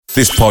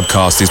This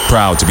podcast is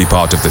proud to be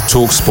part of the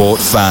TalkSport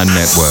Fan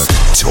Network.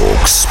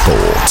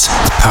 TalkSport.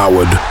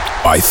 Powered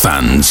by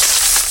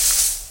fans.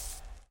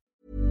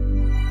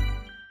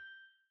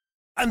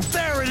 And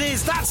there it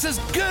is, that's as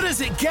good as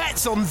it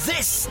gets on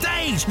this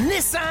stage.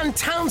 Nissan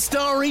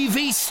Townstar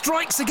EV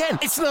strikes again.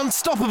 It's an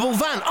unstoppable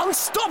van,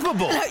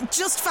 unstoppable.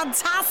 Just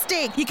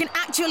fantastic. You can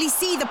actually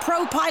see the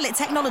ProPilot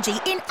technology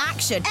in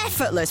action.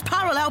 Effortless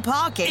parallel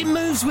parking. It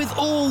moves with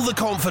all the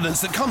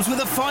confidence that comes with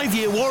a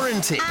 5-year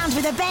warranty. And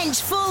with a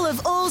bench full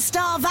of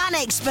all-star van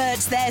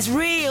experts, there's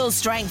real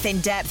strength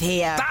in depth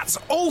here. That's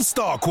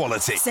all-star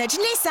quality. Search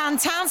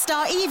Nissan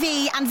Townstar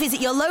EV and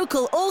visit your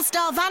local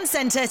all-star van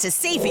centre to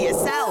see for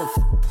yourself.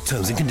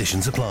 Terms and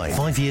conditions apply.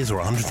 5 years or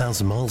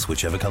 100,000 miles,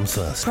 whichever comes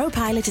first.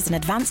 ProPilot is an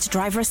advanced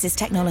driver assist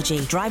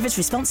technology. Driver's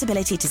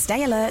responsibility to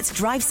stay alert,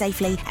 drive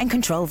safely and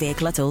control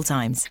vehicle at all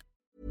times.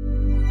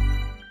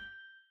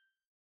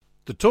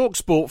 The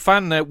TalkSport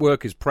Fan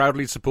Network is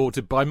proudly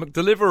supported by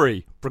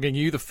McDelivery, bringing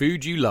you the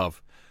food you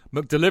love.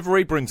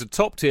 McDelivery brings a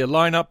top-tier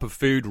lineup of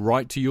food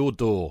right to your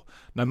door.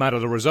 No matter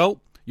the result,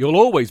 you'll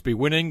always be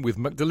winning with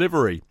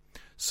McDelivery.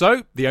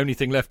 So, the only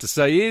thing left to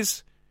say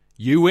is,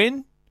 you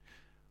win?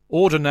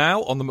 Order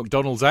now on the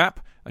McDonald's app,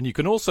 and you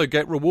can also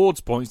get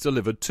rewards points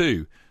delivered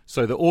too,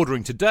 so that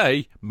ordering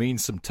today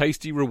means some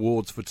tasty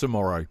rewards for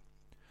tomorrow.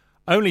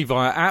 Only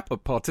via app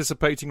at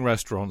participating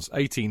restaurants.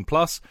 18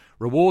 plus.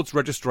 Rewards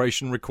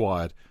registration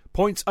required.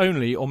 Points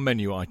only on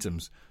menu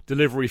items.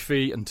 Delivery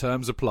fee and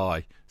terms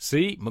apply.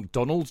 See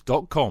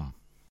mcdonalds.com.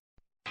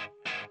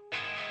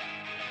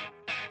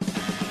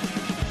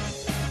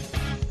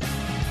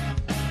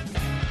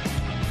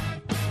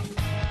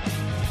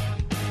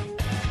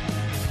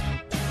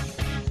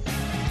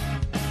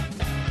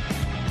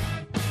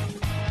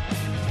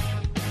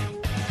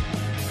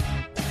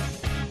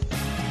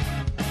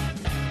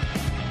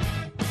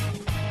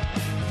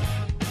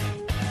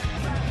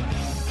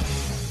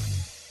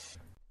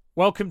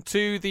 Welcome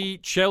to the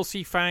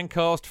Chelsea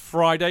Fancast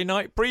Friday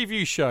night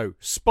preview show.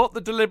 Spot the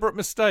deliberate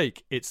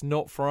mistake. It's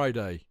not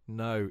Friday.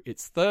 No,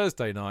 it's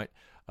Thursday night.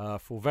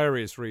 For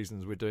various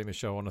reasons, we're doing the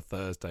show on a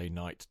Thursday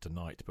night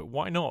tonight. But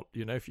why not?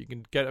 You know, if you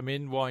can get them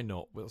in, why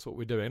not? Well, that's what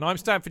we're doing. And I'm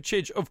Stanford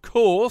Chidge, of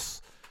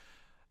course.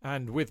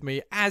 And with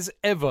me, as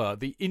ever,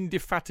 the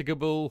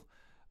indefatigable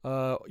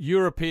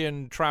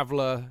European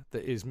traveller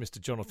that is Mr.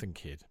 Jonathan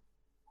Kidd.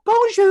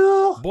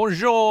 Bonjour.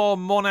 Bonjour,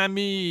 mon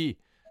ami.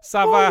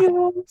 Ça va?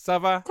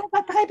 Ça va? Ça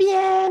va très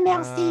bien,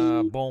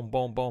 merci.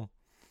 Bon.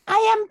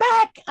 I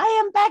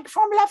am back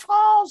from La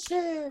France.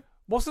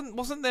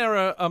 Wasn't there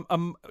a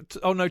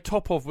oh no,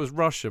 Topov was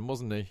Russian,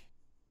 wasn't he?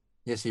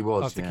 Yes, he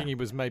was. I was thinking he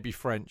was maybe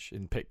French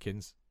in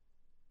Pipkins.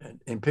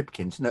 In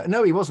Pipkins,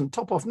 no, he wasn't.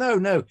 Topov,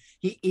 no,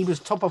 he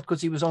was Topov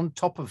because he was on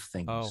top of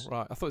things. Oh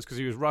right, I thought it's because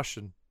he was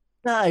Russian.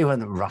 No, he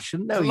wasn't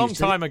Russian. No, it's a long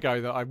time ago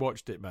that I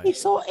watched it, mate. He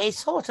sort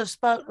of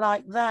spoke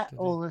like that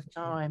all the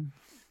time.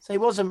 So he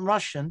wasn't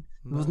Russian.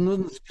 He was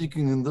not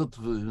speaking in that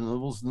way. There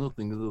was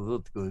nothing of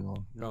that going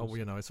on. Oh, well,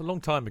 you know, it's a long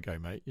time ago,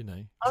 mate. You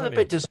know, I'm a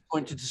bit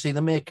disappointed to see the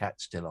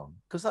meerkat still on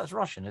because that's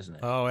Russian, isn't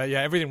it? Oh,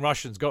 yeah. Everything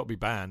Russian's got to be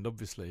banned,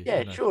 obviously. Yeah,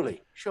 you know.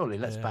 surely.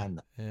 Let's ban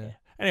that. Yeah.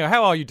 Anyway,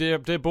 how are you, dear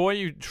boy?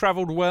 You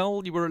travelled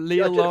well. You were at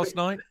Lille last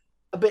night.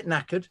 A bit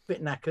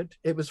knackered.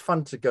 It was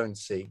fun to go and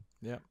see.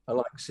 Yeah, I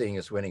like seeing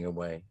us winning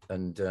away,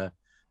 and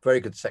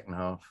very good second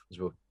half, as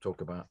we'll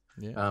talk about.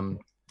 Yeah.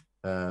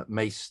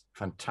 Mace,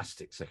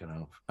 fantastic second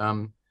half.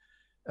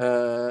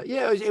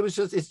 It was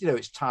just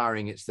it's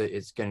tiring. It's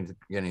getting to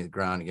the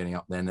ground and getting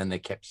up there, and then they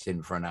kept us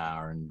in for an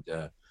hour. And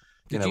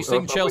did you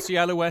sing Chelsea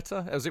Alouette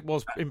as it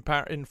was in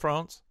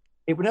France?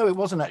 It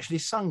wasn't actually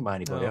sung by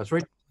anybody. I was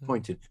very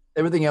disappointed.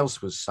 Everything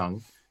else was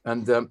sung,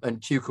 and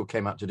Tuchel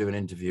came out to do an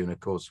interview, and of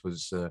course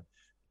was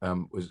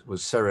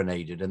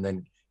serenaded, and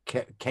then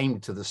came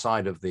to the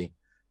side of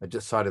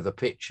the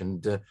pitch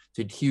and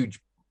did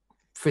huge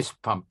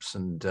fist pumps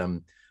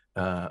and.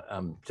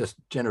 Just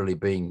generally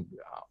being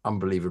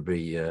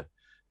unbelievably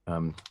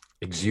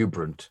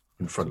exuberant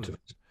in front of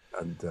us.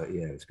 And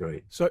it's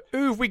great. So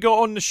who have we got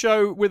on the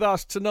show with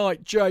us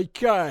tonight,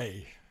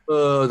 JK?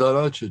 Don't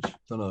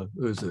know.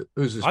 Who's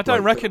this? I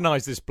don't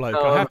recognise this bloke,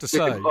 I have to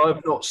say.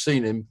 I've not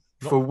seen him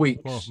for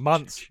weeks. Well,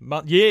 months,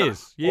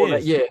 years.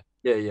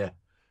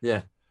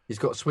 Yeah. He's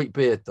got a sweet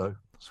beard, though.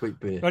 Sweet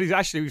beard. Well,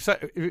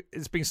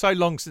 it's been so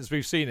long since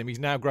we've seen him, he's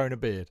now grown a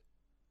beard.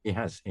 He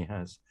has.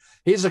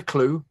 Here's a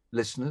clue,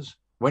 listeners.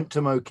 Went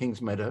to Mow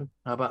Kings Meadow.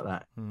 How about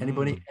that?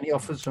 Anybody? Any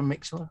offers from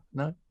Mixler?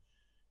 No?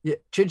 Yeah.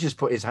 Chidge has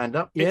put his hand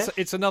up. Yeah.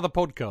 It's another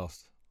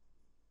podcast.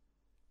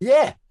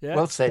 Yeah.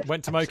 Well said.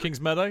 Went to Mow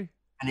Kings Meadow.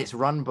 And it's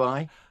run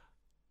by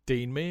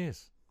Dean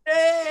Mears.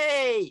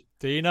 Hey!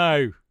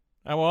 Dino,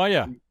 how are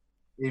you?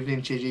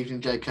 Evening, Chidge.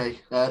 Evening,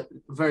 JK.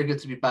 Very good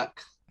to be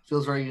back.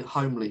 Feels very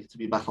homely to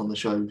be back on the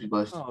show with you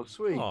both. Oh,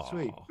 sweet.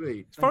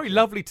 It's very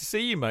lovely to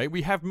see you, mate.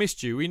 We have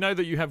missed you. We know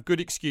that you have good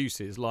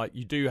excuses, like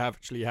you do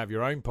actually have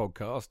your own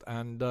podcast,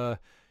 and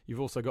you've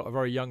also got a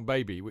very young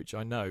baby, which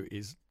I know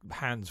is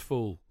hands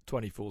full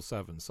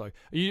 24/7. So,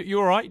 you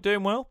all right?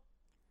 Doing well?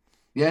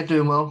 Yeah,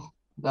 doing well.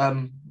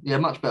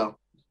 Much better.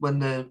 When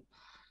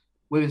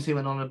women's team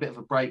went on a bit of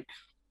a break.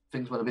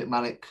 Things went a bit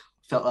manic.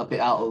 Felt a bit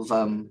out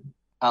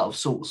of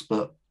sorts,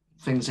 but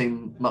things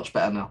seem much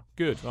better now.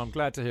 Good. Well, I'm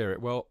glad to hear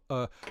it. Well,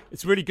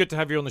 it's really good to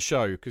have you on the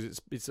show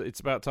because it's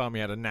about time we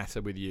had a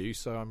natter with you.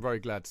 So I'm very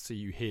glad to see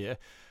you here.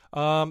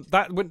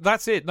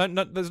 That's it. No,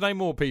 there's no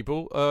more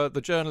people.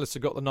 The journalists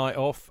have got the night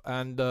off,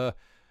 and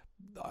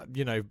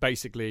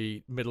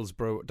basically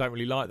Middlesbrough don't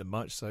really like them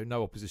much, so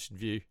no opposition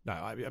view. No,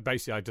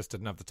 I just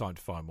didn't have the time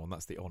to find one.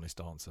 That's the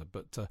honest answer.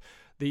 But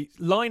the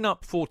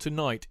lineup for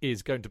tonight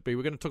is going to be: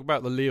 we're going to talk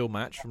about the Lille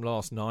match from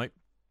last night.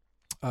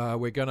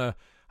 We're going to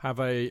have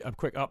a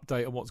quick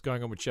update on what's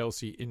going on with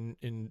Chelsea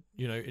in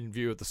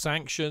view of the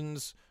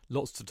sanctions.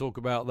 Lots to talk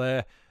about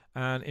there.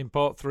 And in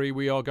part 3,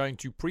 we are going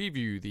to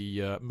preview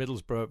the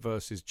Middlesbrough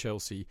versus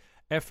Chelsea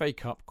FA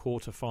Cup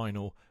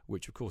quarter-final,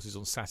 which, of course, is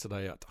on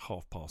Saturday at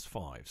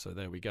 5:30. So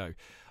there we go.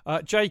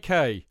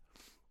 JK,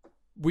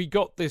 we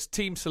got this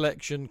team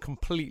selection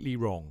completely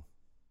wrong.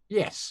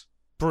 Yes.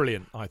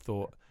 Brilliant, I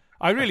thought.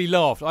 I really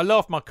laughed. I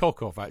laughed my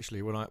cock off,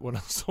 actually, when I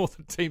saw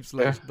the team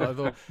selection. I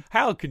thought,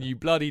 how can you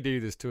bloody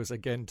do this to us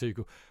again,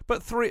 Tuchel?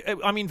 But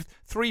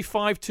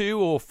 3-5-2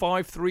 or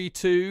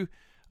 5-3-2.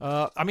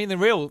 The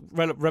real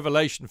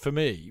revelation for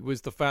me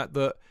was the fact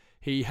that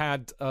he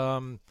had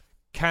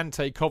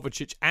Kante,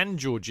 Kovacic and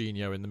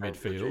Jorginho in the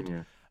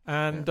midfield.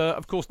 And,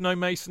 of course, no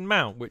Mason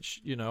Mount,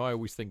 which, I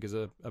always think is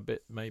a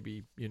bit,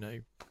 maybe,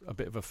 a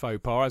bit of a faux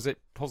pas, as it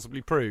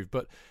possibly proved.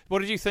 But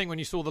what did you think when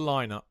you saw the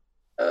lineup?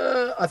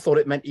 I thought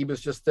it meant he was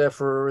just there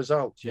for a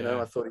result.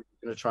 I thought he was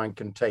going to try and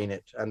contain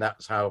it, and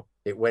that's how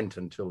it went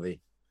until the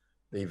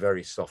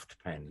very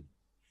soft pen.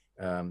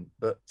 One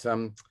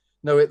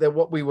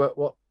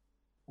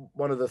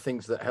of the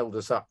things that held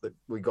us up that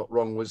we got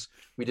wrong was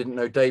we didn't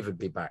know Dave would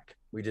be back.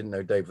 We didn't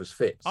know Dave was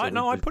fit. I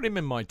put him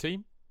in my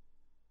team.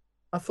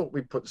 I thought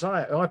we put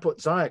Ziyech. I put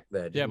Ziyech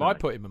there. But I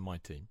put him in my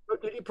team. But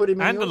did you put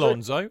him in? And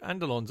Alonso.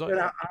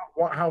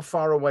 How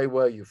far away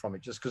were you from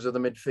it? Just because of the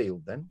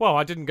midfield, then? Well,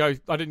 I didn't go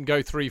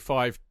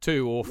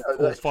 3-5-2 or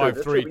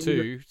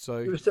 5-3-2.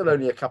 So there were still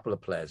only a couple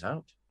of players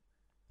out.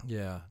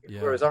 Yeah.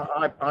 Whereas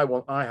I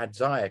had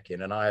Ziyech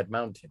in and I had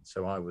Mount in,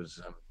 so I was.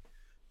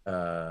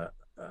 I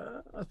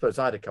suppose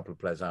I had a couple of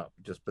players out,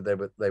 but they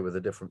were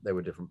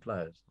different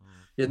players.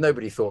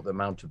 Nobody thought that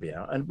Mount would be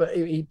out, but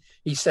he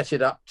set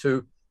it up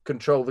to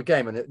control the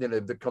game, and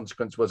the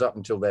consequence was up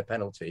until their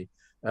penalty.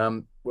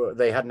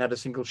 They hadn't had a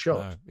single shot.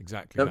 No,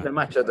 exactly. No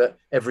matter that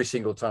every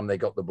single time they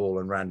got the ball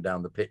and ran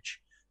down the pitch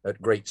at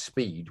great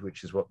speed,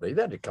 which is what they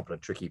had a couple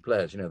of tricky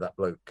players. That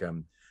bloke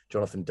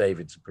Jonathan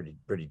David's a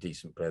pretty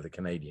decent player, the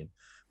Canadian.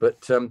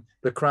 But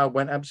the crowd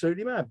went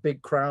absolutely mad.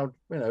 Big crowd,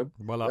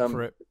 well up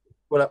for it.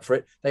 Well up for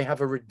it. They have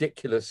a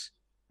ridiculous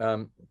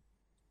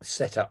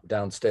setup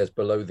downstairs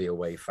below the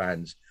away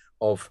fans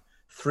of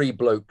 3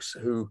 blokes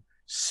who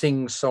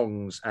sing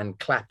songs and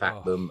clap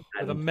at them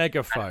with a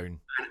megaphone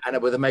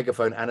and with a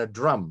megaphone and a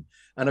drum.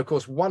 And of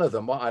course, one of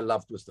them, what I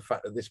loved was the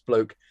fact that this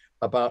bloke,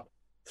 about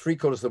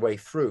 3/4 of the way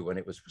through, and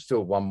it was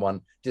still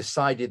 1-1,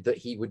 decided that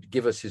he would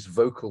give us his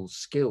vocal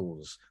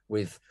skills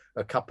with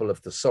a couple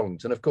of the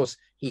songs. And of course,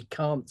 he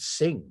can't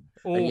sing.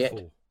 Awful. And yet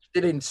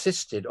still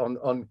insisted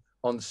on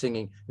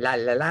singing la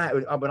la la,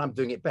 but I'm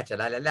doing it better,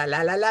 la la la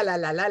la la la la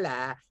la la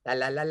la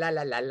la la la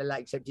la la la la,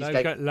 except he's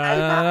going la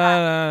la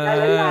la la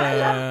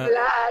la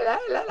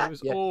la. It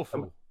was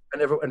awful.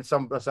 And everyone, as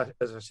I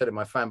said in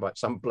my fan bite,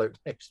 some bloke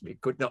next to me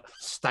could not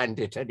stand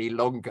it any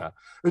longer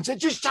and said,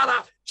 "Just shut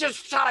up,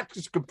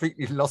 just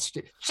completely lost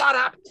it. Shut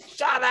up, you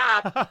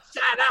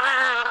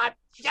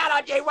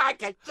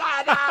wanker,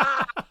 shut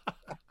up."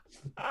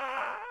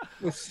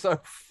 It was so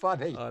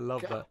funny. I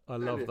love that.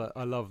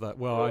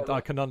 Well,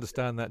 I can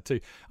understand that too.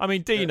 I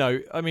mean, Dino,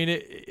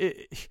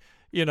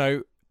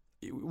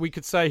 we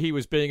could say he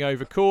was being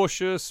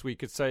overcautious. We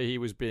could say he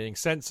was being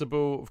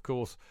sensible. Of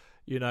course,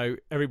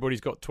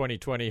 everybody's got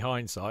 20/20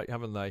 hindsight,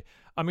 haven't they?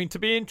 I mean,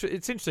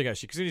 it's interesting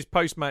actually, because in his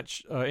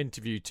post-match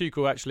interview,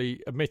 Tuchel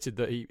actually admitted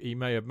that he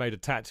may have made a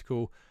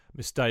tactical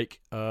mistake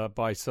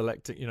by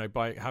selecting,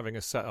 by having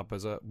a setup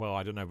as I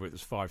don't know whether it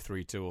was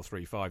 5-3-2 or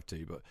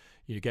 3-5-2, but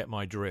you get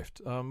my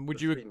drift.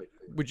 Would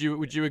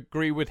you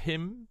agree with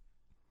him?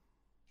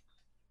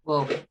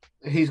 Well,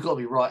 he's got to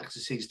be right because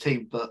it's his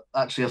team, but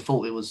actually I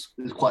thought it was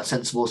quite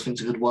sensible. I think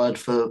it's a good word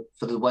for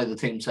the way the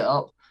team set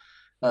up.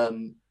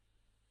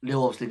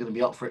 Lille obviously going to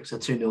be up for it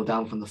because they're 2-0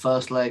 down from the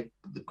first leg.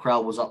 The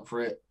crowd was up for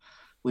it.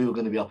 We were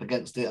going to be up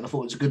against it, and I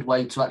thought it was a good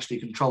way to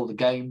actually control the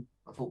game.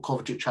 I thought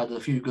Kovacic had a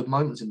few good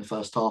moments in the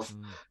first half,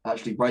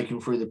 actually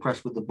breaking through the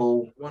press with the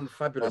ball. One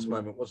fabulous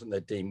moment, wasn't there,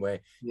 Dean,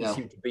 where he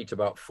seemed to beat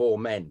about 4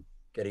 men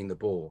getting the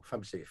ball.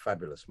 Absolutely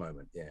fabulous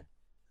moment, yeah.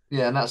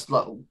 Yeah, and that's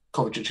like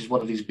Kovacic is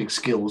one of his big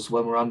skills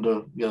when we're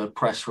under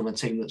press from a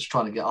team that's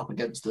trying to get up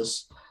against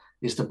us,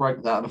 is to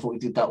break that. And I thought he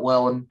did that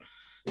well. And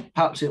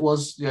perhaps it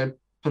was,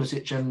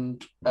 Pulisic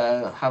and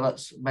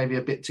Havertz maybe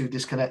a bit too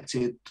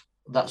disconnected.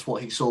 That's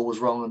what he saw was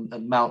wrong,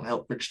 and Mount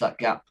helped bridge that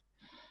gap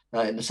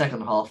in the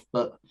second half.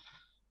 But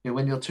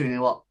when you're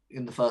 2-0 up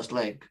in the first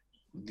leg,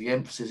 the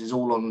emphasis is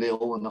all on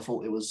Lille, and I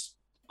thought it was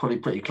probably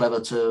pretty clever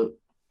to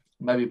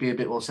maybe be a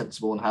bit more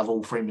sensible and have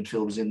all three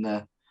midfielders in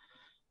there.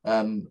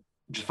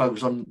 Just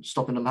focus on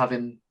stopping them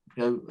having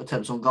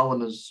attempts on goal.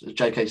 And as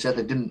JK said,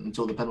 they didn't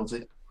until the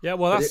penalty. Yeah,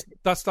 well,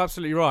 that's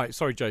absolutely right.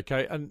 Sorry,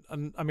 JK.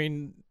 And I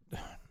mean,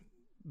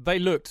 they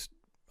looked.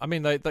 I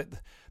mean,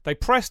 they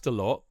pressed a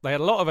lot. They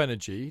had a lot of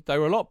energy. They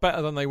were a lot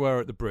better than they were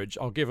at the Bridge.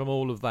 I'll give them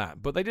all of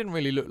that. But they didn't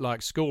really look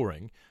like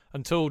scoring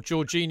until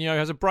Jorginho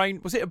has a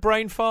brain. Was it a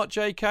brain fart,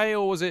 JK,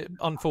 or was it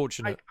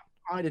unfortunate?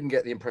 I didn't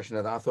get the impression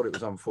of that. I thought it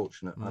was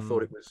unfortunate. I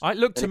thought it was. It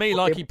looked to me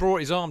like he brought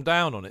his arm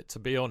down on it, to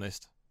be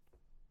honest.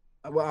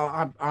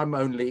 Well,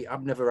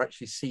 I've never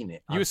actually seen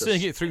it. You were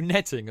seeing it through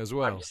netting as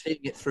well. I'm seeing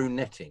it through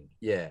netting,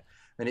 yeah.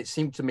 And it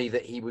seemed to me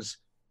that he was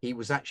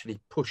actually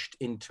pushed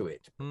into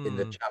it in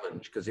the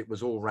challenge because it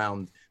was all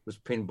round, was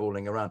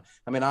pinballing around.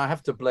 I mean, I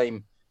have to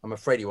blame. I'm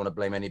afraid you want to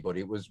blame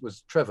anybody. It was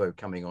Trevoh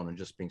coming on and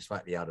just being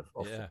slightly off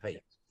the pace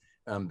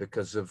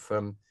because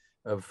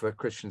of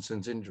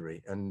Christensen's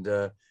injury, and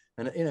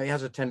he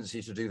has a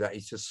tendency to do that.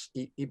 He's just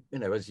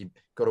as he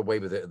got away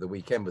with it at the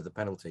weekend with the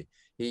penalty,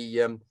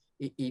 he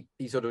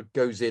sort of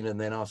goes in and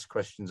then asks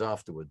questions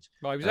afterwards.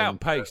 Well, he was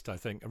outpaced, I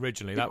think,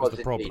 originally. That was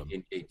the problem.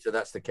 Indeed. So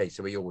that's the case.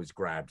 So he always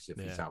grabs if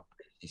he's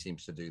outpaced. He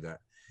seems to do that,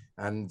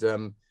 and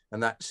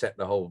that set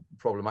the whole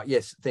problem up.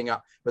 Yes, thing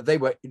up, but they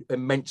were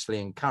immensely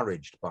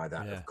encouraged by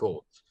that, of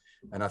course,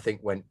 and I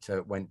think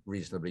went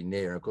reasonably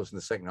near. And of course, in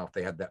the second half,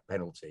 they had that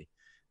penalty,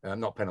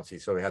 not penalty.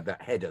 Sorry, had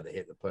that header that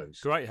hit the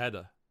post. Great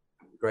header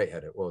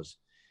it was,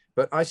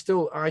 but I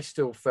still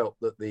felt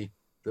that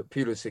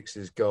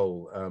Pulisic's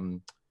goal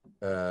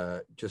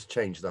just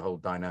changed the whole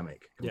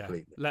dynamic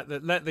completely. Yeah.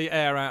 Let the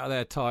air out of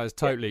their tyres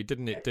totally,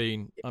 didn't it,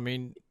 Dean? I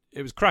mean,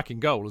 it was a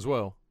cracking goal as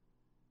well.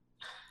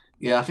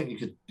 Yeah, I think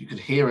you could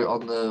hear it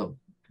on the.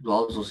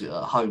 Well, I was obviously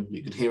at home.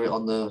 You could hear it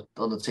on the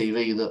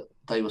TV that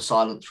they were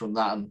silenced from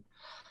that, and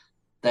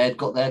they had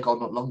got their goal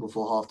not long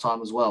before half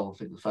time as well. I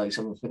think the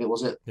 37th minute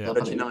was it? Yeah,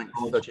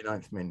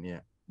 39th minute. Yeah.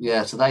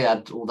 Yeah, so they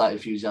had all that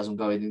enthusiasm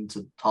going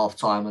into half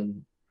time,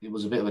 and it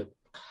was a bit of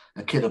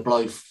a killer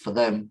blow for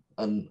them,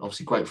 and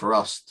obviously great for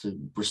us to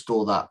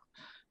restore that,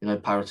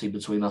 parity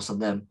between us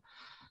and them.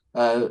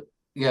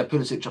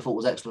 Pulisic I thought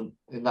was excellent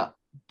in that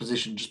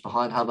position just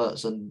behind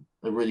Havertz, and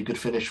a really good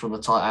finish from a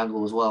tight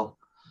angle as well.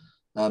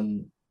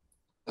 And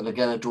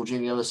again, a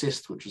Jorginho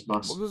assist, which was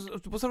nice. Was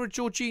there a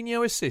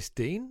Jorginho assist,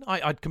 Dean?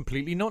 I'd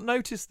completely not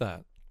noticed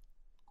that.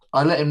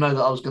 I let him know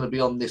that I was going to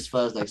be on this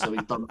Thursday, so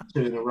he's done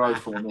 2 in a row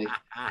for me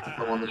to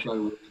come on the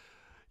show with.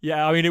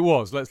 Yeah, I mean it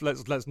was. Let's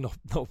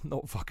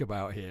not fuck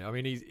about here. I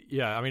mean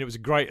it was a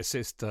great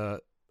assist to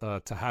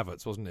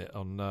Havertz, wasn't it?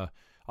 On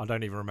I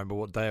don't even remember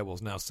what day it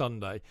was now,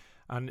 Sunday,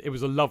 and it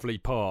was a lovely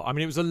pass. I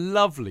mean, it was a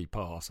lovely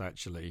pass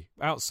actually,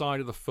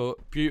 outside of the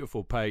foot,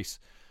 beautiful pace.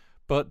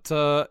 But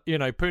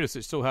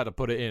Pulisic still had to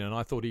put it in, and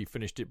I thought he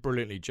finished it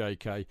brilliantly.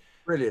 JK,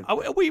 brilliant.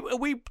 Are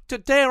we?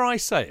 Dare I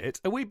say it?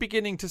 Are we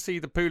beginning to see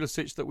the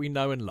Pulisic that we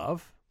know and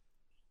love?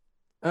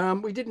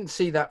 We didn't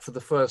see that for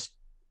the first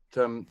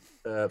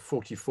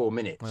 44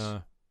 minutes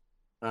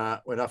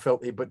when I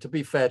felt but to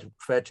be fair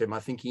to him,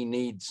 I think he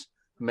needs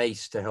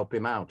Mace to help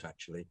him out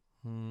actually.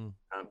 I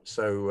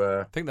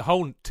think the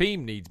whole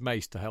team needs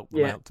Mace to help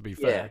them out, to be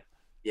fair.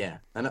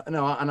 And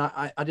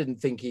I didn't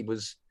think he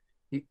was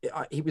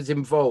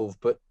involved,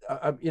 but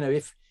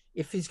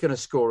if he's going to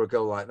score a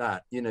goal like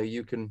that,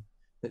 you can.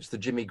 It's the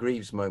Jimmy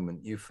Greaves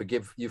moment. You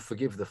forgive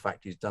the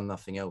fact he's done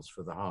nothing else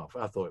for the half.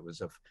 I thought it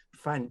was a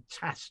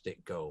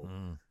fantastic goal.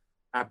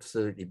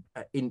 Absolutely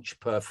inch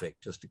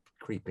perfect, just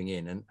creeping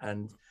in,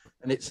 and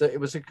it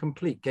was a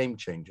complete game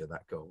changer,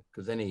 that goal,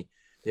 because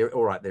they're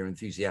all right, they're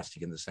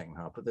enthusiastic in the second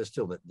half, but they're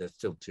still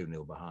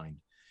 2-0 behind,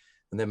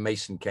 and then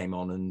Mason came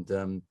on,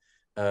 and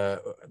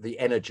the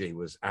energy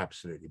was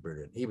absolutely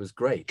brilliant. He was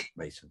great,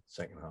 Mason,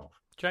 second half.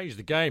 Changed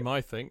the game, I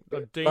think.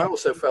 I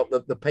also felt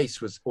that the pace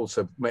was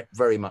also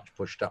very much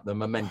pushed up. The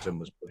momentum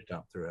was pushed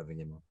up through having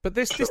him on. But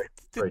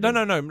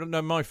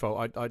no, my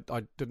fault.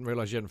 I didn't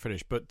realise you hadn't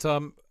finished, but.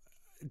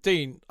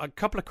 Dean, a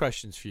couple of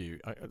questions for you.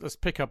 Let's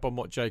pick up on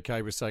what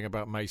JK was saying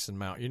about Mason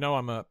Mount.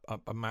 I'm a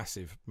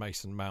massive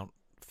Mason Mount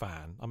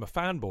fan. I'm a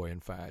fanboy,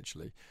 in fact,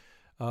 actually.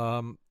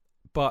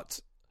 But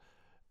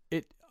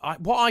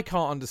what I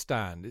can't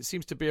understand, it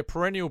seems to be a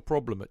perennial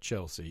problem at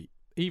Chelsea,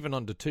 even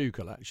under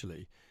Tuchel,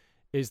 actually,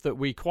 is that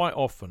we quite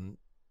often,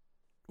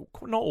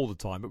 not all the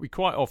time, but we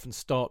quite often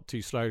start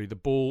too slowly. The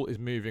ball is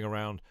moving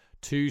around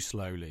too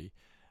slowly,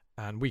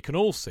 and we can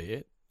all see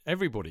it.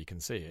 Everybody can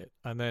see it.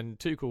 And then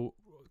Tuchel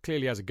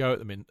clearly has a go at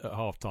them at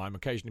half-time,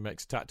 occasionally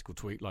makes a tactical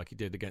tweak like he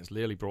did against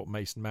Lille. He brought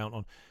Mason Mount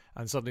on,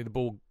 and suddenly the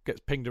ball gets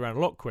pinged around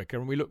a lot quicker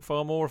and we look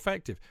far more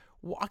effective.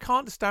 I can't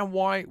understand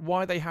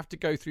why they have to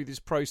go through this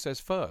process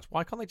first.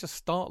 Why can't they just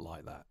start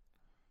like that?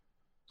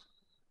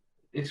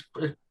 It's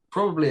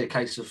probably a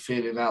case of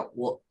feeling out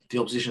what the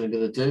opposition are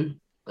going to do.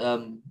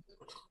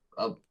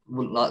 I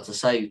wouldn't like to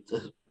say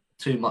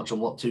too much on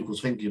what Tuchel's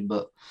thinking,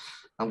 but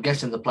I'm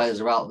guessing the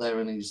players are out there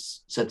and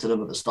he's said to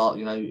them at the start,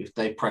 if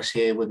they press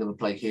here, we're going to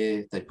play here.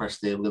 If they press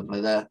there, we're going to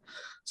play there.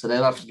 So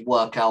they'll have to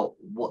work out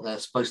what they're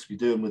supposed to be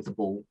doing with the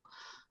ball.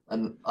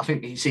 And I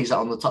think he sees that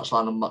on the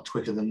touchline much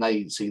quicker than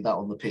they see that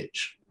on the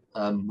pitch,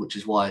 which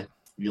is why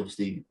he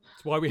obviously...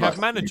 It's why we have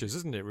managers,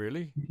 isn't it,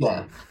 really?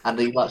 Yeah, and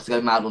he likes to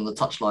go mad on the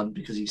touchline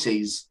because he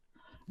sees...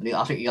 And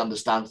I think he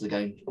understands the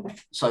game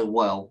so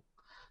well.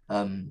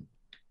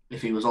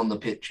 If he was on the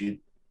pitch, he'd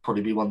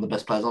probably be one of the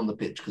best players on the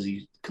pitch because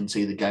he can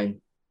see the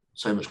game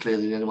so much clearer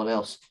than anyone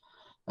else,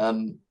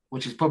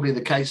 which is probably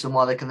the case and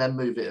why they can then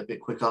move it a bit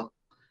quicker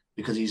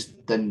because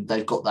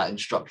they've got that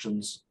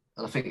instructions.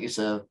 And I think it's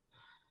a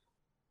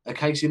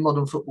case in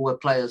modern football where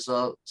players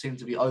seem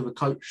to be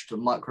overcoached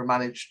and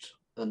micromanaged,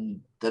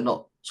 and they're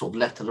not sort of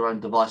left to their own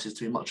devices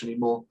too much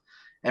anymore.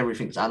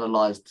 Everything's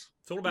analysed.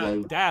 It's all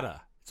about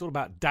data. It's all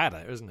about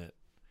data, isn't it?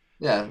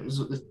 Yeah,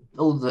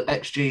 all the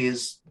XG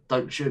is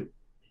don't shoot.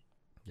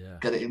 Yeah.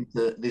 Get it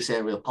into this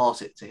area,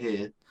 pass it to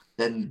here,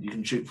 then you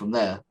can shoot from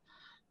there.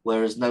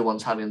 Whereas no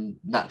one's having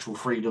natural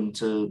freedom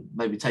to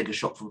maybe take a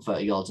shot from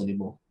 30 yards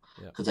anymore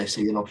because they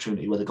see an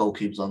opportunity where the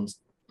goalkeeper's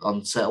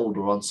unsettled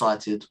or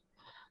unsighted.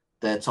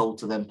 They're told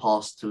to then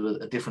pass to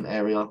a different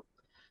area.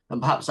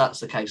 And perhaps that's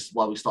the case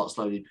why we start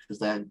slowly, because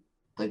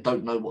they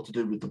don't know what to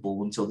do with the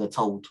ball until they're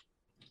told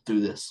do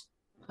this.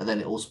 And then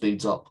it all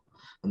speeds up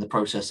and the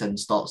process then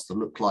starts to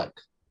look like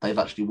they've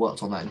actually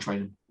worked on that in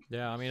training.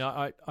 Yeah, I mean,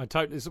 I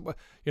totally,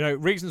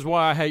 reasons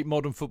why I hate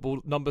modern football,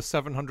 number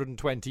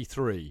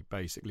 723,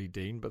 basically,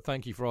 Dean. But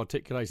thank you for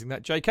articulating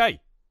that, JK.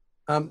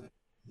 And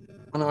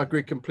I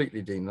agree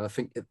completely, Dean. And I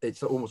think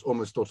it's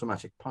almost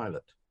automatic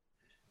pilot.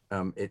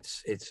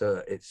 It's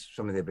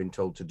something they've been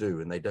told to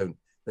do, and they don't.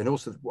 Then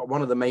also,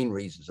 one of the main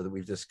reasons that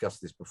we've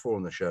discussed this before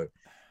on the show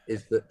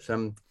is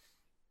that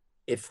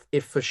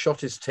if a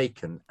shot is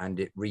taken and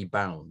it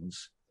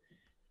rebounds,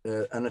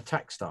 an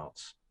attack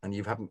starts, and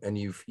you've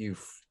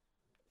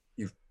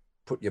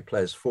put your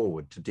players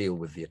forward to deal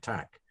with the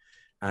attack,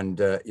 and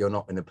you're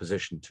not in a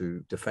position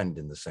to defend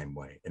in the same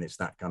way. And it's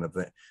that kind of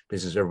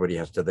business. Everybody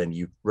has to then,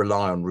 you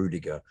rely on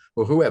Rudiger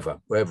or whoever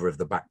of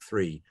the back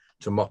three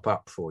to mop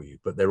up for you,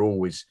 but they're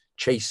always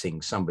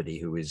chasing somebody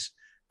who is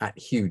at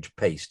huge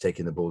pace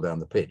taking the ball down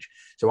the pitch.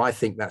 So I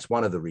think that's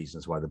one of the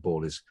reasons why the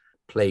ball is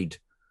played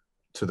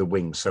to the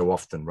wing so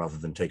often rather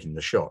than taking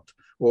the shot.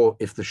 Or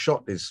if the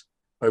shot is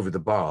over the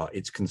bar,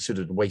 it's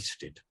considered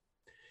wasted.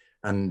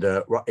 And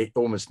it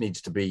almost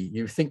needs to be,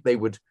 you think they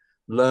would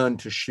learn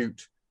to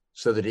shoot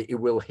so that it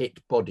will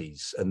hit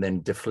bodies and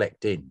then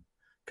deflect in,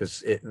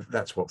 because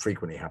that's what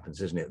frequently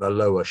happens, isn't it? A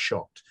lower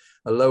shot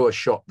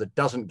that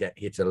doesn't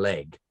hit a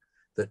leg,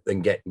 that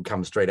then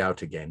come straight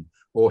out again,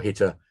 or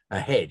hit a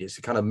head. It's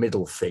a kind of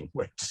middle thing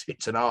where it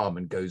hits an arm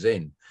and goes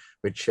in,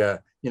 which I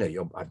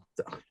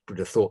would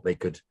have thought they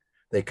could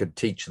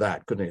teach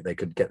that, couldn't it? They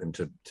could get them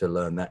to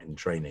learn that in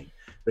training.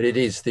 But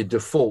the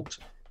default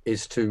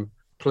is to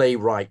play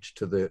right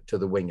to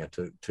the winger,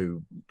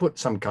 to put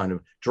some kind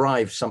of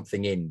drive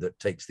something in that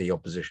takes the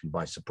opposition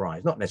by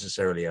surprise, not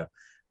necessarily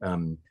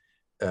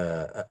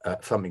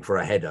something for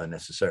a header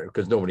necessarily,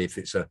 because normally if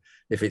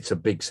it's a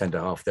big centre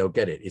half, they'll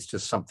get it. It's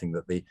just something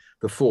that the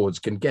forwards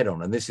can get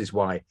on, and this is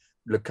why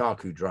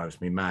Lukaku drives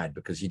me mad,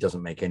 because he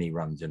doesn't make any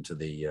runs into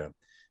the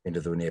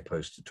near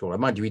post at all.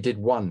 Mind you, he did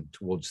one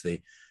towards the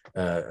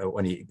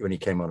when he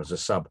came on as a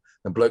sub.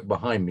 The bloke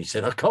behind me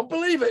said, "I can't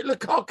believe it!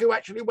 Lukaku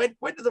actually went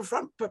to the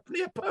front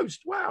near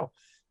post. Wow!"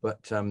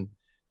 But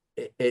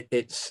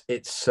it's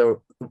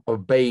so a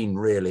bane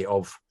really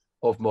of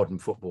modern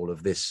football,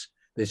 of this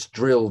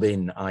drilled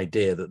in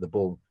idea that the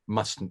ball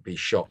mustn't be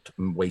shot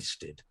and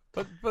wasted.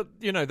 But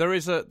there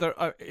is I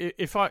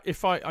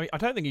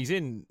don't think he's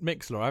in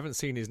Mixlr. I haven't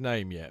seen his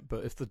name yet.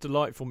 But if the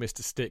delightful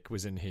Mr. Stick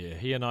was in here,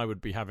 he and I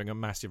would be having a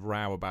massive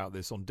row about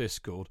this on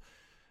Discord,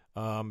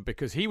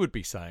 because he would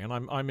be saying,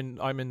 and I'm in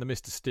the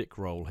Mr. Stick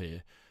role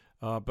here,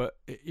 but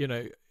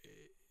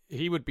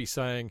he would be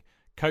saying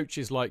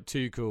coaches like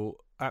Tuchel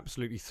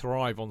absolutely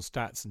thrive on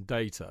stats and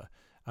data,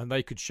 and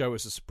they could show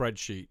us a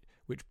spreadsheet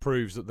which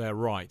proves that they're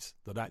right,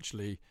 that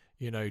actually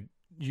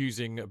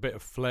using a bit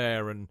of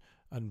flair and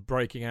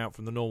breaking out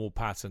from the normal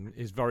pattern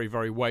is very,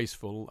 very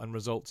wasteful and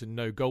results in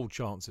no goal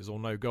chances or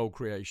no goal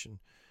creation,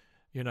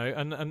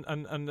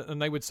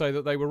 and they would say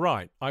that they were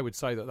right. I would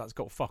say that that's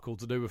got fuck all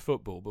to do with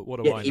football, but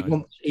what do I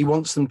know? He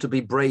wants them to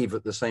be brave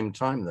at the same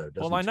time, though,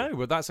 doesn't he? Well, I know,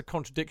 but that's a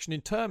contradiction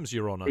in terms,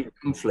 Your Honour.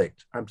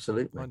 Conflict,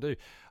 absolutely. I do.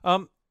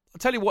 I'll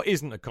tell you what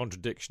isn't a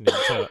contradiction in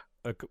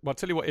I'll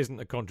tell you what isn't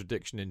a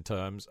contradiction in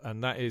terms,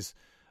 and that is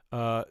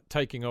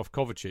taking off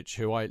Kovacic,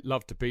 who I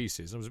love to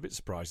pieces. I was a bit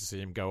surprised to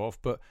see him go off,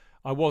 but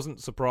I wasn't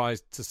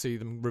surprised to see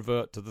them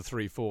revert to the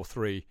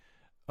 3-4-3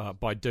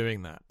 by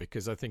doing that,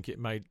 because I think it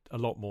made a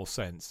lot more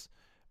sense.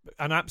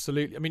 And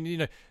absolutely, I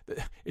mean,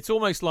 it's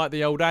almost like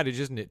the old adage,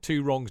 isn't it?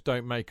 2 wrongs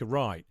don't make a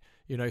right.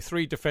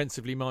 3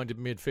 defensively minded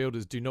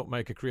midfielders do not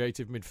make a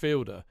creative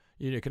midfielder.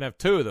 You can have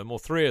 2 of them or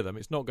 3 of them.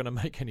 It's not going to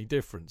make any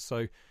difference.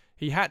 So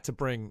he had to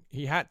bring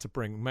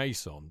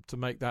Mason to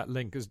make that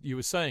link, as you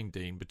were saying,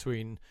 Dean,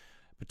 between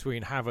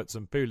Havertz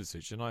and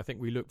Pulisic, and I think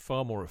we looked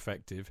far more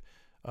effective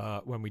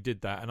when we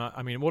did that. And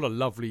I mean, what a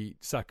lovely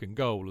second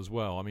goal as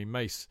well. I mean,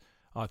 Mace,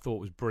 I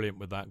thought, was brilliant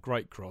with that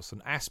great cross,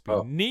 and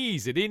Aspie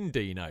knees it in,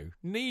 Dino,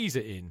 knees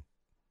it in.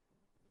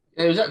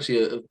 Yeah, it was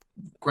actually a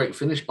great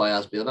finish by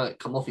Asby. I know it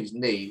come off his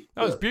knee.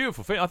 That was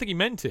beautiful. I think he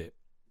meant it.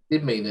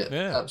 Did mean it.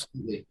 Yeah.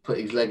 Absolutely. Put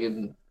his leg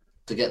in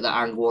to get that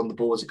angle on the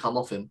ball as it come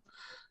off him.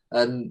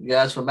 And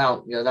yeah, as for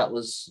Mount, that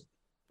was,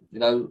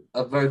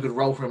 a very good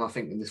role for him, I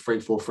think, in this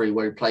 3-4-3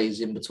 where he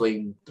plays in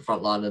between the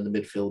front line and the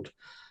midfield,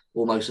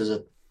 almost as I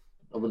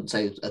wouldn't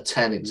say a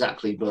 10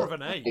 exactly, but more of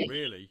an 8,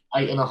 really.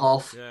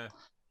 8.5. Yeah.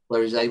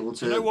 Where he's able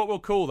to. You know what we'll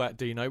call that,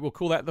 Dino? We'll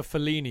call that the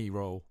Fellini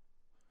role.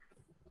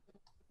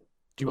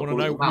 Do you want to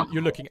know?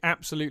 You're looking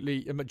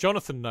absolutely.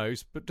 Jonathan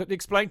knows, but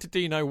explain to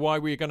Dino why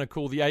we're going to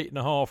call the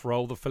 8.5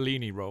 role the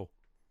Fellini role.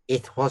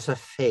 It was a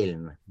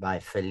film by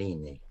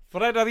Fellini.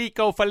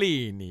 Federico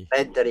Fellini.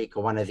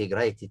 Federico, one of the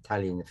great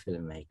Italian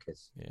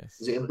filmmakers. Yes.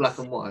 Is it in black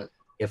and white?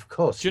 Of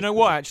course. Do you know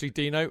what, actually,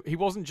 Dino? He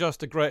wasn't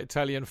just a great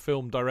Italian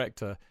film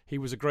director. He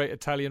was a great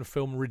Italian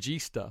film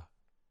regista.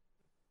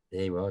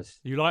 He was.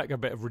 You like a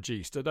bit of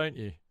regista, don't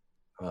you?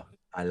 Oh,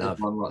 I love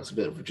it. One likes a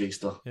bit of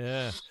regista.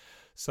 Yeah.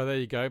 So there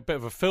you go. A bit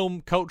of a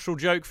film cultural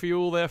joke for you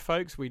all there,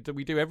 folks. We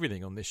do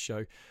everything on this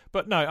show.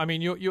 But no, I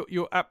mean you're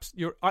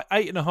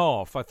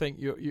 8.5. I think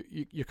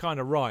you're kind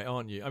of right,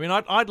 aren't you? I mean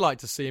I'd like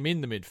to see him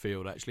in the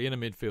midfield, actually, in a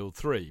midfield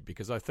 3,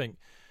 because I think,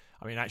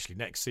 actually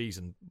next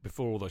season,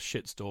 before all the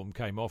shitstorm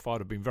came off, I'd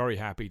have been very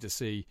happy to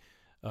see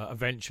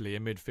eventually a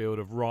midfield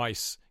of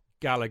Rice,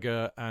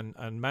 Gallagher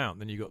and Mount.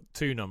 Then you've got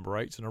 2 number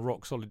 8s and a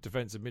rock solid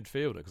defensive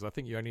midfielder, because I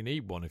think you only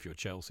need one if you're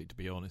Chelsea, to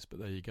be honest. But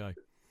there you go.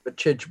 But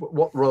Chidge,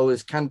 what role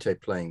is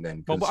Kante playing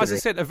then? Well, as I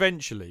said,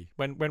 eventually,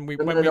 when we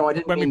No,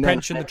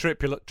 pension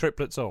the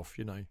triplets off,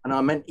 And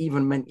I meant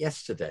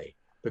yesterday,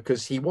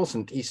 because he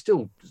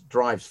still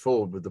drives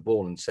forward with the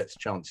ball and sets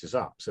chances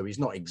up. So he's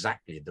not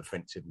exactly a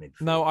defensive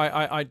midfielder. No,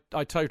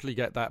 I totally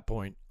get that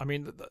point. I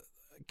mean,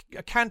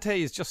 Kante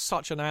is just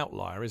such an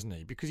outlier, isn't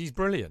he? Because he's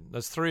brilliant.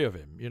 There's 3 of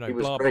him. He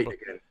was great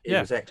again. He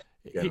was excellent.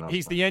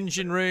 He's the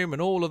engine room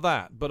and all of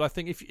that. But I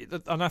think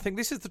I think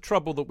this is the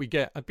trouble that we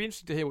get. I'd be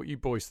interested to hear what you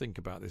boys think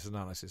about this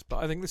analysis.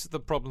 But I think this is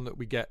the problem that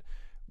we get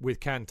with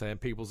Kante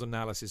and people's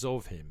analysis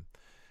of him.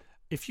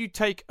 If you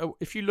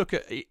look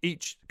at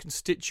each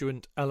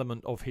constituent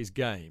element of his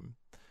game,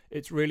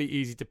 it's really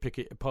easy to pick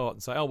it apart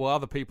and say, oh well,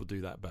 other people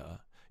do that better.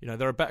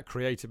 There are better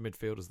creative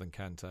midfielders than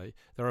Kante.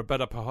 There are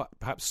better,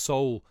 perhaps,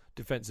 sole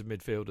defensive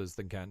midfielders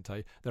than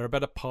Kante. There are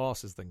better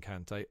passers than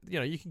Kante.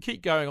 You can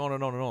keep going on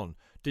and on and on,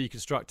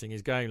 deconstructing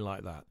his game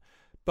like that.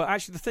 But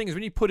actually, the thing is,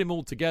 when you put him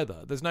all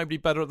together, there's nobody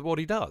better at what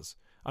he does.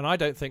 And I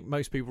don't think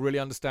most people really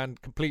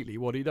understand completely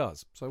what he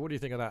does. So what do you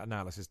think of that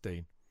analysis,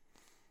 Dean?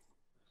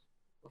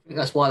 I think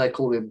that's why they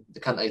call him the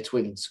Kante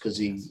twins, because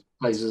he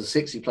plays as a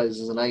 6, he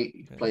plays as an 8,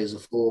 he plays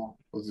as a 4.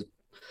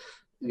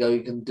 He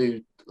can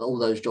do all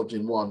those jobs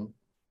in one.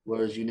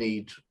 Whereas you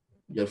need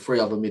 3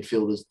 other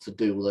midfielders to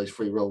do all those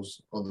 3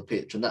 roles on the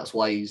pitch. And that's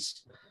why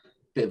he's a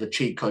bit of a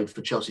cheat code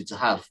for Chelsea to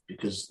have,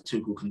 because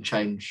Tuchel can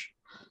change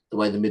the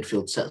way the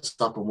midfield sets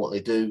up and what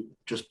they do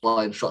just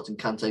by instructing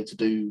Kante to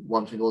do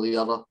one thing or the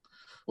other,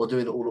 or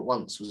doing it all at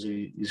once, as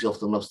he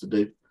often loves to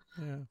do.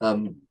 Yeah.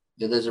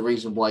 There's a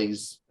reason why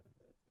he's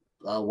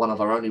one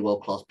of our only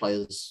world-class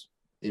players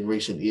in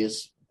recent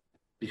years,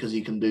 because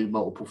he can do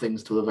multiple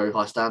things to a very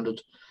high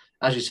standard.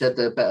 As you said,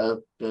 they're better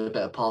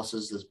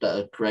passers, there's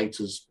better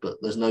creators, but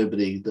there's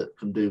nobody that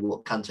can do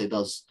what Kante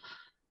does.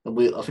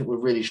 And I think we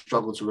really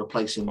struggled to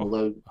replace him,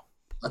 although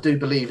I do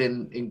believe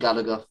in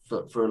Gallagher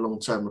for a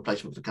long-term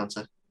replacement for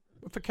Kante.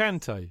 For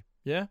Kante,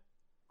 yeah?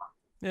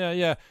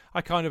 Yeah.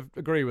 I kind of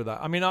agree with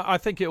that. I mean, I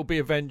think it'll be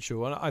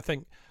eventual, and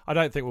I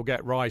don't think we'll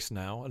get Rice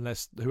now,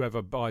 unless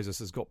whoever buys us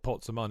has got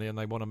pots of money and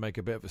they want to make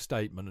a bit of a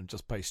statement and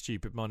just pay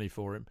stupid money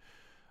for him.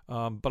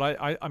 But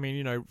I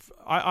mean,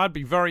 I'd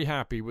be very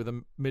happy with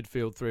a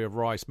midfield 3 of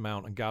Rice,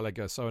 Mount, and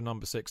Gallagher. So a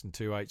number 6 and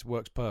 2 8s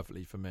works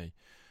perfectly for me,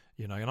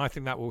 And I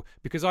think that will,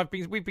 because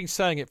we've been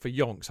saying it for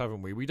yonks,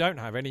 haven't we? We don't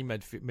have any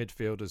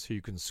midfielders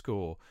who can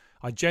score.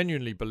 I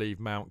genuinely believe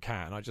Mount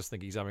can. I just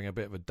think he's having a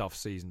bit of a duff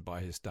season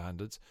by his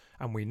standards,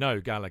 and we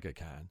know Gallagher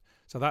can.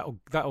 So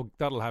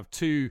that'll have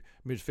 2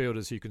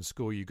 midfielders who can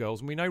score you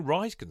goals, and we know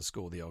Rice can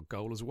score the odd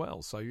goal as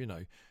well. So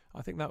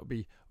I think that would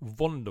be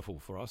wonderful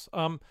for us.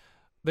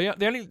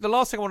 The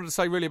last thing I wanted to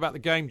say really about the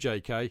game,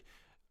 JK,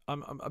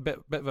 a bit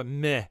of a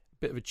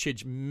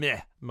Chidge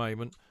meh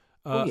moment.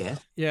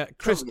 Yeah.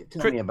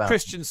 Tell me about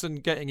Christensen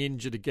getting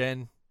injured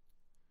again.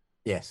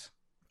 Yes.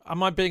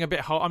 Am I being a bit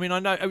hard? I mean, I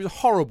know it was a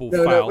horrible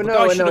foul.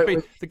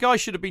 The guy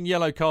should have been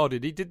yellow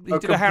carded. He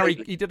did a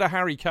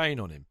Harry Kane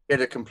on him. He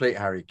did a complete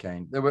Harry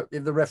Kane.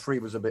 The referee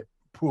was a bit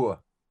poor,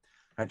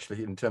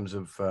 actually, in terms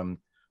of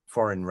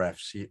foreign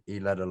refs. He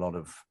led a lot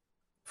of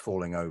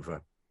falling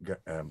over.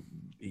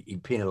 He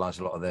penalised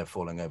a lot of their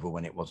falling over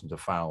when it wasn't a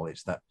foul.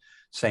 It's that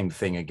same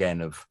thing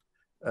again of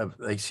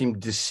they seem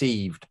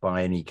deceived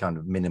by any kind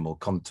of minimal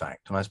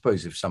contact. And I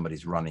suppose if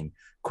somebody's running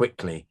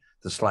quickly,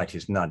 the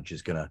slightest nudge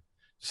is going to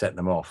set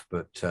them off.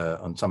 But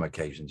on some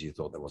occasions, you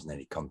thought there wasn't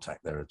any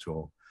contact there at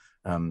all.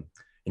 And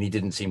he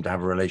didn't seem to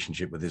have a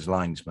relationship with his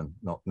linesman.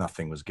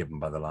 Nothing was given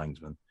by the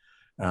linesman.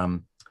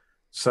 To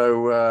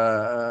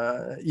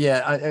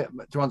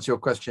answer your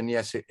question,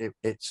 yes,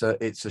 it's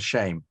a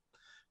shame.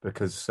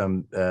 because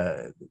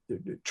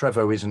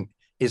Trevoh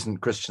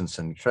isn't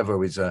Christensen.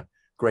 Trevoh is a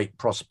great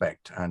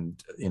prospect,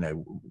 and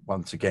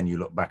once again you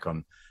look back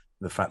on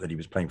the fact that he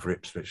was playing for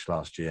Ipswich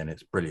last year, and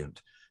it's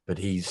brilliant. But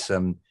he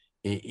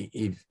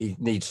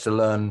needs to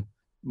learn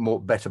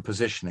better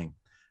positioning,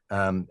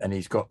 and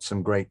he's got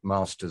some great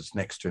masters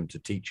next to him to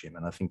teach him,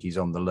 and I think he's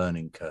on the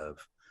learning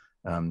curve.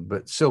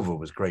 But Silva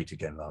was great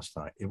again last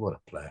night. What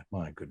a player!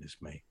 My goodness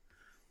me.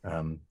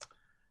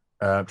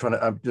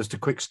 Just a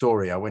quick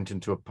story. I went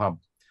into a pub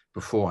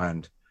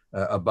beforehand,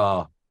 a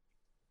bar,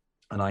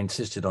 and I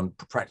insisted on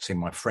practicing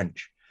my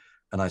French.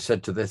 And I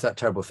said to that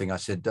terrible thing, I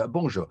said,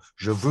 bonjour,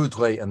 je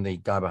voudrais, and the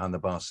guy behind the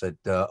bar said,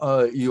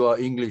 oh, you are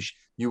English,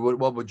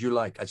 what would you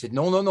like? I said,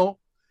 no.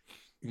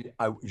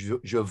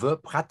 Je veux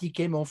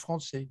pratiquer mon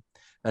français.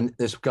 And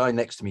this guy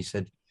next to me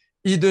said,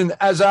 Eden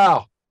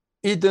Hazard.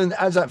 He said, Eden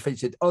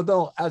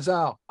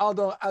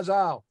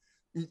Hazard.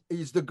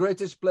 He's the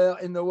greatest player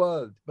in the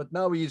world, but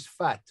now he is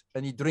fat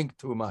and he drinks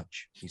too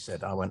much. He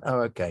said, I went,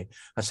 oh, okay.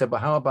 I said, but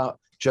how about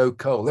Joe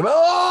Cole? They went,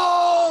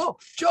 oh,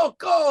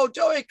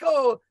 Joey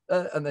Cole.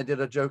 And they did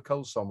a Joe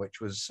Cole song,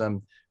 which was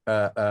the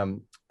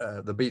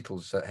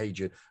Beatles, Hey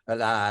Jude, la,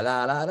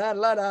 la, la, la,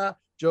 la, la,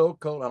 Joe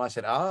Cole. And I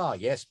said,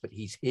 yes, but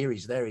he's here,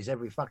 he's there, he's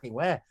every fucking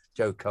where,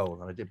 Joe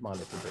Cole. And I did my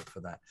little bit for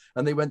that.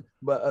 And they went,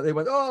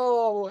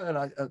 oh,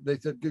 and they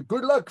said,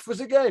 good luck for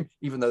the game,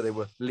 even though they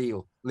were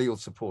Lille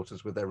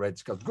supporters with their red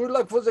scarves. Good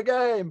luck for the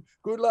game,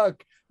 good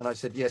luck. And I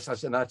said, yes. I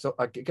said,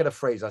 I get a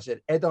phrase. I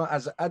said, Eden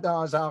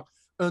Hazard,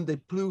 un des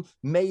plus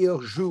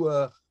meilleurs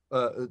joueurs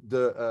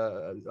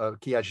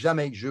qui a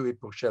jamais joué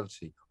pour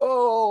Chelsea.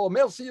 Oh,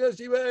 merci,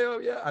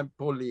 yeah, I'm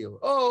pour Lille.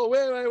 Oh,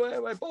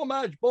 ouais, bon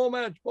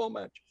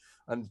match.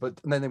 And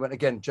then they went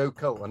again, Joe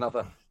Cole,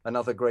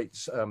 another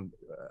great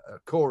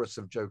chorus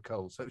of Joe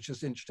Cole. So it's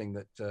just interesting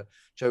that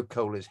Joe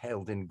Cole is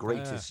held in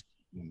great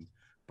esteem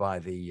by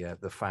the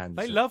fans.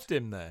 They loved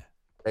him there.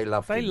 They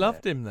loved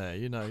him there,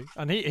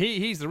 and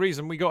he's the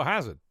reason we got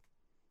Hazard,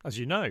 as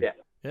you know.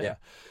 Yeah.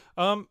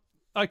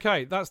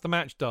 Okay, that's the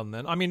match done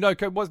then. I mean,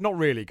 okay, well, not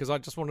really, because I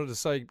just wanted to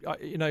say,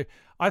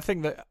 I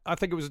think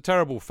it was a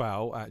terrible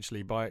foul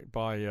actually by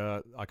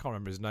I can't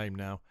remember his name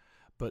now,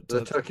 but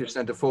the Turkish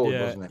centre forward,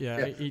 wasn't it? Yeah.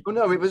 It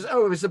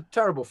was a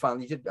terrible foul.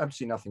 He did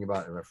absolutely nothing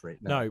about it, the referee.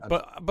 No,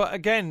 but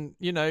again,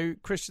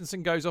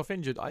 Christensen goes off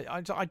injured.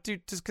 I do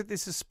just get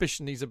this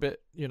suspicion he's a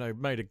bit,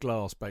 made of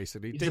glass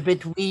basically. He's a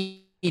bit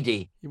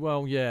weedy.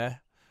 Well, yeah.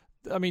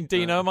 I mean,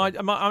 Dino,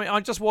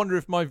 I just wonder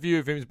if my view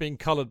of him is being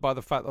coloured by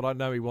the fact that I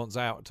know he wants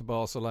out to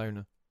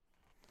Barcelona.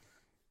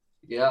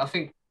 Yeah, I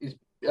think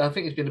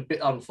he's been a bit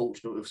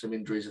unfortunate with some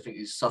injuries. I think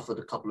he's suffered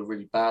a couple of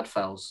really bad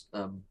fouls,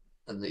 and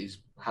that he's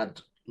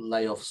had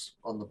layoffs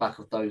on the back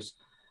of those.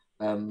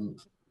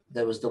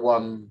 There was the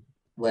one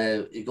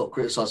where he got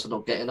criticised for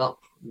not getting up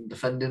and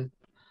defending,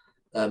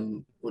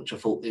 which I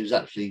thought he was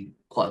actually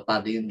quite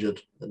badly injured.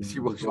 And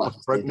he was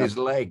broken his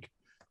leg.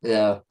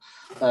 Yeah.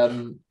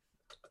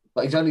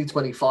 But he's only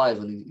 25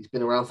 and he's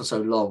been around for so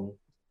long.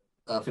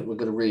 I think we're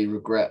going to really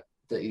regret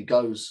that he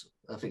goes.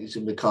 I think he's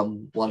going to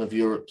become one of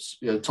Europe's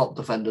top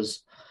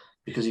defenders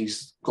because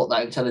he's got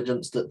that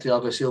intelligence that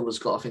Thiago Silva's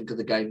got, I think, of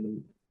the game,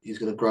 and he's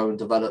going to grow and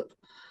develop.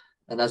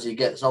 And as he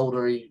gets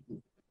older, he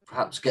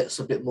perhaps gets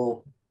a bit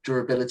more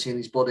durability in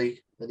his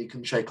body and he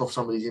can shake off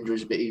some of these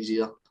injuries a bit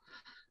easier.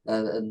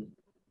 And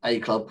a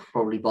club,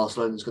 probably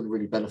Barcelona, is going to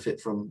really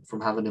benefit from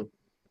having him.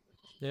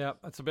 Yeah,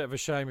 that's a bit of a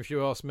shame if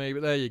you ask me,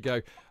 but there you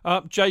go.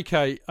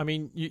 JK, I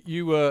mean,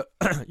 you were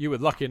you were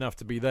lucky enough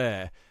to be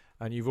there,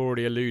 and you've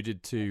already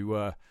alluded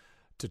to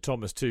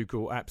Thomas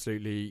Tuchel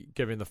absolutely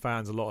giving the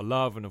fans a lot of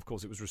love, and of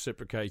course it was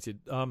reciprocated.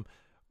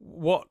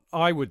 What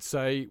I would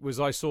say was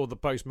I saw the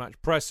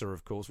post-match presser,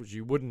 of course, which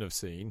you wouldn't have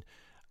seen,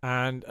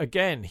 and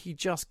again, he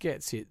just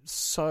gets it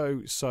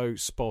so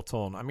spot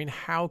on. I mean,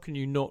 how can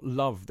you not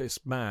love this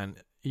man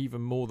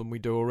even more than we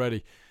do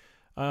already?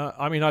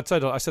 I mean, I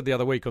said the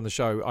other week on the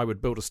show I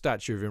would build a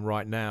statue of him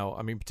right now.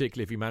 I mean,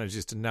 particularly if he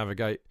manages to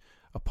navigate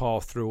a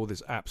path through all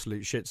this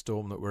absolute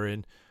shitstorm that we're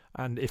in.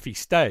 And if he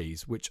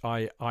stays, which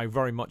I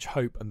very much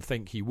hope and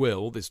think he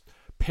will, this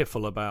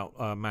piffle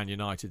about Man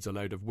United's a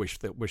load of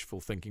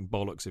wishful thinking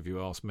bollocks, if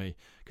you ask me,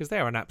 because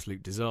they're an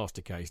absolute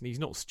disaster case, and he's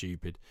not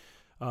stupid.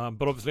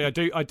 But obviously,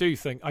 I do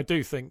think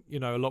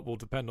a lot will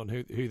depend on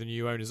who the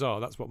new owners are.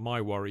 That's what my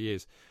worry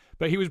is.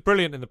 But he was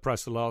brilliant in the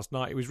presser last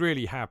night. He was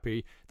really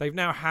happy. They've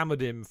now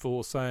hammered him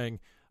for saying,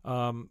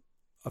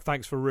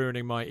 thanks for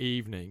ruining my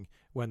evening,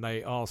 when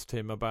they asked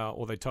him about,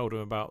 or they told him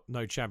about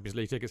no Champions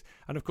League tickets.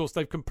 And of course,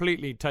 they've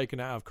completely taken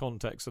it out of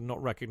context and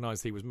not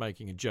recognised he was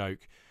making a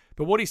joke.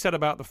 But what he said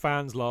about the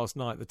fans last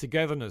night, the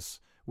togetherness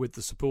with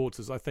the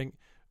supporters, I think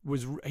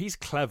he's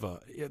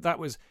clever. That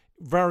was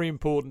very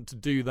important to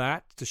do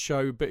that, to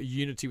show a bit of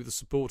unity with the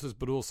supporters,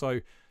 but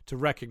also to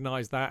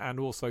recognise that and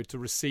also to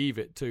receive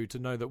it too, to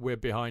know that we're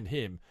behind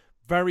him.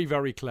 Very,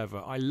 very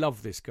clever. I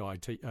love this guy,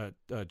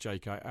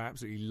 JK. I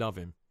absolutely love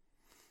him.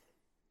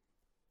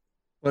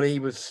 Well, he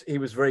was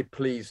very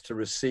pleased to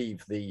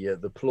receive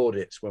the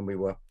plaudits when we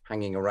were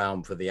hanging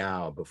around for the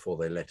hour before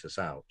they let us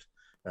out,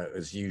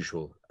 as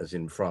usual, as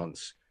in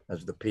France.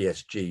 as the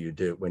PSG, you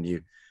do it when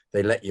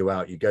they let you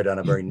out. You go down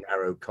a very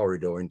narrow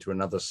corridor into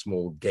another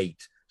small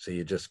gate, so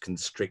you're just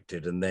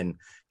constricted, and then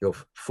you're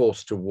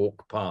forced to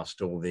walk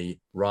past all the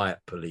riot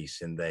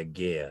police in their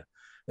gear,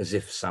 as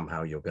if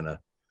somehow you're going to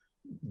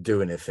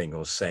do anything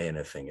or say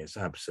anything. It's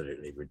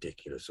absolutely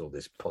ridiculous, all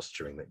this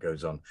posturing that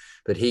goes on.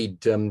 But he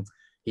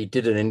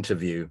did an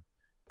interview,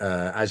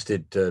 as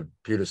did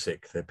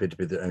Pulisic. They appeared to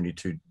be the only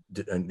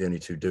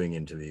two doing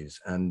interviews,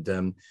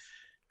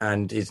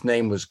 and his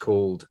name was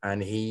called,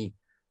 and he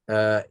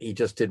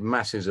just did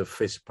masses of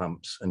fist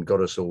pumps and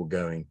got us all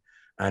going,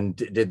 and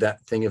did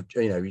that thing of,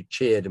 he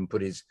cheered and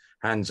put his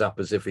hands up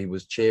as if he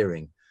was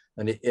cheering,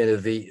 and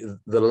the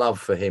love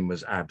for him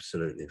was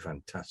absolutely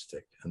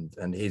fantastic,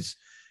 and his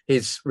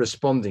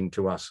responding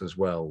to us as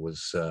well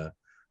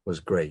was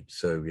great.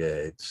 So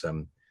yeah, it's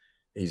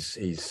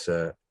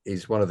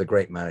he's one of the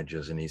great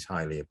managers, and he's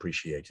highly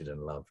appreciated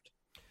and loved.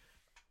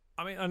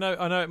 I mean, I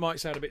know it might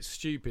sound a bit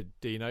stupid,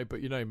 Dino,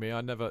 but you know me,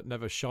 I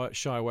never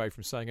shy away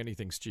from saying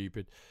anything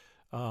stupid.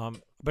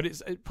 But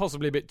it's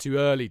possibly a bit too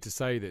early to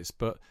say this,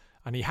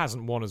 and he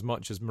hasn't won as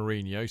much as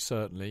Mourinho,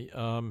 certainly.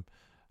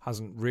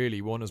 Hasn't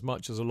really won as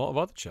much as a lot of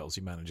other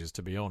Chelsea managers,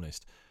 to be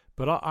honest.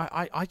 But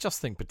I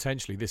just think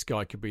potentially this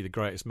guy could be the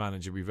greatest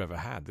manager we've ever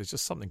had. There's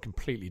just something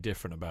completely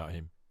different about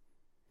him.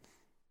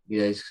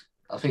 Yeah,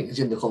 I think he's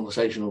in the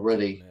conversation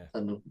already,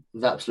 and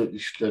we've absolutely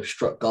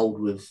struck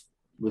gold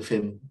with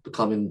him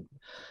becoming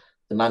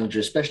the manager,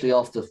 especially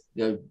after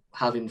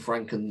having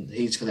Frank and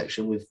his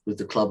connection with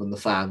the club and the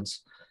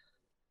fans.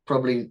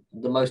 Probably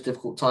the most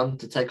difficult time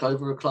to take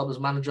over a club as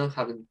manager,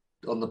 having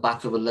on the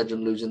back of a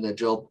legend losing their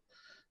job,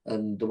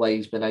 and the way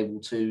he's been able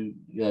to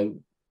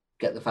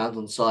get the fans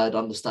on side,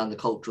 understand the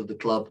culture of the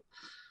club,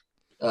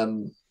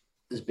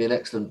 has been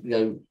excellent.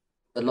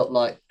 A lot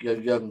like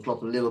Jurgen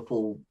Klopp and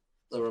Liverpool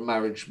are a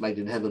marriage made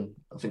in heaven.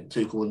 I think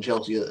Tuchel and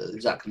Chelsea are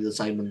exactly the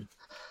same, and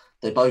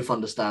they both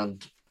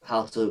understand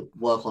how to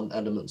work on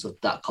elements of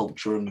that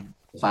culture and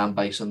fan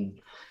base and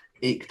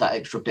eke that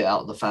extra bit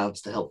out of the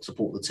fans to help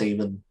support the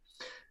team. And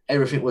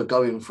everything we're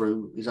going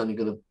through is only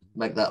going to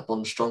make that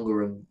bond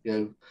stronger. And,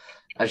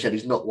 as you said,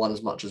 he's not won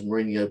as much as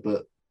Mourinho,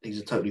 but he's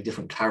a totally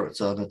different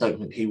character, and I don't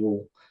think he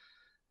will.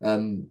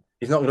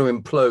 He's not going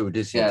to implode,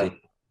 is he? Yeah,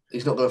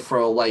 he's not going to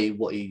throw away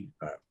what he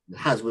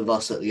has with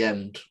us at the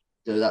end.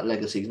 That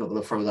legacy, he's not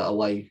going to throw that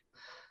away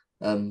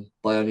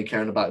by only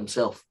caring about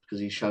himself, because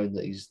he's shown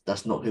that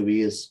that's not who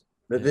he is.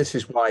 But this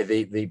is why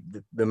the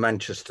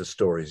Manchester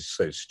story is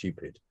so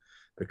stupid,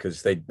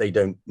 because they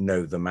don't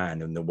know the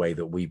man in the way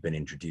that we've been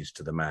introduced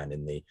to the man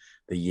in the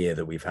year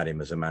that we've had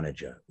him as a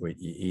manager.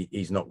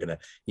 He's not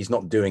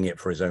doing it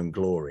for his own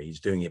glory. He's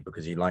doing it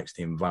because he likes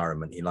the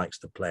environment, he likes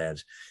the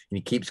players, and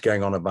he keeps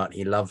going on about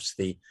he loves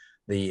the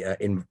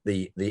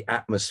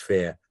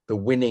atmosphere, the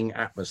winning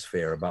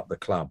atmosphere about the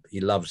club. He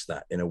loves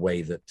that in a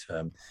way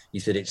that he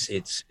said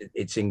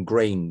it's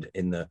ingrained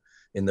in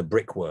the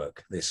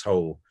brickwork, this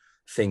whole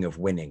thing of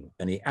winning,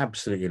 and he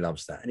absolutely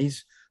loves that. And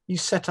he's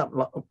set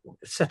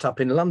up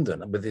in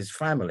London with his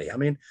family. I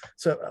mean,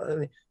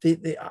 so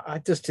I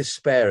just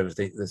despair of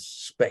the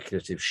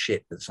speculative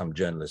shit that some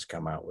journalists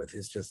come out with.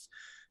 It's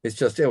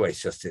like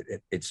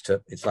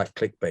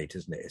clickbait,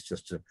 isn't it? It's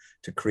just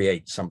to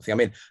create something. I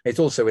mean,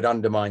 it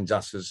undermines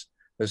us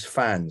as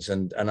fans,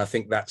 and I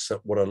think that's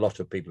what a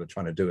lot of people are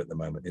trying to do at the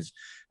moment.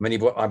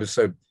 I was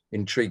so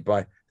intrigued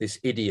by this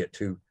idiot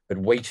who had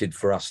waited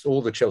for us,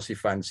 all the Chelsea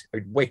fans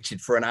had waited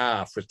for an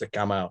hour for us to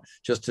come out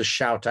just to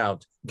shout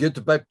out,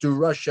 "Get back to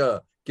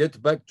Russia,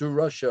 get back to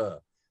Russia."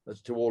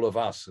 That's to all of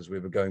us as we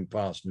were going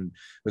past, and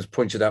was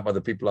pointed out by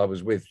the people I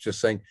was with, just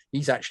saying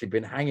he's actually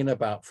been hanging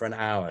about for an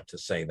hour to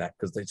say that,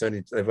 because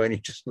they've only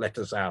just let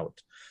us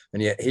out,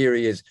 and yet here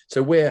he is.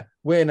 So we're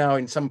now,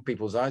 in some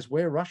people's eyes,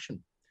 we're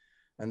Russian,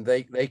 and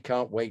they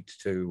can't wait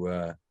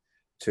to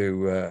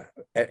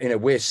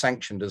we're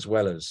sanctioned as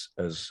well as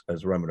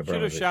Roman Abramovich.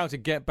 Should have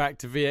shouted, "Get back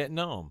to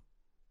Vietnam."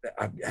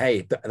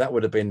 Hey, that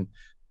would have been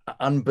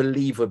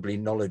unbelievably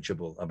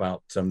knowledgeable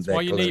about That's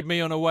why you need me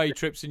on away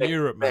trips in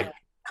Europe, mate.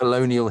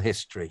 Colonial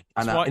history.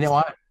 And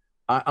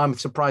I'm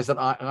surprised that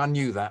I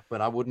knew that, but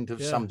I wouldn't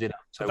have summed it up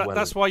so well.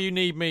 That's why you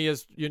need me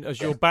as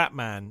your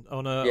Batman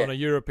on a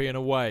European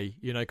away,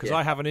 because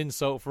I have an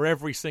insult for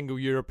every single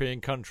European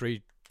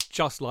country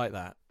just like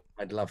that.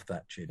 I'd love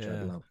that, Chidge.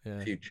 I'd love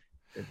future.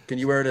 Can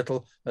you wear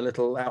a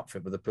little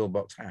outfit with a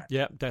pillbox hat?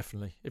 Yeah,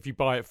 definitely. If you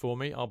buy it for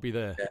me, I'll be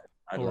there. Yeah,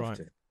 I'd love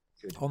to.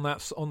 Good. On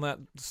that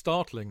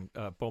startling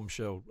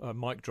bombshell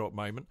mic drop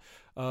moment,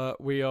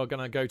 we are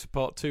going to go to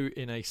part 2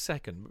 in a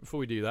second. But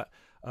before we do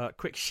that,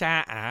 quick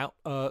shout out.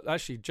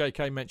 Actually,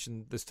 JK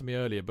mentioned this to me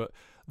earlier, but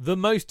the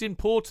most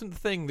important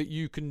thing that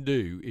you can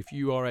do if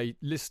you are a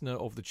listener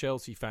of the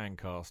Chelsea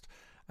Fancast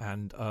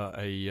and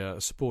a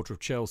supporter of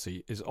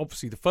Chelsea is,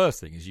 obviously, the first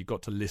thing is you've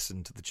got to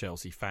listen to the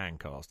Chelsea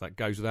Fancast. That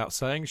goes without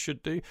saying,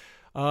 should do.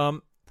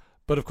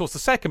 But, of course, the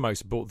second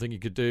most important thing you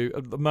could do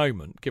at the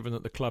moment, given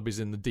that the club is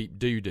in the deep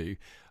doo-doo,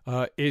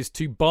 is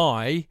to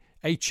buy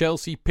a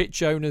Chelsea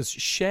pitch owner's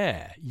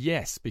share.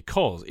 Yes,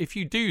 because if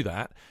you do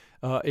that,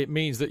 it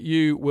means that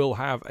you will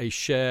have a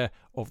share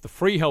of the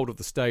freehold of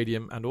the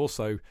stadium, and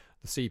also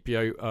the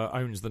CPO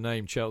owns the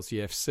name Chelsea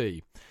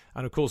FC.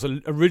 And of course,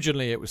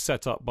 originally it was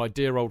set up by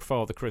dear old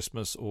Father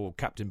Christmas or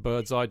Captain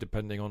Birdseye,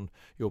 depending on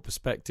your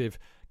perspective,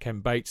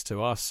 Ken Bates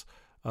to us,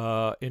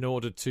 in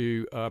order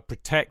to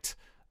protect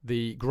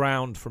the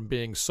ground from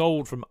being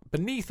sold from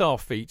beneath our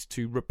feet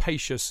to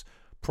rapacious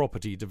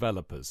property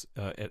developers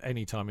at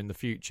any time in the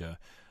future.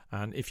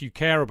 And if you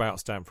care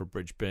about Stamford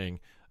Bridge being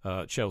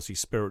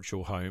Chelsea's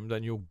spiritual home,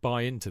 then you'll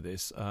buy into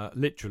this,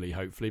 literally,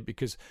 hopefully,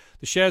 because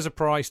the shares are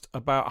priced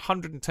about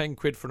 110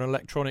 quid for an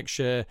electronic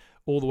share,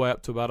 all the way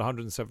up to about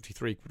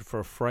 173 quid for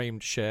a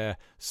framed share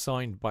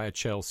signed by a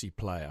Chelsea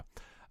player.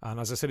 And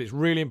as I said, it's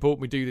really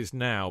important we do this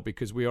now,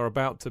 because we are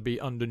about to be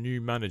under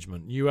new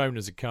management. New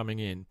owners are coming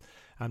in,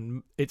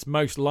 and it's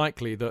most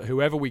likely that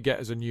whoever we get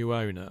as a new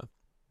owner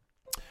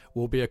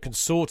will be a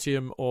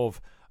consortium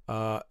of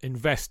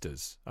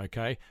investors.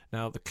 Okay,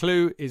 now the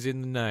clue is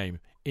in the name,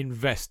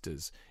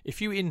 investors.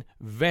 If you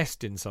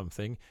invest in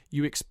something,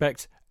 you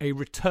expect a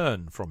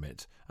return from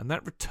it, and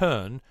that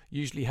return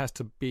usually has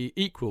to be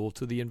equal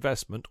to the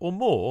investment or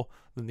more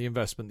than the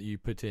investment that you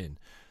put in.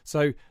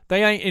 So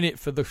they ain't in it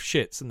for the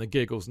shits and the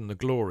giggles and the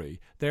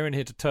glory. They're in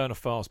here to turn a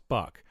fast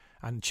buck.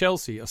 And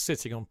Chelsea are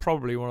sitting on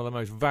probably one of the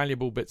most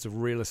valuable bits of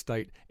real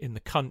estate in the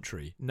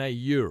country, nay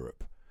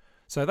Europe.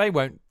 So they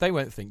won't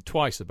think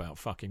twice about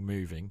fucking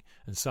moving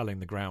and selling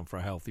the ground for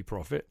a healthy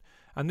profit,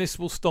 and this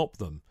will stop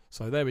them.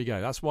 So there we go.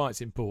 That's why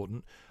it's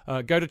important.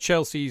 Go to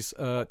Chelsea's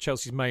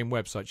main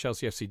website,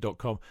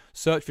 chelseafc.com,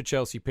 search for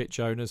Chelsea pitch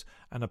owners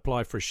and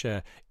apply for a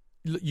share.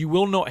 You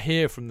will not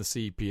hear from the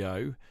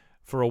CPO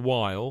for a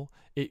while.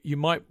 You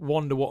might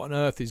wonder what on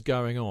earth is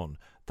going on.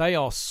 They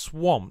are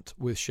swamped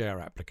with share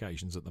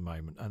applications at the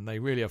moment, and they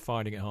really are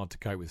finding it hard to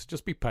cope with. So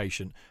just be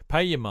patient.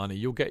 Pay your money.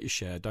 You'll get your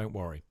share. Don't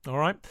worry. All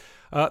right?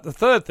 The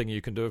third thing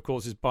you can do, of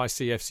course, is buy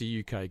CFC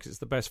UK, because it's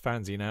the best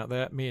fanzine out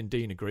there. Me and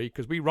Dean agree,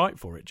 because we write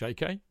for it,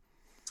 JK.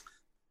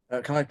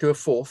 Can I do a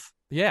fourth?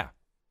 Yeah.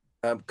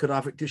 Could I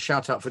have a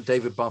shout out for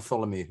David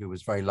Bartholomew, who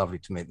was very lovely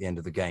to me at the end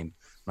of the game?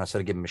 And I said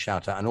I'd give him a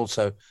shout out. And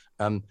also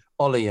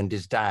Ollie and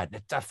his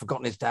dad. I've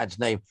forgotten his dad's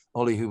name.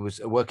 Ollie, who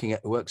was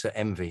works at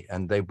Envy,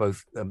 and they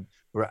both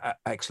were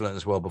excellent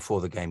as well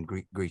before the game,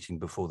 greeting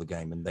before the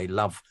game. And they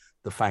love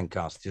the fan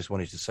cast. Just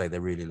wanted to say they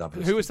really love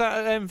it. Who was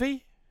that at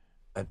Envy?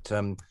 At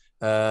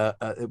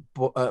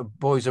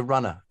Boys a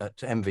Runner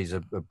at Envy's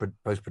a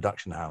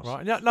post-production house.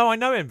 Right. No, I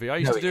know Envy. I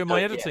used to do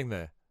my editing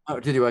there. Oh,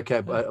 did you? Okay.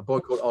 A boy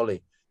called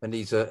Ollie, and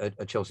he's a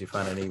Chelsea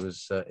fan, and he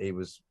was.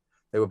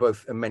 They were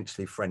both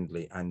immensely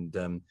friendly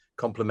and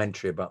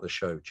complimentary about the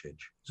show,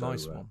 Chidge. So,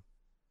 nice one.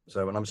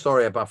 And I'm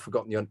sorry I've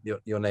forgotten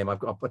your name. I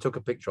took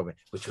a picture of it,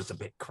 which was a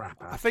bit crap.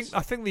 I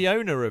think the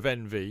owner of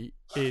Envy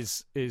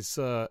is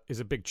a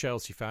big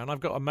Chelsea fan.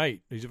 I've got a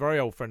mate who's a very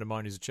old friend of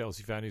mine who's a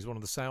Chelsea fan. He's one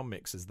of the sound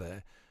mixers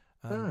there,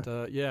 and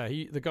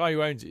the guy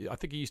who owns it, I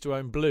think he used to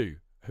own Blue,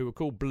 who were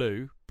called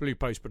Blue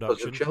Post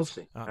Production.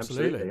 Chelsea,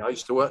 absolutely. I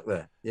used to work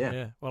there.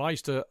 Yeah. Well, I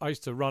used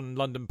to run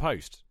London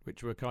Post,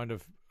 which were kind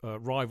of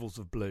rivals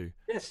of Blue.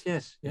 Yes.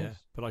 Yeah,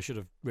 but I should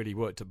have really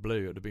worked at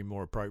Blue. It would have been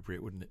more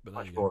appropriate, wouldn't it? But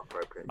much more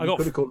appropriate. You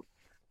could have called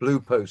Blue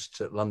Posts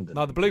at London.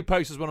 No, the Blue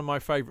Post is one of my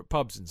favourite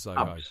pubs in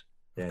Soho.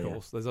 Yeah, of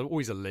course. There's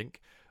always a link.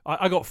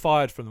 I got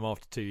fired from them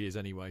after 2 years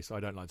anyway, so I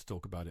don't like to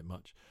talk about it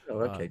much. Oh,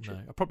 okay. No,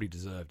 I probably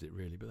deserved it,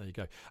 really, but there you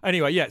go.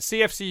 Anyway, yeah,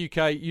 CFC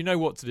UK, you know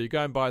what to do.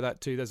 Go and buy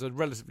that too. There's a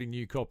relatively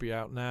new copy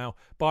out now.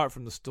 Buy it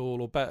from the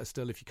stall, or better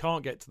still, if you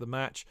can't get to the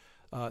match,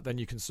 then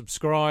you can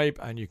subscribe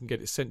and you can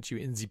get it sent to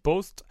you in the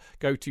post.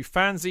 Go to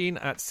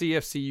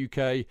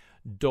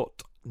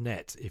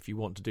fanzine@cfcuk.net if you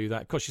want to do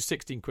that. It costs you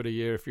 16 quid a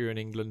year if you're in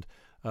England.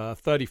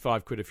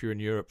 35 quid if you're in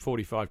Europe,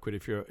 45 quid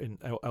if you're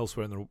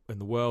elsewhere in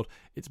the world.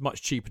 It's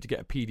much cheaper to get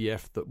a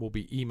PDF that will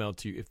be emailed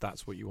to you if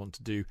that's what you want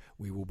to do.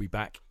 We will be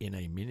back in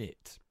a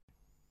minute.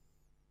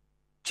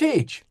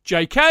 Cheech.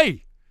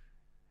 JK,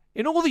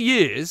 in all the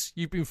years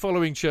you've been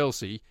following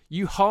Chelsea,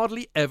 you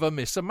hardly ever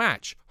miss a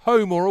match,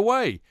 home or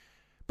away.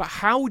 But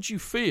how would you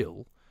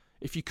feel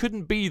if you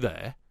couldn't be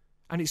there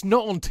and it's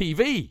not on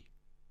TV?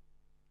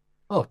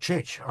 Oh,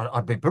 Cheech,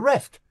 I'd be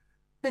bereft,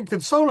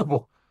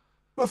 inconsolable.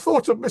 The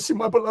thought of missing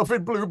my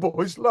beloved Blue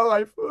Boys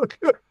live.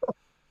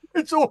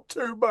 It's all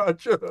too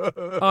much.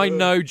 I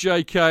know,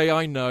 JK,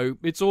 I know.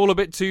 It's all a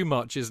bit too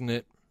much, isn't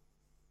it?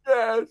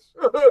 Yes.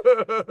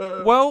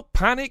 Well,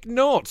 panic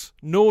not.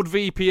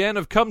 NordVPN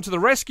have come to the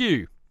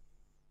rescue.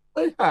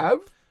 They have?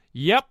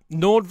 Yep,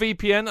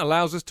 NordVPN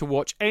allows us to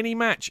watch any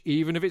match,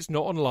 even if it's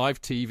not on live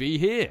TV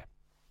here.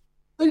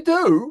 They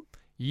do?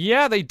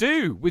 Yeah, they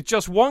do. With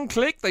just one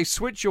click, they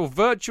switch your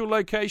virtual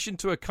location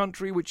to a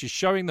country which is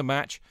showing the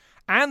match,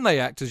 and they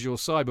act as your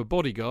cyber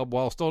bodyguard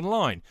whilst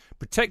online,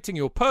 protecting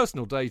your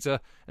personal data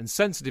and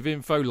sensitive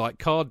info like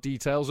card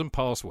details and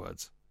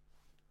passwords.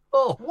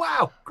 Oh,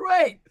 wow,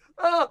 great.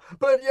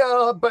 But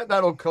yeah, I bet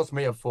that'll cost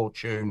me a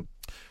fortune.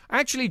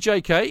 Actually,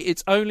 JK,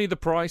 it's only the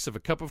price of a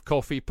cup of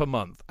coffee per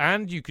month,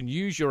 and you can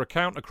use your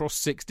account across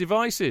 6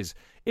 devices.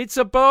 It's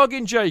a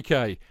bargain,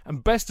 JK,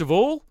 and best of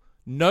all,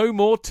 no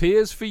more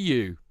tears for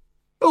you.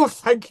 Oh,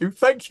 thank you,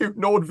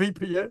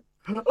 NordVPN.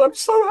 I'm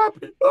so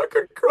happy I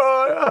could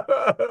cry.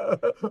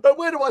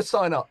 Where do I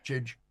sign up,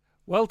 Chidge?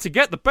 Well, to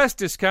get the best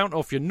discount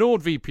off your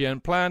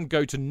NordVPN plan,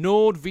 go to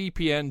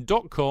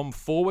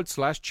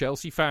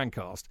nordvpn.com/Chelsea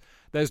Fancast.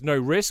 There's no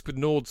risk with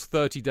Nord's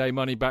 30-day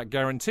money-back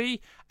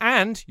guarantee,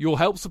 and you'll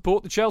help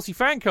support the Chelsea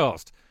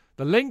Fancast.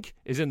 The link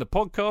is in the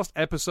podcast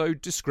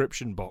episode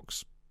description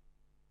box.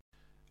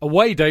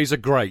 Away days are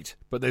great,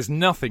 but there's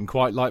nothing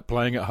quite like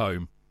playing at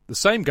home. The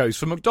same goes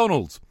for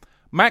McDonald's.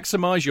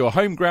 Maximise your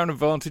home ground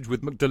advantage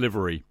with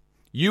McDelivery.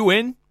 You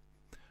in?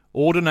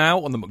 Order now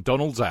on the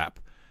McDonald's app.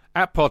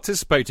 At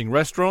participating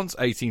restaurants,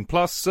 18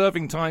 plus,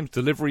 serving times,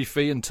 delivery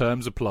fee and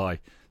terms apply.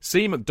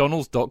 See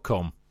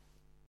mcdonalds.com.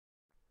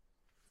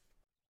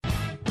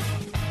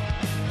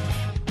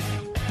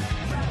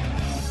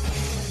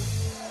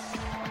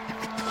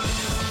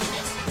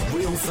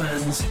 Real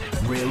fans,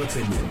 real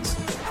opinions.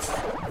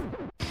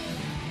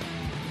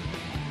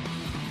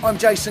 I'm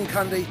Jason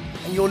Cundy,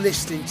 and you're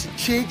listening to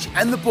Chidge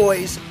and the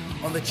boys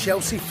on the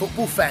Chelsea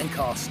Football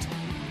Fancast.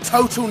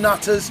 Total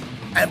nutters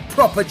and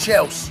proper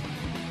Chelsea.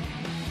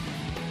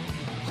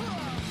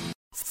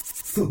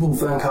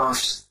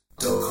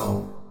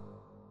 Footballfancast.com.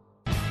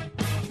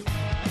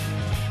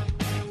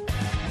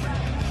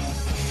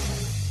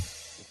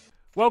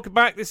 Welcome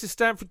back. This is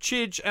Stamford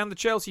Chidge and the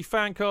Chelsea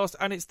Fancast,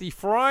 and it's the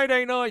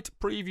Friday night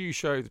preview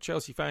show, the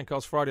Chelsea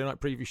Fancast Friday night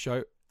preview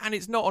show. And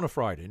it's not on a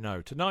Friday,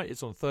 no. Tonight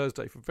it's on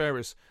Thursday for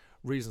various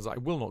reasons I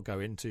will not go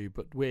into,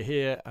 but we're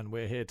here and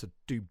we're here to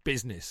do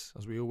business,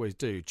 as we always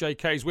do.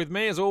 JK's with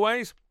me, as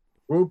always.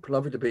 Whoop,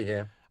 lovely to be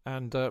here.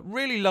 And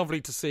really lovely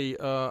to see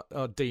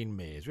Dean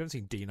Mears. We haven't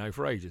seen Dino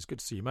for ages. Good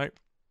to see you, mate.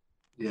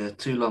 Yeah,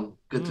 too long.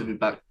 Good to be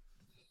back.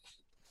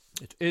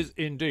 It is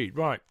indeed.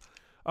 Right.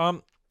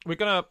 We're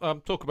going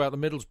to talk about the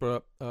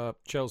Middlesbrough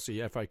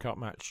Chelsea FA Cup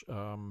match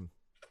in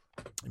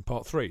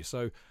part 3.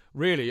 So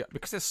really,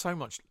 because there's so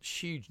much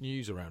huge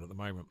news around at the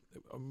moment,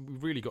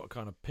 we've really got to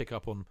kind of pick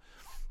up on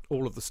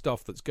all of the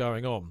stuff that's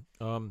going on.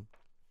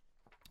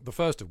 The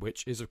first of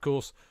which is, of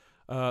course,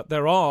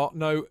 there are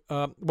no...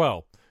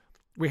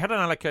 we had an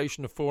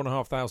allocation of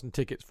 4,500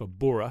 tickets for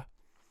Borough,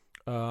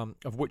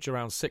 of which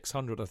around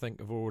 600, I think,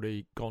 have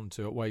already gone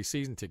to away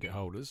season ticket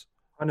holders.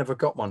 I never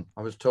got one.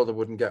 I was told I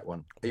wouldn't get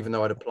one, even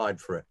though I'd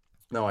applied for it.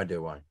 No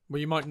idea why.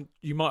 Well,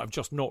 you might have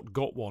just not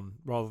got one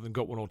rather than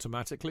got one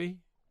automatically.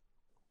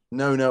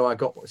 No, I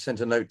got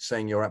sent a note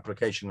saying your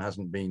application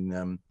hasn't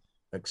been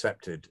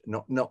accepted.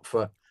 Not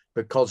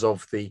because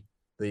of the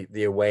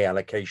away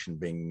allocation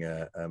being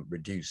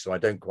reduced. So I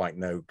don't quite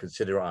know.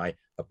 Consider I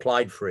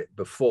applied for it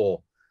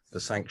before the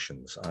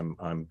sanctions.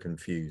 I'm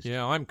confused.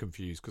 Yeah, I'm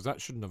confused because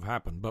that shouldn't have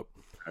happened. But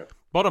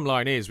bottom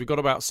line is we've got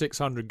about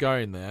 600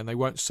 going there, and they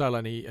won't sell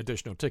any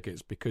additional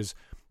tickets because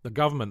the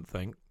government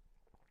think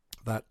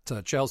that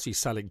Chelsea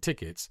selling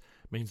tickets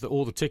means that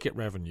all the ticket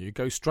revenue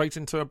goes straight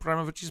into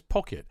Abramovich's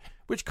pocket,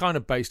 which kind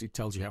of basically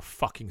tells you how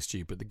fucking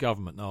stupid the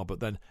government are. But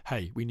then,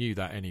 hey, we knew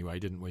that anyway,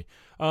 didn't we?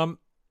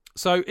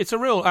 So it's a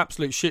real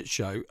absolute shit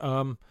show.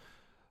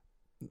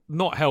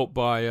 Not helped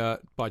by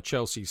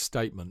Chelsea's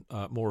statement,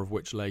 more of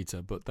which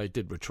later, but they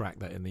did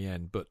retract that in the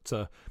end. But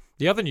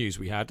the other news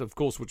we had, of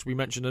course, which we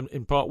mentioned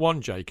in part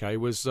 1, JK,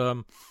 was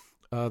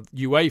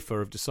UEFA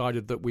have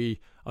decided that we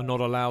are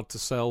not allowed to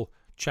sell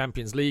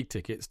Champions League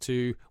tickets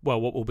to, well,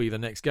 what will be the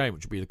next game,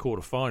 which will be the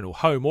quarter-final,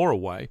 home or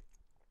away.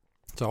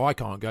 So I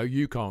can't go,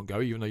 you can't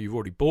go, even though you've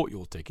already bought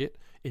your ticket,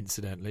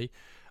 incidentally.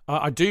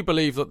 I do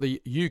believe that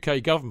the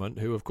UK government,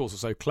 who of course are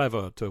so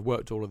clever to have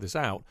worked all of this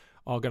out,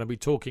 are going to be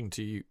talking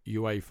to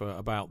UEFA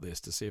about this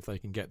to see if they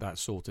can get that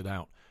sorted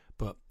out.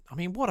 But, I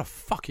mean, what a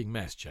fucking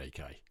mess,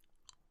 JK.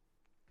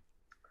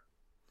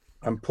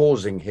 I'm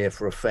pausing here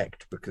for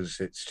effect because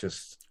it's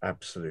just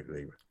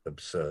absolutely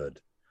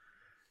absurd.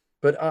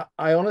 But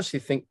I honestly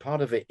think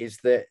part of it is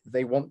that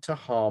they want to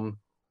harm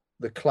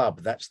the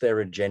club. That's their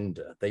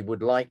agenda. They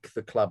would like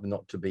the club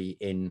not to be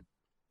in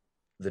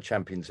the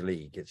Champions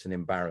League. It's an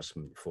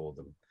embarrassment for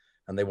them.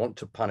 And they want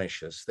to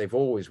punish us. They've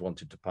always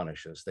wanted to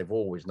punish us. They've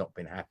always not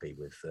been happy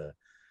with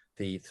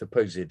the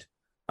supposed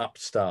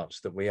upstarts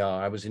that we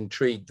are. I was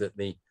intrigued that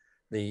the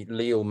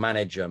Lille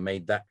manager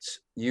made that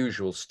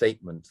usual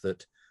statement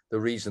that the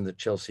reason that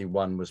Chelsea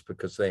won was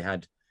because they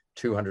had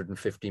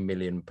 £250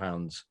 million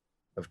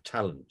of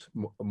talent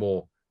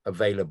more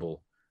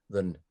available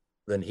than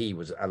he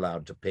was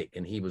allowed to pick.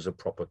 And he was a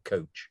proper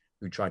coach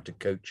who tried to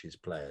coach his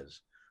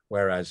players,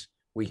 whereas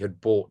we had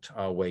bought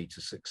our way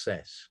to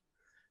success.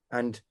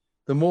 And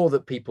the more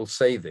that people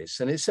say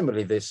this, and it's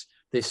similarly this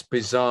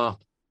bizarre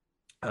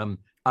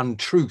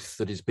untruth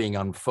that is being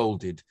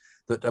unfolded,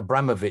 that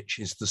Abramovich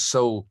is the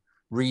sole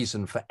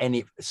reason for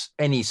any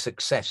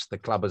success the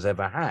club has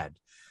ever had.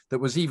 That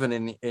was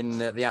even in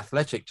The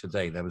Athletic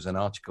today, there was an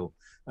article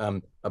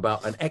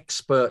about an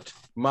expert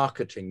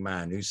marketing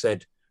man who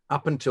said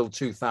up until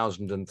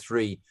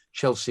 2003,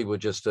 Chelsea were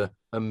just a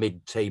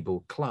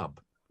mid-table club.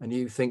 And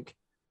you think,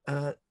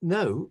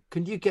 no,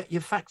 can you get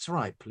your facts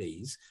right,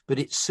 please? But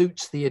it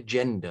suits the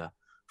agenda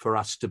for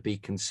us to be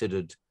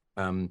considered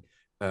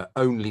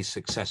only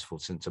successful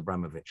since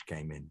Abramovich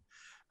came in.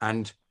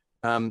 And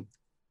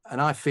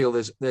I feel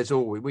there's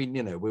always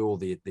we're all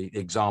the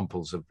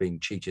examples of being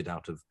cheated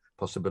out of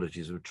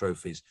possibilities of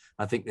trophies.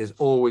 I think there's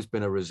always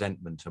been a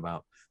resentment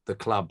about the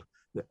club,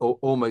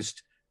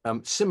 almost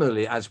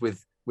similarly as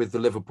with the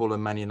Liverpool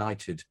and Man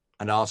United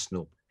and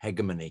Arsenal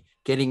hegemony,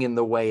 getting in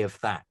the way of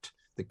that.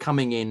 The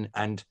coming in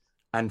and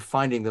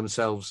finding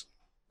themselves,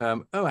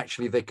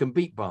 actually they can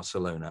beat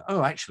Barcelona.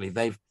 Oh, actually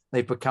they've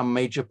become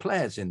major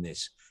players in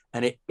this,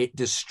 and it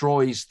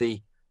destroys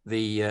the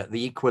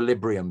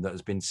equilibrium that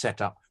has been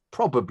set up,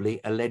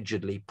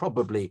 allegedly,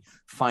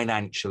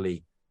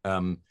 financially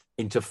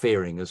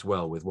interfering as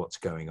well with what's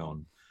going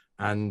on.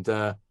 And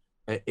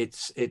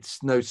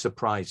it's no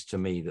surprise to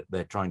me that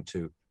they're trying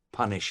to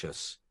punish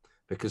us,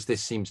 because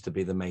this seems to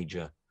be the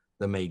major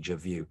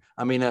view.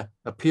 I mean, a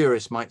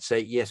purist might say,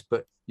 yes,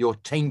 but you're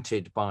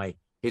tainted by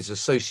his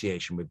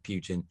association with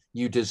Putin.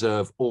 You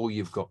deserve all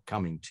you've got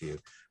coming to you.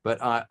 But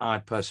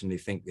I personally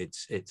think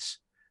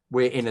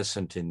we're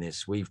innocent in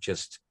this. We've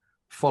just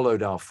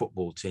followed our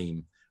football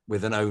team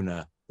with an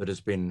owner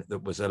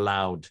that was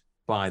allowed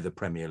by the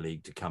Premier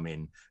League to come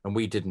in, and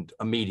we didn't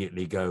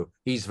immediately go,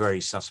 he's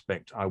very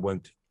suspect, I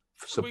won't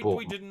support.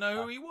 We didn't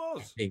know who he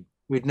was.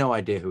 We had no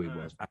idea who he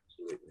was.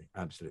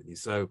 Absolutely.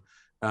 So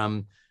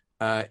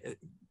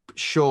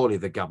surely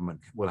the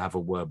government will have a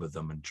word with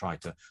them and try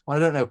to. Well, I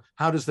don't know.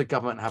 How does the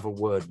government have a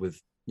word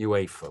with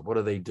UEFA? What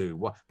do they do?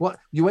 What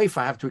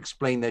UEFA have to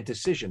explain their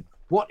decision?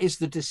 What is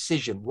the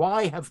decision?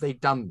 Why have they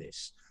done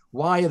this?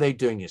 Why are they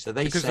doing this? Are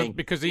they saying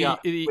because of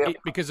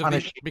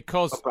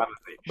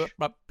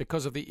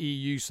the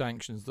EU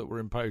sanctions that were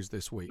imposed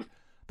this week?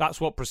 That's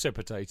what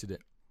precipitated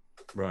it.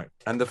 Right,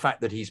 and the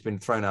fact that he's been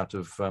thrown out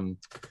of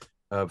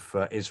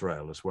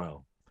Israel as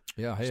well.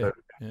 Yeah, so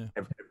yeah.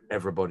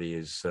 Everybody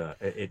is.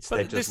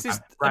 They're just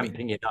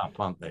ramping it up,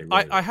 aren't they?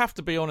 Really? I have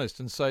to be honest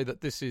and say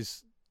that this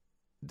is.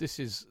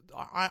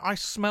 I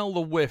smell the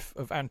whiff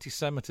of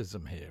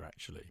anti-Semitism here.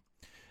 Actually.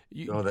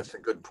 That's a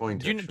good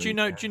point. Do you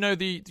know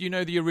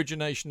the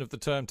origination of the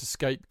term to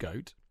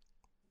scapegoat?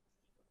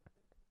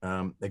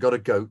 They got a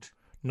goat.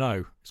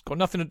 No, it's got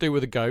nothing to do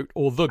with a goat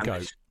or the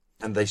goat.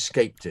 And they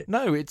scaped it.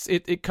 No,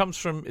 it comes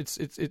from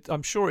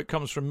I'm sure it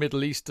comes from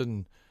Middle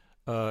Eastern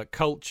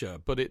culture,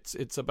 but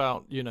it's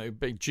about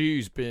big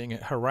Jews being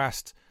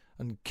harassed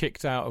and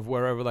kicked out of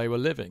wherever they were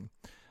living,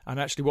 and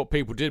actually what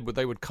people did was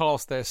they would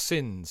cast their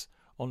sins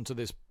onto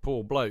this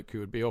poor bloke who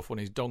would be off on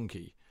his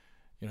donkey.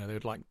 They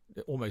would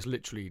almost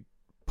literally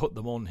put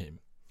them on him.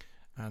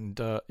 And,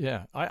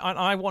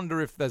 I wonder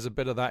if there's a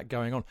bit of that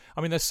going on.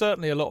 I mean, there's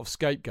certainly a lot of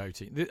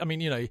scapegoating. I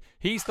mean,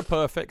 he's the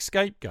perfect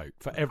scapegoat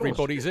for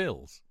everybody's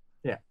ills.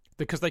 Yeah.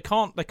 Because they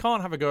can't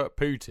have a go at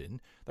Putin.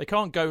 They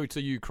can't go to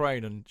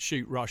Ukraine and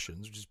shoot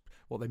Russians, which is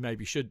what they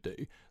maybe should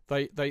do.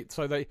 They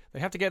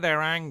have to get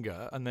their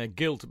anger and their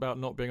guilt about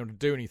not being able to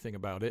do anything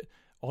about it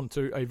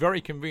onto a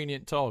very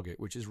convenient target,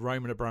 which is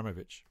Roman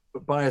Abramovich.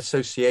 But by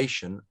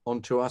association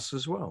onto us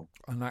as well.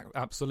 And that,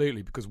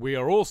 absolutely, because we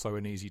are also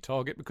an easy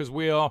target, because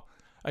we are,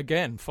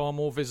 again, far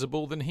more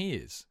visible than he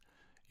is.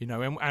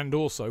 And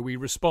also we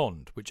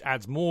respond, which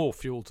adds more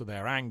fuel to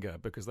their anger,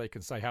 because they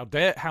can say, how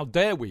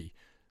dare we,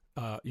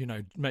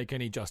 make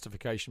any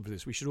justification for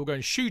this? We should all go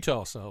and shoot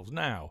ourselves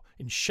now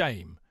in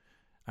shame,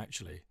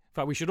 actually. In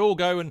fact, we should all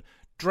go and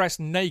dress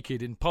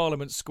naked in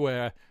Parliament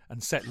Square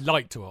and set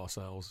light to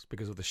ourselves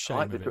because of the shame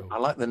of it all. I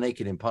like the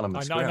naked in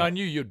Parliament Square. I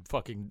knew your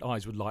fucking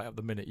eyes would light up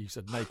the minute you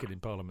said naked in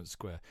Parliament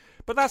Square.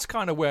 But that's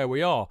kind of where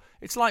we are.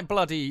 It's like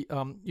bloody,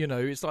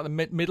 it's like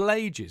the Middle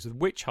Ages with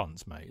witch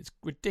hunts, mate. It's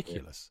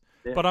ridiculous.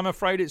 Yeah. But I'm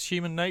afraid it's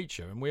human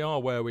nature, and we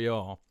are where we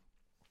are.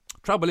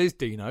 Trouble is,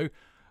 Dino,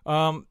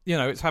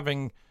 it's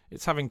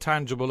having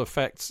tangible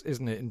effects,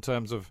 isn't it, in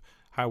terms of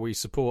how we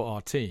support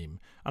our team.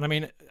 And I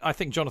mean, I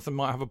think Jonathan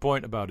might have a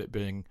point about it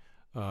being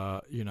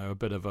a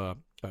bit of a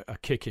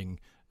kicking,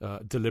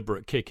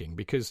 deliberate kicking,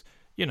 because,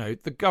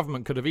 the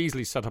government could have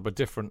easily set up a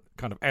different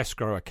kind of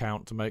escrow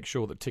account to make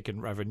sure that ticket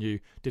revenue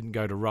didn't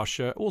go to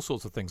Russia, all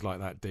sorts of things like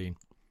that, Dean.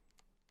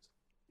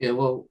 Yeah,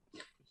 well,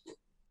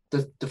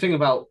 the thing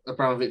about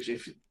Abramovich,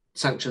 if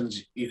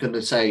sanctions, you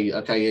can say,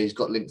 okay, yeah, he's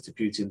got links to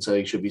Putin, so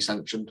he should be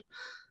sanctioned.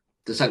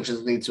 The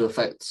sanctions need to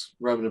affect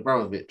Roman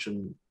Abramovich,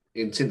 and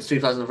since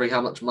 2003,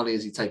 how much money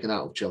has he taken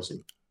out of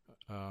Chelsea?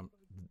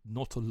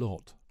 Not a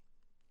lot.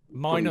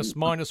 Minus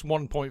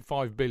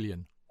 1.5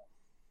 billion.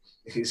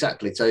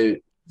 Exactly. So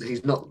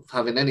he's not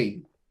having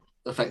any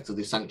effect of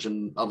this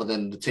sanction other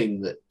than the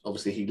team that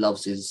obviously he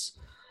loves is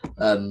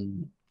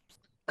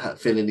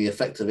feeling the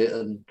effect of it.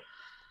 And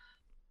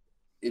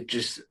it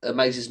just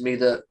amazes me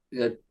that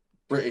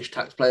British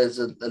taxpayers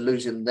are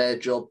losing their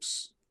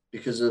jobs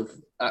because of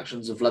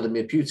actions of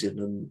Vladimir Putin.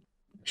 And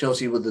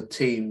Chelsea were the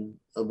team,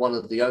 one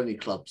of the only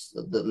clubs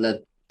that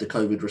led the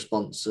COVID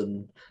response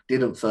and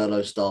didn't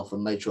furlough staff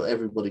and made sure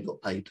everybody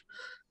got paid.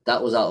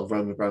 That was out of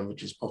Roman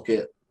Abramovich's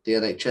pocket. The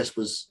NHS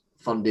was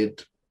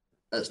funded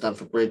at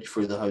Stamford Bridge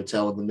through the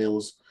hotel and the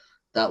meals.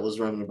 That was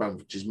Roman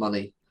Abramovich's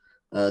money.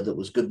 That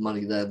was good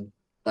money then,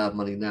 bad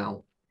money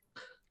now.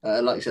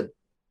 Like you said,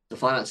 the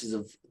finances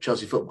of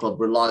Chelsea Football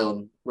Club rely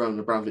on Roman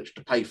Abramovich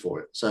to pay for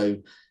it. So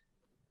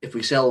if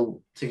we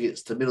sell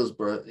tickets to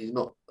Middlesbrough, he's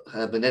not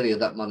having any of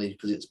that money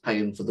because it's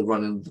paying for the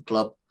running of the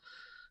club.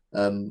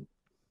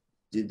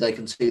 They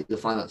can see the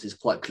finances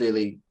quite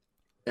clearly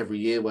every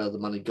year where the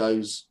money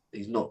goes.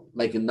 He's not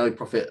making no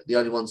profit. The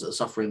only ones that are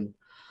suffering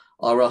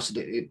are us. And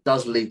it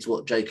does lead to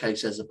what JK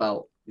says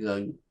about,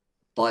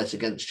 bias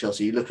against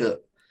Chelsea. You look at,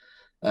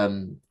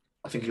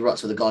 I think he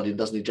writes for The Guardian,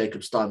 doesn't he,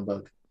 Jacob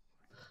Steinberg,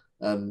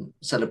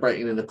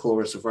 celebrating in the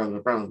chorus of Roman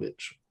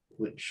Abramovich,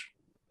 which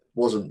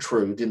wasn't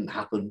true, didn't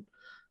happen.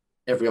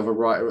 Every other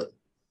writer at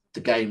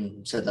the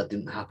game said that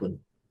didn't happen,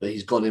 but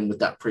he's gone in with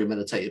that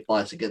premeditated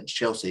bias against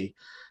Chelsea,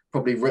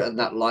 probably written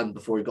that line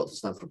before he got to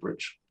Stamford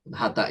Bridge and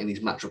had that in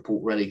his match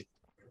report ready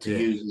to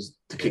use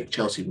to kick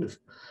Chelsea with.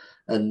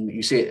 And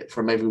you see it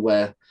from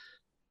everywhere.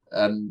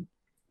 And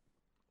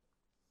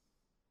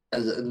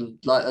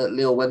like at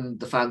Lille, when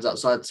the fans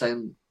outside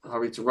saying,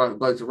 hurry to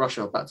go to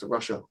Russia, back to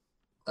Russia,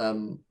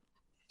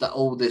 that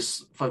all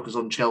this focus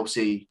on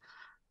Chelsea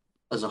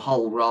as a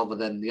whole rather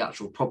than the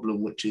actual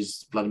problem, which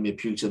is Vladimir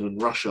Putin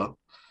and Russia,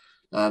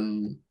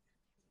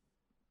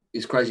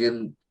 is crazy.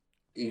 And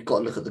you've got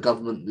to look at the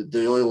government,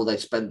 the oil they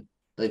spent.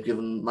 They've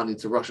given money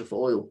to Russia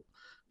for oil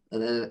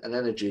and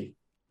energy,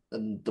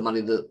 and the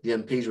money that the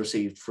MPs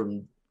received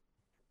from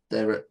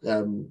their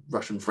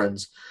Russian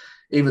friends.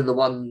 Even the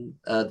one,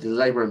 the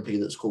Labour MP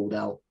that's called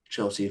out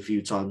Chelsea a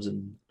few times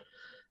and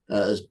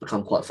has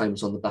become quite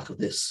famous on the back of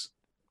this,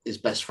 is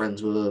best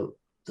friends with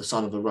the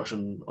son of a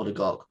Russian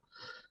oligarch.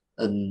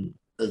 And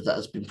that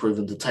has been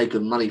proven to take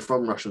money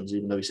from Russians,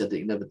 even though he said that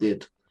he never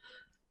did.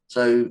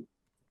 So,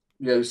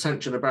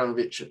 sanction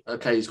Abramovich,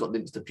 okay, he's got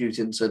links to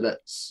Putin, so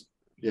let's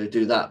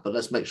do that. But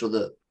let's make sure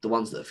that the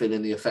ones that are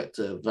feeling the effect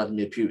are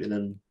Vladimir Putin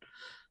and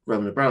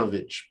Roman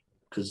Abramovich,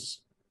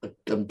 because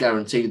I'm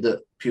guaranteed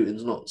that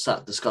Putin's not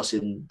sat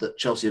discussing that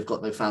Chelsea have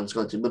got no fans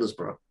going to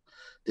Middlesbrough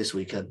this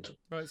weekend.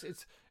 Right,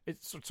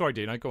 it's sorry,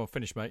 Dino, go on,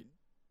 finish, mate.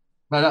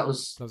 No, that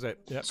was it.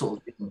 Yeah.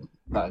 Sort of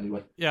that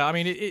anyway. Yeah, I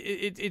mean,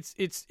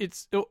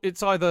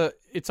 it's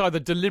either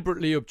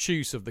deliberately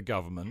obtuse of the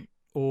government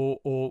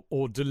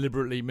or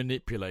deliberately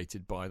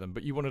manipulated by them.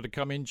 But you wanted to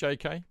come in,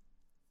 JK?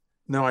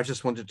 No, I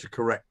just wanted to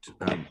correct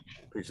a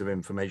piece of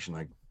information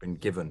I'd been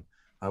given.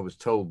 I was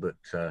told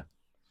that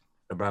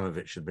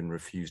Abramovich had been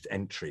refused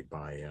entry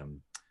by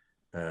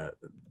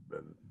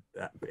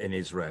in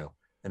Israel.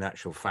 In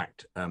actual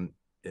fact,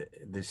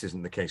 this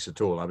isn't the case at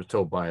all. I was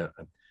told by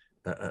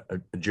a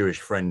Jewish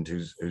friend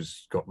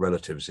who's got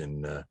relatives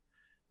in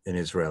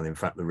Israel. In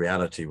fact, the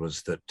reality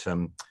was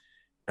that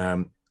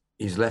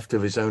he's left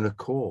of his own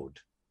accord.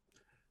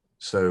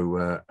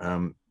 So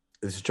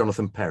this is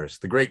Jonathan Perez,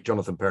 the great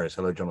Jonathan Perez.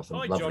 Hello, Jonathan.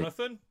 Hi, lovely.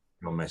 Jonathan.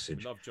 Your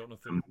message. Love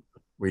Jonathan.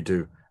 We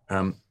do.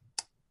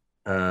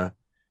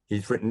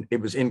 He's written, it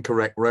was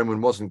incorrect.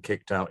 Roman wasn't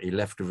kicked out. He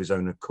left of his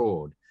own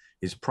accord.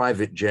 His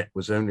private jet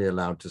was only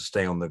allowed to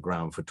stay on the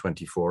ground for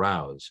 24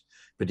 hours,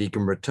 but he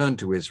can return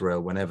to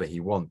Israel whenever he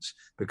wants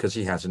because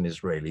he has an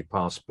Israeli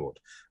passport.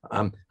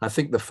 I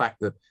think the fact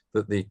that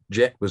the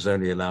jet was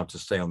only allowed to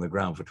stay on the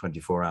ground for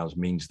 24 hours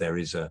means there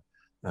is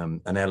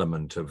an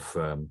element of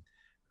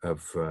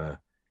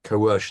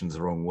coercion's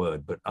the wrong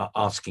word, but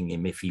asking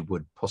him if he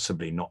would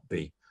possibly not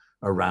be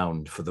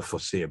around for the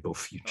foreseeable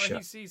future. Oh,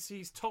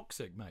 he's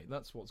toxic, mate.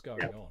 That's what's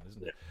going on,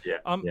 isn't it?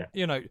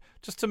 Yeah.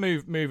 Just to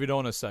move it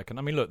on a second.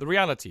 I mean, look, the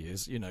reality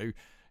is,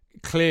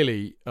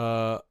 clearly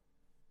that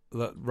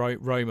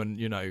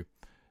Roman,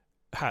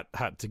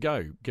 had to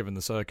go given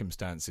the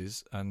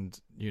circumstances, and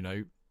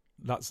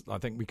that's. I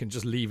think we can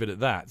just leave it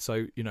at that.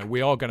 So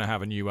we are going to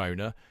have a new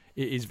owner.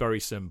 It is very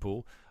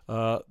simple.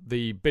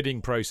 The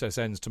bidding process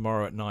ends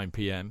tomorrow at 9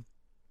 p.m.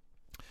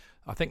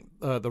 I think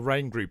the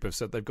Rain Group have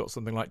said they've got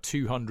something like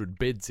 200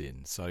 bids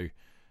in. So,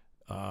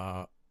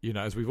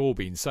 as we've all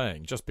been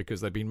saying, just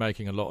because they've been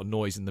making a lot of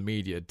noise in the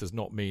media does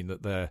not mean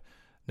that they're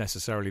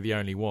necessarily the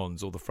only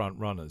ones or the front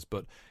runners.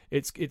 But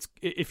it's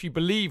if you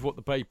believe what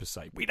the papers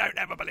say, we don't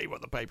ever believe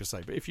what the papers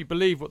say, but if you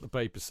believe what the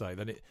papers say,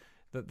 then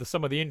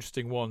some of the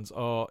interesting ones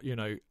are,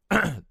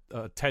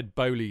 Ted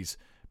Bowley's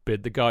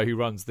bid, the guy who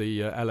runs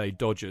the LA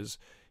Dodgers.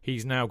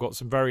 He's now got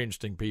some very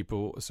interesting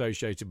people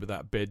associated with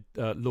that bid.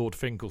 Lord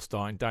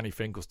Finkelstein, Danny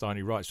Finkelstein,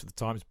 who writes for the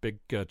Times, big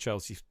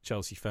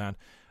Chelsea fan,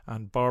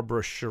 and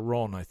Barbara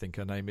Sharon, I think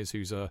her name is,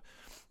 who's a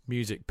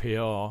music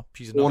PR.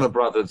 She's Warner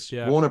Brothers.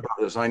 Yeah. Warner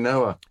Brothers, I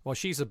know her. Well,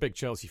 she's a big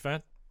Chelsea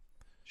fan.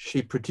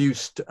 She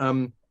produced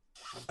the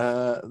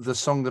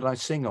song that I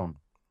sing on,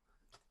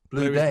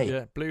 Blue Day.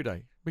 Yeah, Blue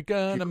Day. We're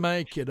gonna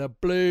make it a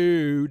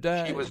blue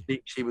day.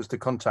 She was the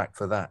contact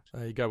for that.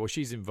 There you go. Well,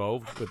 she's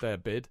involved with their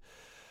bid.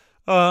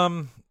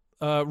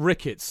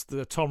 Ricketts,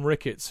 Tom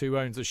Ricketts, who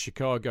owns the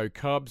Chicago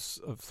Cubs,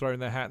 have thrown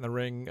their hat in the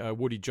ring.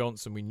 Woody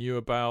Johnson, we knew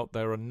about.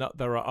 There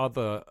are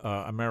other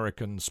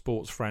American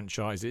sports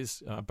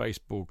franchises,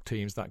 baseball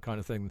teams, that kind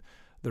of thing,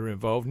 that are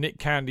involved. Nick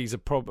Candy's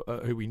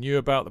who we knew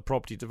about, the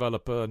property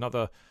developer,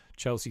 another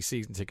Chelsea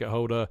season ticket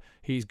holder.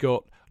 He's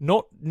got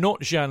not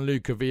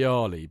Gianluca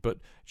Vialli, but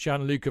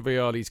Gianluca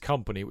Vialli's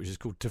company, which is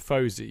called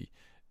Tifosi.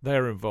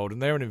 They're involved,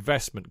 and they're an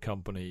investment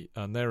company,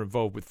 and they're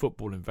involved with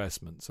football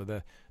investment. So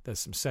there's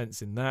some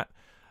sense in that.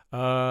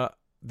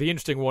 The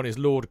interesting one is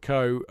Lord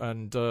Coe,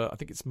 and I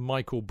think it's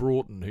Michael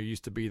Broughton, who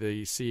used to be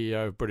the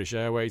CEO of British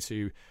Airways,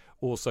 who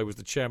also was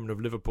the chairman of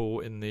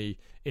Liverpool in the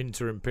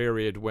interim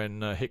period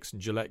when Hicks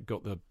and Gillette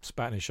got the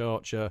Spanish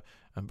Archer,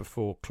 and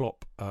before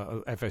Klopp,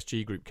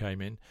 FSG Group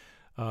came in.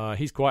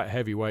 He's quite a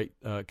heavyweight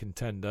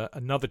contender.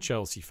 Another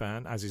Chelsea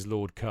fan, as is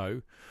Lord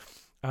Coe.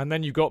 And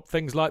then you've got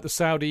things like the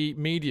Saudi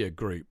Media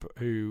Group,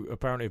 who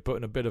apparently have put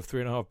in a bid of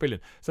 $3.5 billion.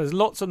 So there's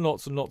lots and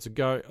lots and lots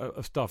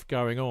of stuff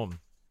going on.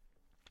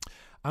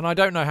 And I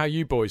don't know how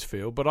you boys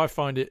feel, but I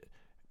find it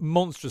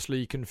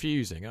monstrously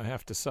confusing, I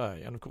have to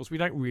say. And of course, we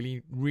don't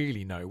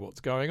really know what's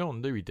going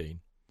on, do we, Dean?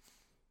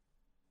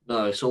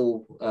 No, it's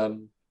all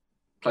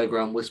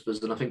playground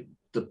whispers, and I think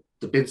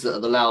the bids that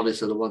are the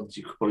loudest are the ones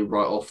you could probably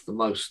write off the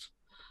most.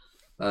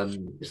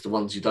 It's the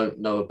ones you don't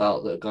know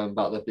about that are going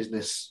about their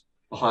business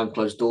behind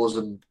closed doors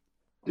and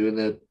doing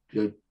their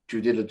due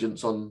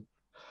diligence on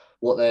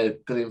what they're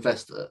going to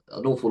invest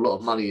an awful lot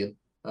of money in.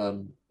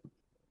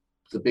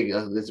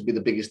 This would be the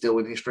biggest deal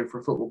in history for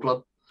a football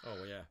club.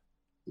 Oh yeah.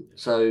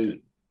 So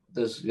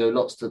there's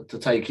lots to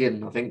take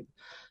in. I think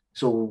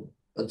it's all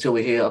until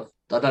we hear.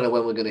 I don't know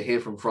when we're going to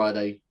hear from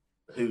Friday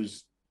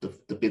who's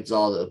the bids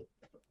are that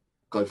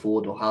go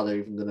forward, or how they're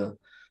even going to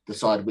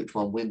decide which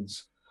one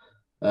wins.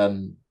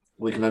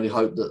 We can only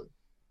hope that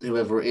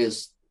whoever it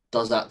is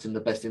does act in the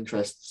best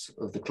interests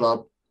of the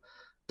club,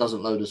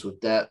 doesn't load us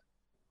with debt,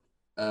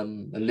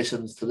 and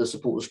listens to the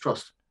supporters'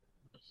 trust.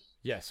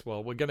 Yes,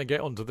 well, we're going to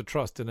get onto the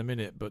trust in a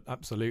minute, but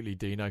absolutely,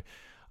 Dino.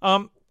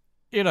 I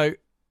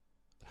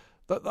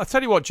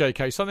tell you what,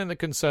 JK, something that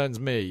concerns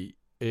me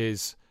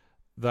is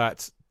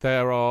that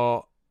there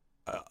are,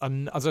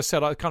 and as I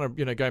said, I kind of,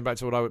 going back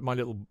to my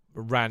little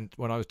rant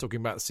when I was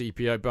talking about the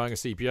CPO, buying a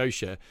CPO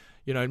share,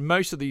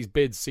 most of these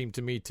bids seem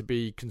to me to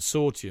be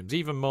consortiums.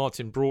 Even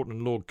Martin Broughton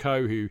and Lord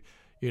Coe, who,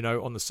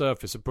 on the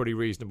surface are pretty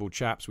reasonable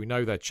chaps. We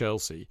know they're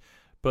Chelsea.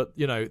 But,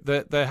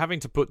 they're having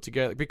to put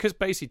together, because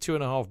basically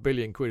 £2.5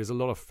 billion is a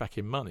lot of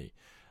fucking money.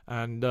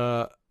 And,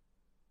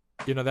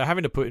 they're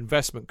having to put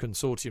investment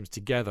consortiums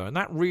together. And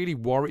that really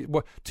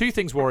two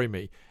things worry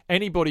me.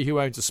 Anybody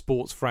who owns a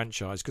sports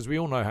franchise, because we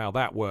all know how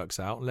that works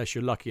out, unless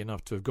you're lucky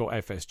enough to have got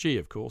FSG,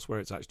 of course, where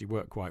it's actually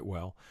worked quite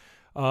well.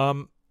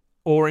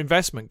 Or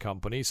investment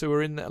companies who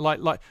are in, the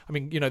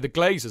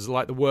Glazers are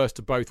like the worst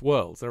of both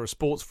worlds. They're a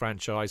sports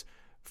franchise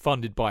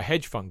funded by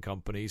hedge fund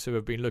companies who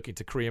have been looking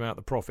to cream out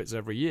the profits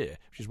every year,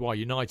 which is why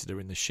United are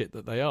in the shit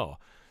that they are.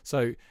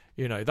 So,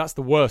 that's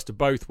the worst of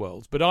both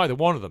worlds. But either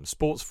one of them,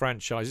 sports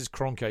franchises,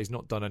 Kroenke's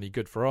not done any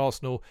good for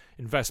Arsenal,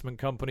 investment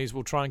companies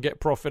will try and get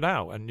profit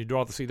out, and you'd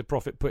rather see the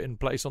profit put in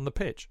place on the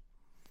pitch.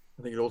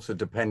 I think it also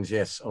depends,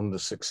 yes, on the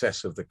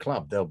success of the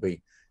club. There'll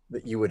be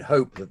that you would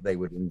hope that they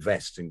would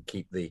invest and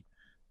keep the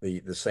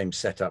same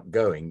setup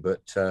going,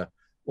 but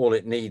all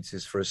it needs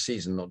is for a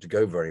season not to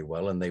go very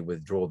well and they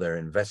withdraw their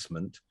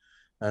investment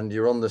and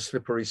you're on the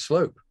slippery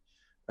slope.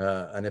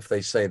 And if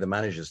they say the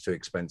manager's too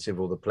expensive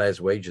or the players'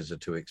 wages are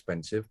too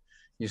expensive,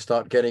 you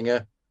start getting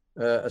a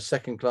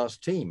second-class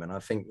team. And I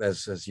think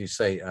there's, as you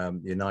say,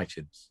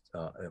 United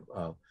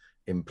are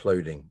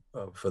imploding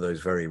for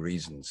those very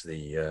reasons.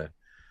 It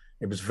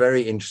was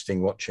very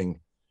interesting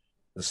watching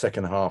the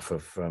second half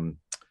of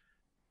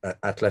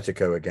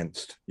Atletico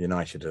against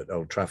United at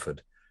Old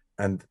Trafford.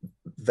 And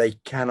they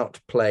cannot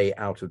play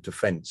out of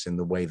defence in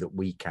the way that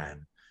we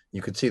can.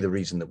 You could see the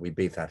reason that we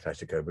beat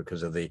Atletico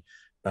because of the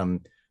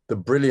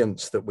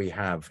brilliance that we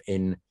have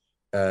in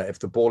if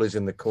the ball is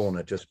in the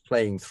corner, just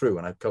playing through.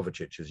 And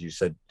Kovacic, as you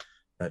said,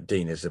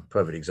 Dean, is a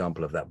perfect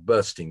example of that,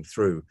 bursting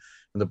through.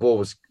 And the ball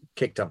was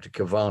kicked up to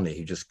Cavani,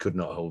 who just could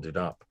not hold it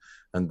up.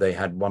 And they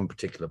had one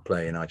particular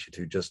player, United,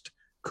 who just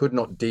could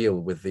not deal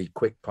with the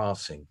quick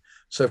passing.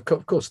 So, of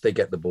course, they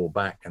get the ball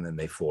back and then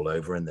they fall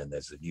over and then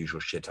there's the usual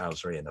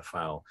shithousery and a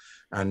foul.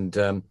 And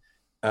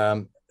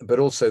but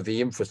also the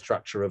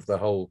infrastructure of the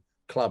whole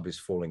club is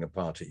falling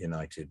apart at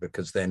United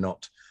because they're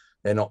not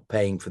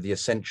paying for the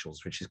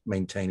essentials, which is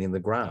maintaining the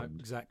ground.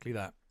 Exactly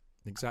that.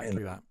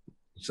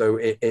 So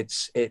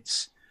it's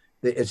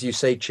as you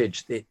say,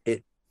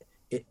 Chidge,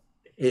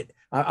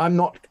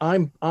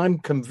 I'm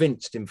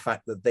convinced, in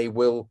fact, that they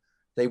will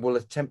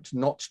attempt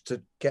not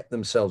to get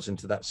themselves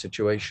into that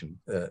situation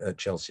at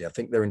Chelsea. I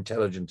think they're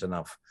intelligent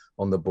enough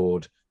on the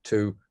board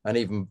to, and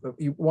even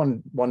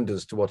one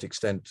wonders to what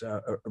extent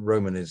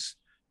Roman is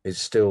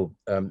still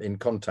in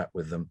contact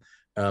with them,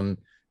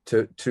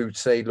 to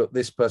say, look,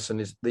 this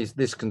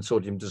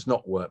consortium does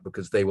not work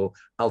because they will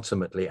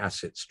ultimately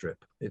asset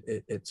strip.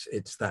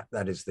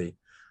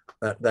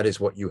 That is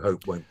what you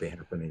hope won't be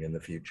happening in the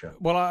future.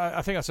 Well,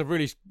 I think that's a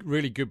really,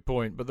 really good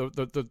point. But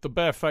the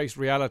barefaced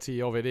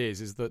reality of it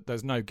is that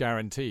there's no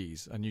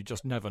guarantees, and you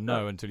just never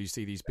know until you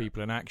see these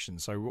people in action.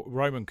 So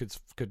Roman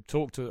could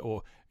talk to,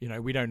 or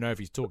we don't know if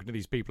he's talking to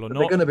these people or not.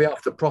 They're going to be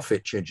after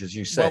profit, Chidge, as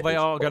you said. Well, they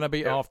are going to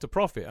be after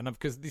profit, and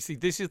because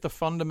this is the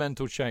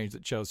fundamental change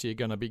that Chelsea are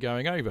going to be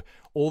going over.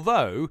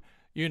 Although,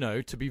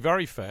 to be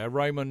very fair,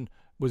 Roman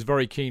was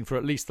very keen for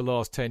at least the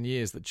last 10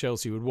 years that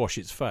Chelsea would wash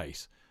its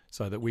face,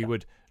 so that we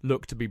would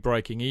look to be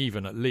breaking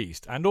even at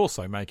least, and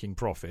also making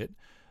profit.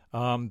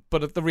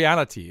 But the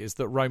reality is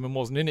that Roman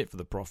wasn't in it for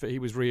the profit. He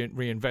was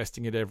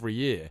reinvesting it every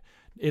year.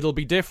 It'll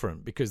be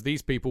different because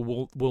these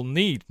people will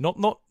need, not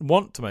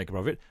want to make a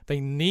profit, they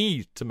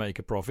need to make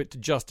a profit to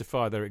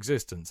justify their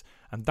existence.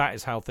 And that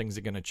is how things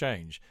are going to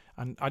change.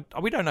 And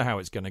we don't know how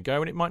it's going to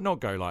go, and it might not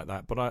go like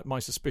that, but my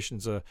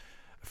suspicions are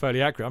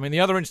fairly accurate. I mean, the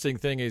other interesting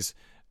thing is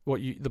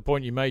the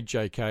point you made,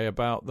 JK,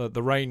 about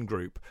the Rain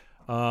Group,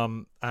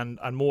 and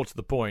more to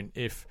the point,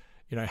 if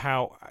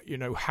how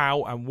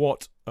and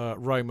what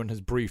Roman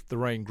has briefed the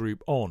Rain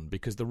Group on,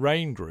 because the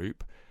Rain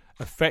Group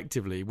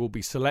effectively will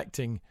be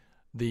selecting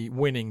the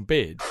winning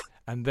bid,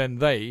 and then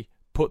they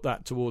put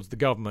that towards the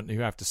government, who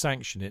have to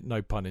sanction it,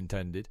 no pun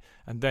intended.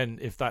 And then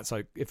if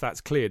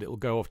that's cleared, it will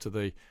go off to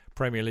the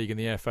Premier League and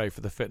the FA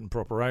for the fit and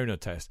proper owner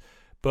test.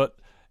 But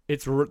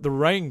it's the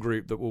Rain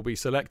Group that will be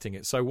selecting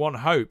it. So one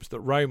hopes that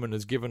Roman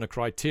has given a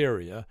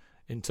criteria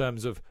in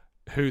terms of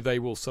who they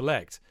will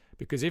select.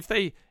 Because if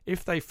they,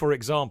 for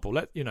example,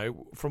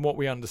 from what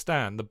we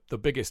understand, the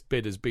biggest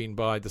bid has been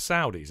by the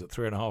Saudis at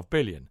 $3.5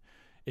 billion.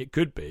 It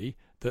could be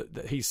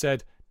that he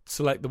said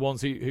select the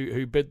ones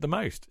who bid the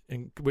most,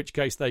 in which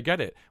case they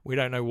get it. We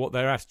don't know what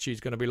their attitude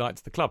is going to be like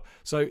to the club.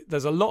 So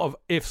there's a lot of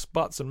ifs,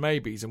 buts, and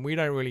maybes, and we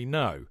don't really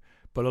know.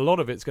 But a lot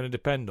of it's going to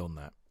depend on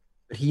that.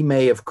 He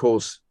may, of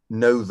course,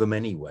 know them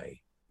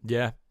anyway.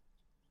 Yeah.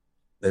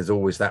 There's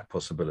always that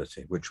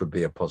possibility, which would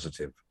be a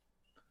positive.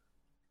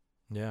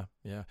 Yeah.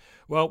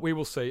 Well, we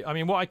will see. I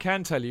mean, what I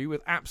can tell you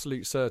with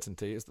absolute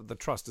certainty is that the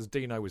Trust, as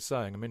Dino was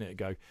saying a minute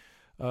ago,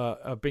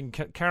 have been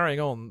carrying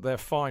on their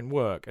fine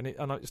work.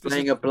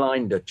 Playing a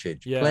blinder,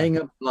 Chidge. Yeah. Playing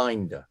a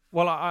blinder.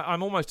 Well,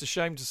 I'm almost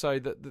ashamed to say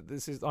that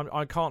this is...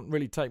 I can't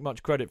really take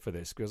much credit for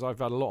this because I've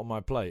had a lot on my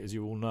plate, as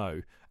you all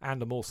know,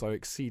 and I'm also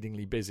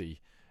exceedingly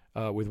busy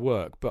with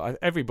work. But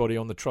everybody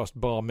on the Trust,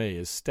 bar me,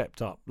 has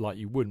stepped up like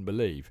you wouldn't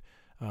believe.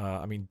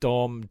 I mean,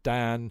 Dom,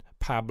 Dan,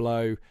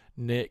 Pablo,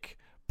 Nick,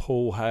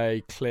 Paul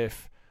Hay,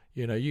 Cliff,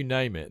 you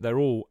name it. They're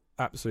all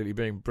absolutely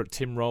being...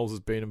 Tim Rolls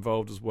has been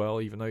involved as well,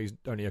 even though he's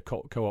only a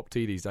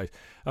co-optee these days.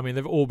 I mean,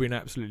 they've all been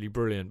absolutely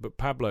brilliant. But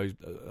Pablo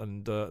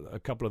and a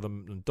couple of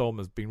them, and Dom,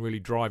 has been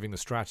really driving the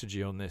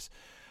strategy on this.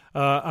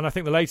 And I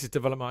think the latest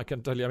development I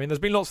can tell you, I mean, there's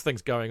been lots of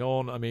things going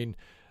on. I mean,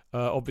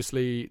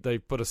 obviously,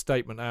 they've put a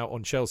statement out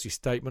on Chelsea's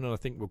statement, and I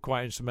think we're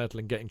quite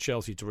instrumental in getting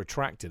Chelsea to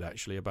retract it,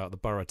 actually, about the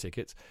Borough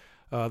tickets.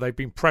 They've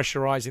been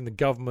pressurising the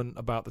government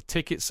about the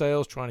ticket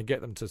sales, trying to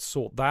get them to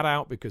sort that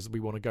out because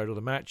we want to go to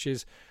the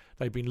matches.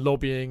 They've been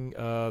lobbying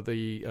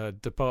the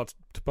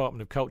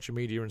Department of Culture,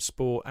 Media and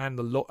Sport and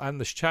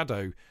the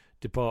Shadow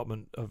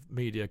Department of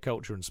Media,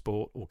 Culture and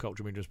Sport, or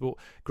Culture, Media and Sport.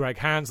 Greg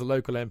Hands, the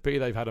local MP,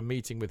 they've had a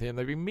meeting with him.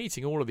 They've been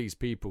meeting all of these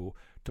people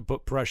to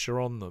put pressure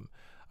on them.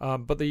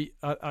 And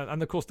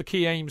of course, the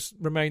key aims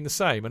remain the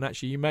same. And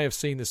actually, you may have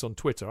seen this on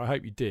Twitter. I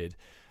hope you did.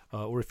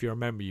 Or if you're a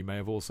member, you may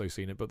have also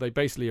seen it. But they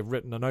basically have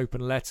written an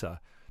open letter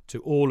to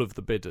all of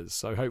the bidders.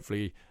 So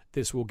hopefully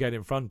this will get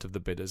in front of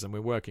the bidders, and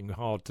we're working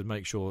hard to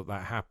make sure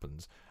that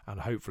happens, and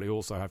hopefully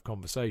also have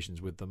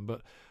conversations with them.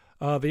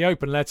 But the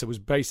open letter was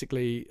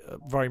basically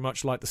very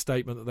much like the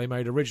statement that they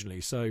made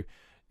originally. So,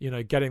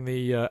 getting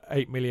the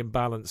 8 million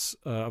balance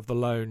of the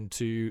loan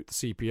to the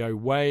CPO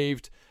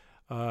waived,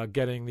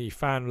 getting the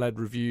fan-led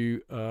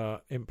review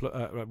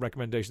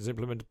recommendations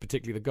implemented,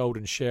 particularly the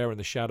Golden Share and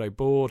the Shadow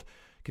Board,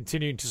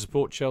 continuing to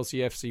support Chelsea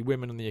FC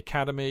Women and the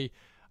Academy,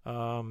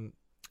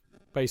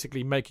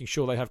 basically making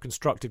sure they have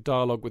constructive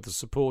dialogue with the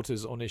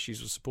supporters on issues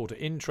of supporter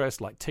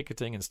interest like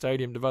ticketing and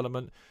stadium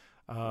development,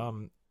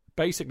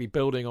 basically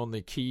building on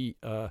the key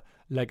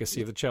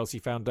legacy of the Chelsea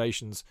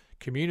Foundation's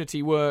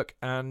community work,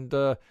 and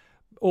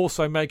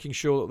also making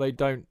sure that they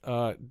don't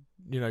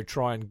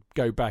try and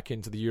go back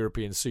into the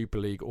European Super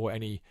League or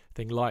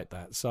anything like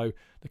that. So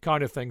the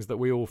kind of things that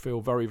we all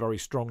feel very, very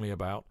strongly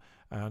about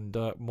and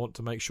want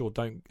to make sure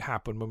don't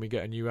happen when we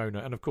get a new owner.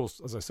 And of course,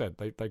 as I said,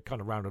 they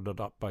kind of rounded it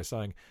up by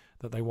saying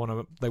that they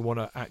want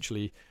to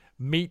actually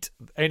meet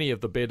any of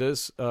the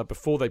bidders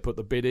before they put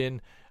the bid in,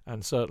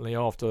 and certainly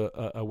after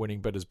a winning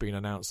bid has been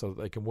announced, so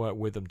that they can work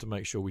with them to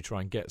make sure we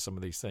try and get some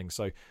of these things.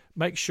 So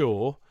make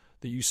sure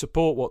that you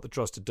support what the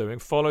Trust are doing.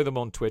 Follow them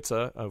on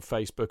Twitter or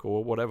Facebook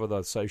or whatever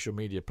the social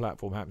media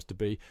platform happens to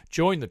be.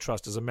 Join the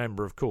Trust as a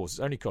member, of course.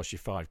 It only costs you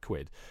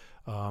 £5.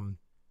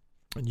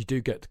 And you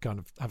do get to kind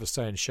of have a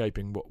say in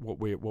shaping what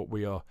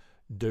we are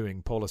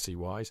doing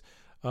policy-wise.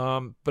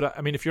 But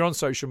I mean, if you're on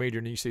social media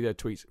and you see their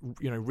tweets,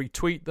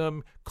 retweet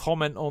them,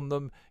 comment on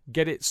them,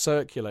 get it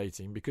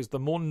circulating, because the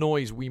more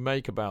noise we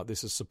make about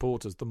this as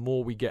supporters, the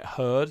more we get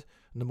heard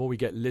and the more we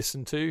get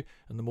listened to,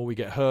 and the more we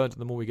get heard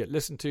and the more we get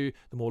listened to,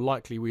 the more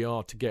likely we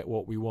are to get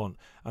what we want.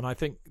 And I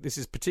think this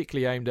is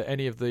particularly aimed at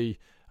any of the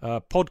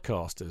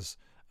podcasters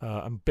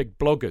and big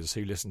bloggers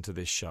who listen to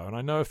this show, and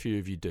I know a few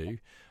of you do.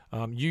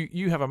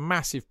 You have a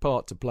massive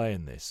part to play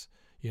in this,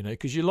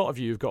 because a lot of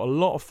you have got a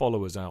lot of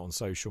followers out on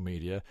social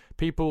media,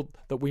 people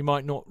that we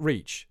might not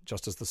reach,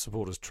 just as the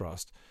Supporters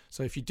Trust.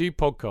 So if you do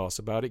podcasts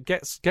about it,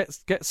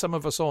 get some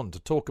of us on to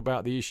talk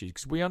about the issues,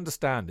 because we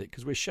understand it,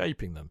 because we're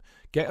shaping them.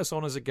 Get us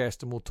on as a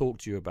guest and we'll talk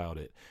to you about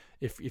it.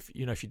 If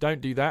you know, if you don't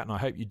do that, and I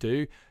hope you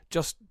do,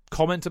 just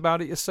comment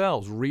about it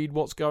yourselves. Read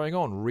what's going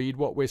on. Read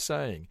what we're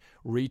saying.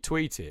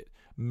 Retweet it.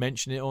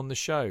 Mention it on the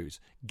shows.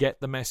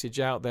 Get the message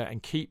out there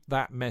and keep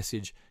that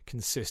message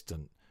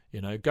consistent. You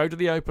know, go to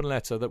the open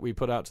letter that we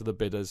put out to the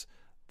bidders.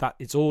 That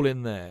it's all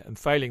in there. And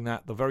failing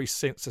that, the very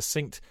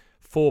succinct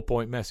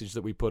 4-point message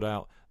that we put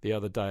out the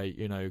other day.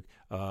 You know,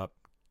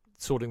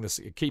 keeping the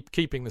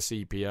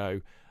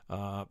CPO,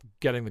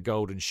 getting the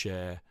golden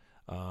share,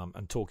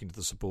 and talking to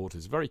the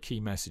supporters. Very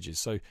key messages.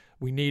 So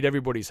we need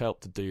everybody's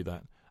help to do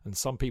that. And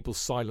some people's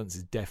silence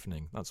is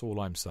deafening. That's all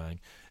I'm saying.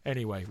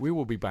 Anyway, we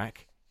will be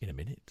back in a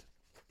minute.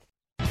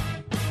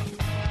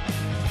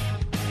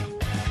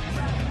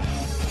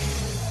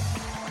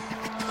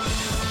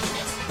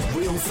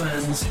 Real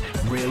fans,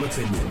 real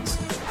opinions.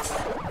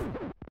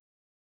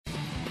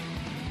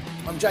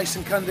 I'm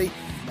Jason Cundy,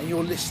 and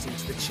you're listening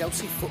to the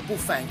Chelsea Football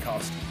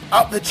Fancast.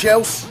 Up the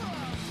Chelsea!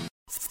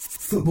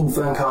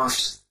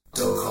 Footballfancast.com.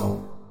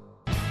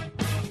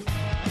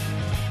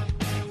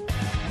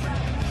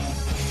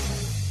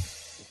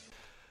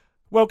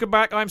 Welcome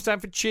back. I'm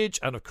Stanford Chidge,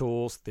 and of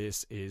course,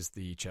 this is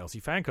the Chelsea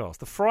Fancast,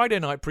 the Friday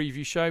night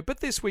preview show,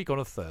 but this week on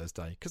a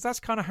Thursday, because that's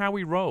kind of how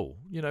we roll.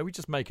 You know, we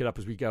just make it up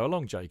as we go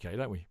along, JK,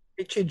 don't we?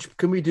 Hey, Chidge,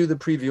 can we do the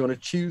preview on a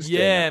Tuesday?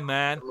 Yeah,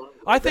 man.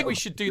 I think we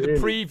should do the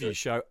preview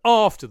show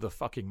after the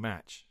fucking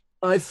match.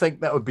 I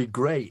think that would be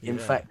great. In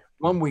fact,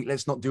 one week,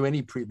 let's not do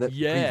any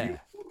preview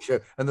show,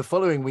 and the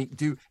following week,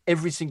 do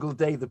every single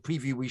day the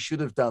preview we should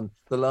have done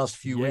the last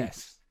few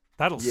weeks.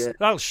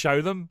 That'll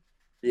show them.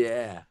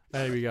 Yeah.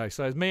 There we go.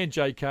 So it's me and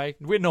JK.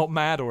 We're not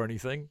mad or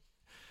anything.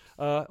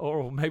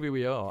 Or maybe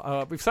we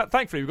are.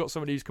 Thankfully, we've got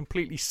somebody who's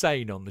completely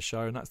sane on the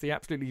show, and that's the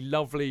absolutely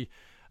lovely,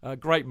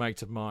 great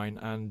mate of mine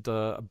and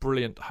a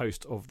brilliant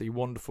host of the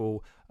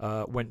wonderful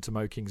Went to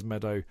Mow Kings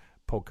Meadow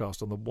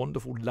podcast on the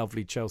wonderful,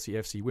 lovely Chelsea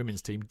FC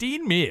women's team,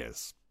 Dean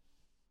Mears.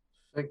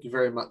 Thank you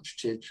very much,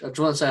 Chidge. I just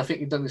want to say I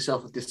think you've done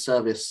yourself a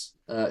disservice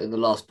in the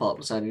last part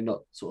by saying you're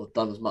not sort of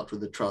done as much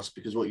with the trust,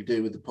 because what you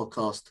do with the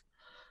podcast,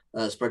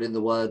 spreading the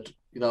word.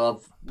 You know,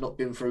 I've not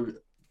been through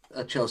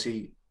a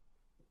Chelsea,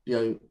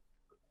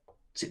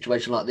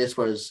 situation like this,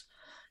 whereas,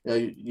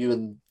 you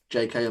and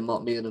JK and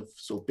Mark Meehan have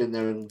sort of been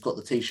there and got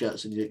the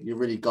T-shirts, and you're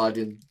really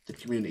guiding the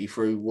community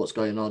through what's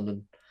going on.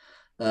 And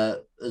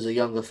as a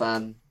youngish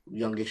fan,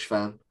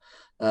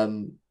 I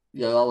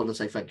want to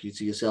say thank you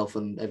to yourself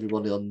and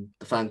everybody on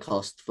the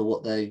Fancast for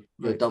what they've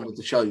done with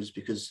the shows,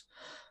 because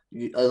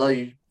although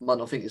you might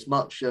not think it's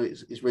much,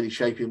 it's really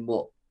shaping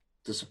what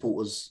the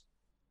supporters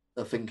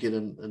are thinking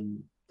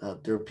and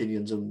their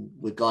opinions, and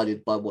we're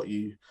guided by what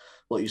you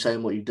say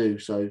and what you do.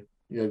 So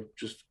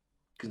just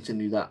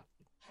continue that.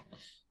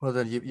 Well,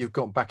 then you've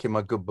got back in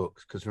my good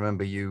books, because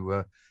remember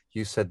you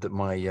said that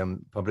my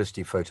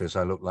publicity photos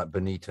I look like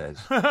Benitez,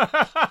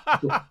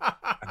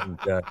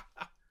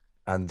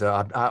 and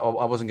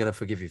I wasn't going to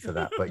forgive you for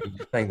that, but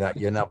you're saying that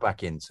you're now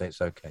back in, so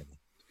it's okay.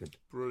 Good.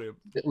 Brilliant.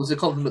 It was a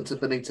compliment to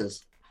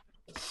Benitez.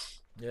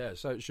 Yeah,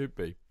 so it should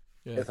be.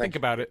 Yeah, think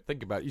about it. I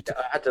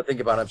had to think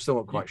about it. I'm still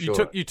not quite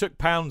sure. You took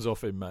pounds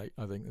off him, mate.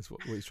 I think that's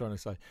what he's trying to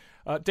say.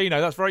 Dino,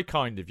 that's very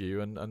kind of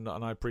you, and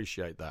I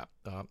appreciate that.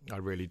 I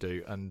really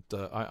do, and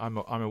I'm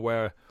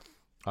aware.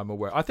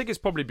 I think it's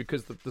probably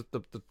because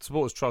the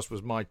Supporters Trust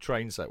was my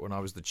train set when I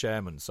was the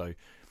chairman. So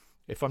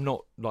if I'm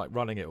not like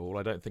running it all,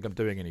 I don't think I'm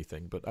doing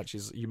anything. But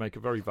actually, you make a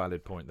very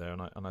valid point there,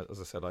 and as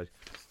I said,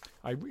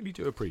 I really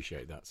do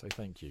appreciate that. So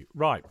thank you.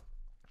 Right,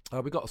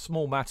 we've got a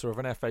small matter of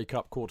an FA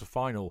Cup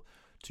quarter-final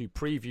to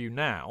preview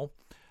now.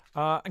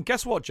 And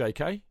guess what,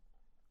 JK?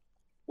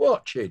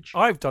 What, Chidge?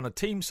 I've done a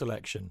team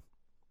selection.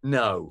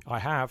 No. I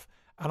have.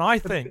 And I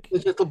think...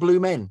 There's little blue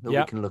men that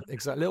we can look at.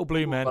 Exactly, little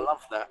blue men. I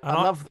love that. And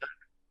I love that.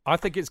 I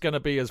think it's going to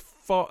be as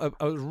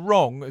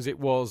wrong as it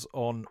was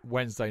on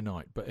Wednesday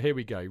night. But here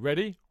we go.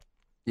 Ready?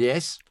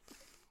 Yes.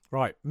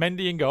 Right.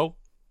 Mendy in goal.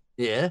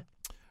 Yeah.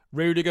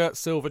 Rudiger,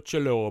 Silva,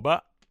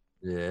 Chalobah.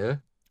 Yeah.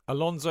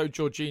 Alonso,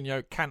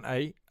 Jorginho,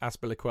 Kante,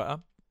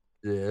 Azpilicueta.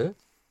 Yeah.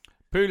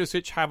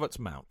 Pulisic, Havertz,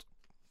 Mount.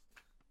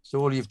 So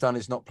all you've done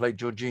is not play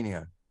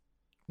Jorginho?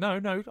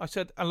 No. I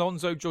said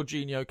Alonso,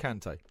 Jorginho,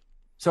 Kante.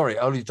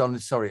 All you've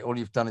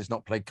done is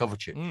not play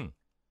Kovacic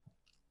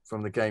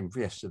from the game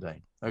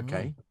yesterday.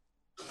 Okay.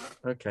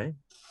 Okay.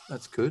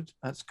 That's good.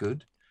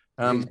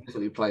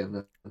 Exactly playing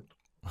that.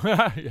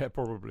 Yeah,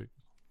 probably.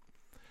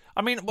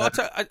 I mean,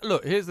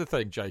 look, here's the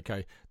thing,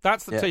 JK.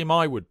 That's the team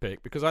I would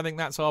pick, because I think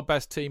that's our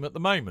best team at the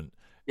moment.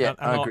 Yeah,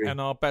 I agree. And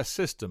our best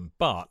system.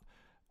 But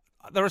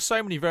there are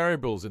so many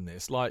variables in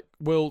this. Like,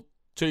 will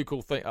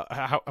Tuchel think?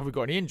 Have we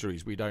got any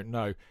injuries? We don't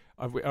know.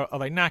 Are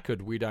they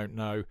knackered? We don't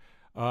know.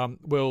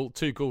 Will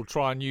Tuchel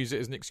try and use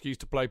it as an excuse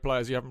to play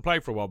players who haven't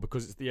played for a while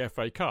because it's the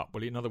FA Cup?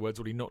 Well, in other words,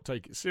 will he not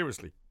take it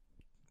seriously?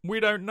 We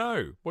don't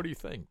know. What do you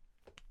think?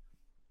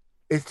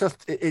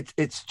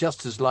 It's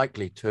just as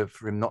likely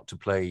for him not to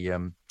play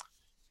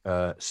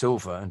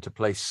Silva and to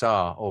play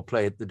Sarr, or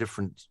play the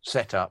different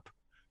setup,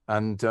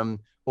 and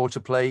or to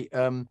play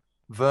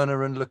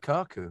Werner and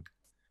Lukaku,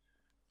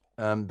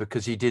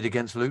 because he did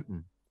against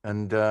Luton,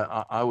 and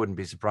I wouldn't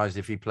be surprised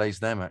if he plays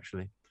them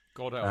actually.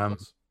 God help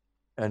us.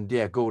 And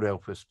yeah, God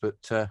help us.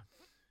 But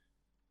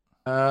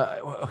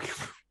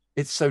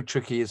it's so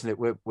tricky, isn't it?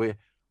 We're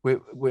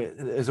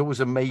there's always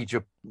a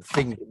major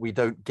thing that we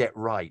don't get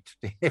right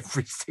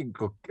every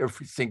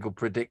single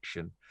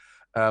prediction.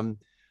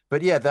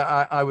 But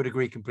yeah, I would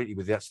agree completely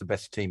with you. That's the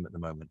best team at the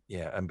moment.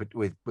 Yeah, and but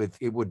with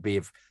it would be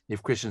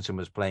if Christensen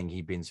was playing,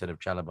 he'd be instead of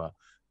Chalobah,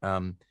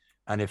 and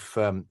if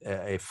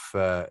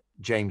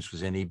James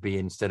was in, he'd be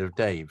instead of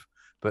Dave.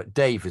 But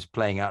Dave is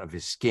playing out of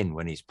his skin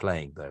when he's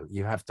playing, though.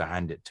 You have to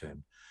hand it to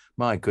him.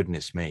 My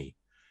goodness me.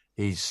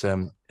 He's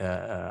I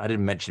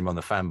didn't mention him on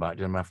the fan bite, I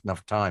didn't have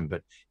enough time,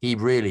 but he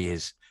really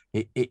is.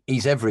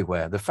 He's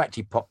everywhere. The fact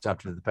he popped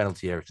up to the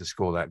penalty area to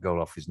score that goal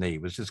off his knee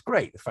was just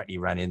great. The fact he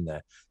ran in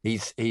there,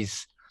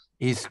 he's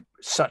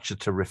such a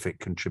terrific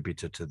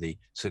contributor to the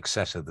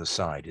success of the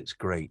side. It's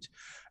great.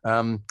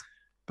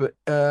 But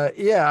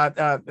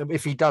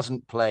if he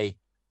doesn't play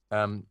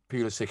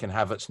Pulisic and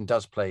Havertz and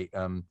does play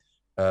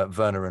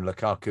Werner and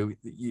Lukaku,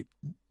 you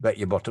bet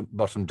your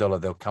bottom dollar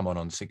they'll come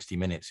on 60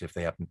 minutes if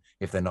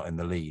they're not in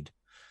the lead,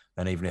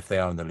 and even if they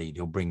are in the lead,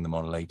 he'll bring them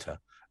on later.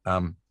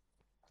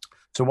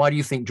 So why do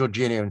you think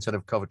Jorginho instead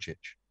of Kovacic?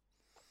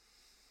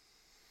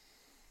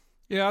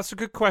 Yeah, that's a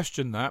good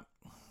question.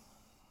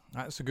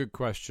 That's a good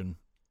question.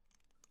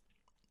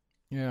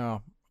 Yeah,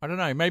 I don't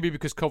know. Maybe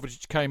because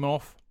Kovacic came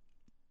off.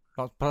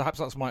 Perhaps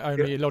that's my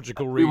only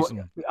logical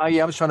reason.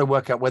 I was trying to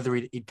work out whether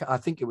I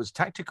think it was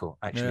tactical.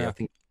 Actually, yeah. I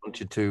think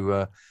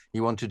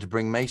he wanted to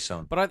bring Mace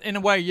on. But in a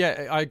way,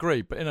 yeah, I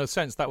agree. But in a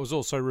sense, that was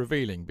also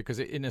revealing because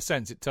in a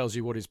sense, it tells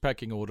you what his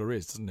pecking order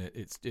is, doesn't it?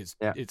 It's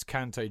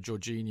Kante,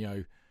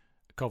 Jorginho,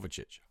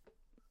 Kovacic.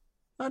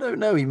 I don't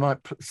know. He might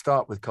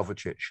start with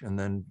Kovacic and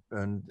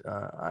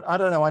I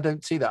don't know. I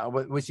don't see that.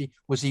 Was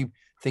he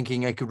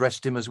thinking I could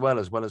rest him as well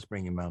as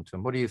bring him Mount?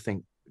 What do you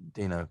think,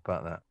 Dino,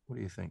 about that? What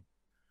do you think?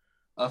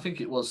 I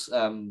think it was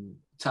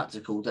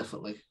tactical,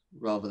 definitely,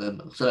 rather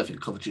than. I don't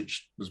think Kovacic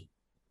was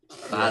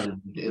bad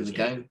in the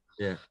game.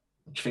 Yeah,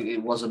 I think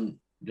it wasn't.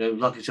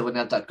 Like you said, when they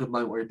had that good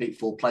moment where he beat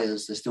 4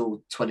 players, there's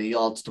still 20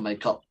 yards to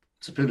make up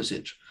to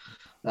Pulisic.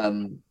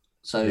 That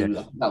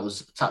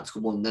was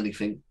tactical more than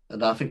anything,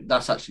 and I think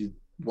that's actually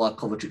why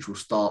Kovacic will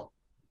start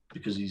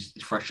because he's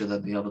fresher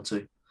than the other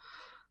two.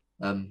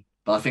 But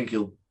I think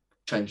he'll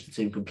change the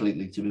team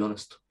completely, to be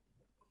honest.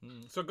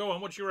 So go on.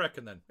 What do you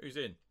reckon then? Who's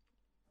in?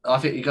 I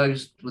think he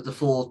goes with the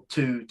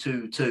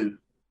 4-2-2-2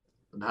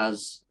 and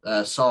has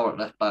Sarr at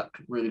left back,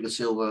 Rudiger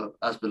Silva,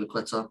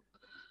 Azpilicueta,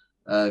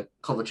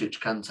 Kovacic,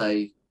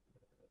 Kante,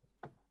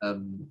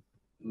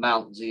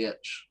 Mount, Ziyech,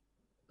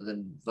 and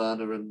then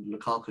Werner and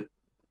Lukaku.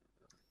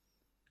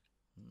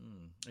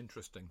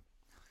 Interesting.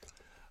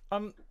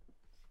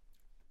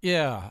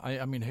 Yeah,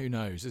 I mean, who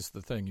knows? This is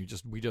the thing.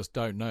 We just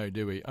don't know,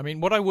 do we? I mean,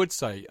 what I would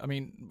say,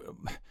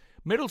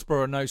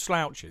 Middlesbrough are no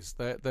slouches.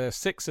 They're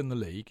 6th in the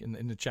league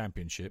in the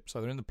Championship,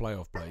 so they're in the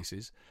playoff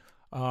places.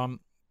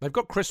 They've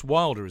got Chris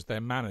Wilder as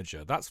their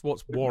manager. That's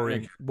what's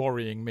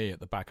worrying me at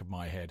the back of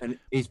my head. And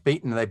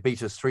they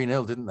beat us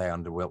 3-0, didn't they,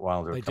 under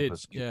Wilder? They did,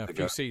 a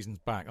few seasons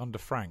back under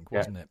Frank,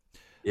 wasn't it?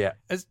 Yeah.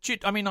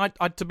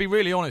 I to be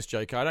really honest,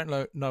 Jake, I don't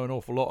know an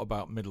awful lot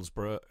about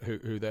Middlesbrough,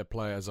 who their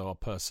players are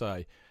per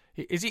se.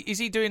 Is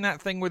he doing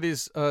that thing with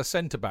his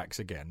centre backs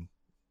again,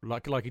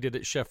 like he did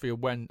at Sheffield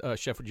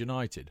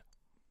United?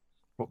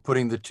 What,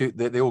 putting the two,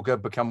 they all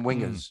become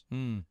wingers.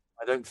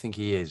 I don't think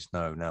he is.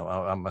 No.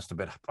 I must have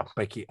been.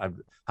 I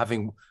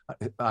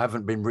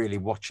haven't been really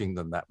watching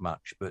them that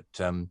much, but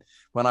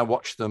when I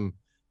watched them,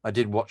 I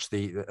did watch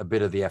a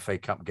bit of the FA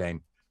Cup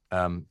game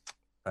in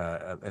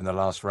the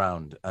last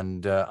round,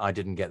 and I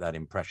didn't get that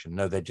impression.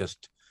 No,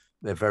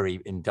 they're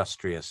very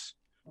industrious.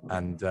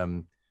 And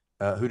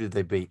who did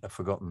they beat? I've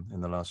forgotten in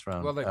the last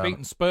round. Well, they've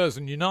beaten Spurs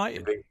and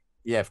United.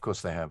 Yeah, of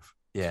course they have.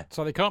 Yeah.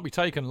 So they can't be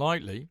taken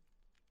lightly.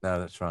 No,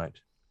 that's right.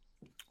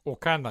 Or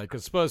can they?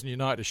 Because Spurs and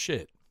United are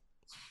shit.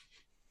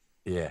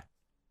 Yeah.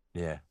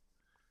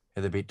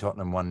 They beat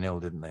Tottenham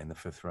 1-0, didn't they, in the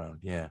 5th round?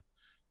 Yeah.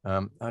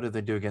 How did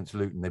they do against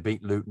Luton? They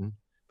beat Luton,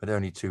 but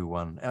only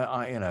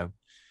 2-1.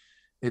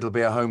 It'll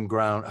be a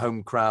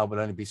home crowd, but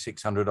only be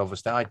 600 of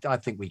us. I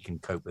think we can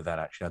cope with that,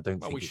 actually. I don't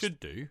think we should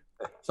do.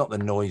 It's not the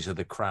noise of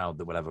the crowd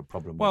that will have a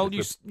problem with. Well,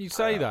 you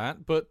say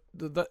that, but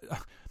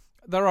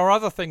there are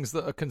other things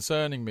that are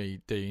concerning me,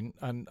 Dean,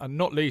 and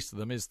not least of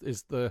them is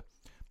the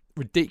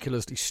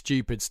ridiculously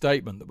stupid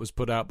statement that was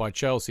put out by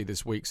Chelsea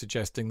this week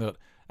suggesting that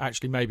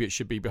actually maybe it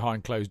should be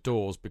behind closed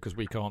doors because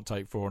we can't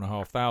take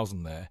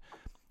 4,500 there.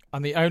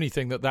 And the only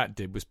thing that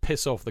did was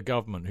piss off the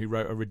government, who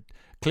wrote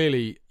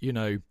clearly,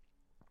 a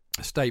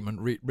statement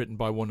written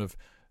by one of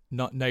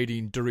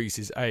Nadine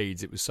Dorries's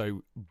aides. It was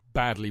so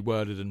badly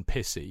worded and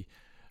pissy,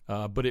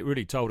 but it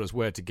really told us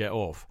where to get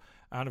off.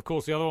 And of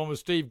course, the other one was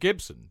Steve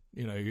Gibson.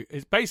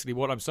 It's basically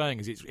what I'm saying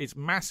is it's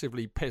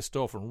massively pissed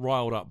off and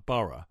riled up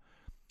Borough,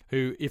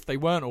 who, if they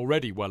weren't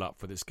already well up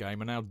for this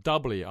game, are now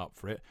doubly up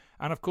for it.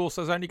 And of course,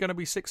 there's only going to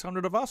be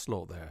 600 of us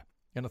lot there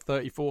in a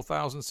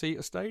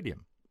 34,000-seater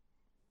stadium.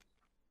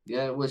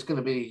 Yeah, well, it's going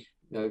to be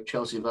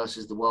Chelsea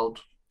versus the world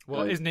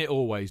Well, isn't it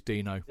always,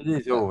 Dino? It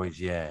is always,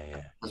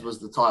 yeah. As was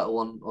the title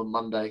on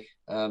Monday.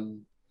 They're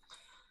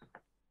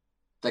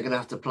going to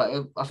have to play.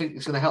 I think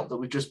it's going to help that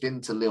we've just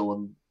been to Lille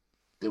and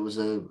there was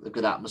a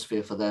good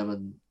atmosphere for them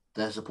and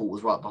their support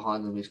was right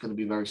behind them. It's going to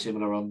be very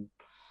similar on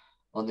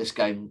this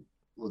game.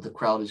 Well, the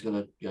crowd is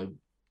going to,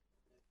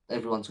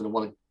 everyone's going to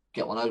want to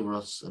get one over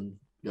us and,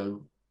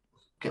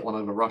 get one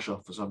over Russia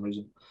for some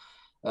reason.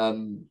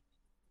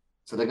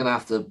 So they're going to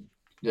have to,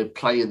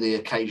 play the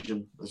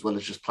occasion as well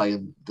as just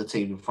playing the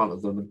team in front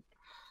of them. And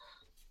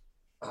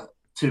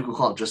Tuchel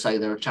can't just say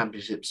they're a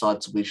championship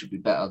side, so we should be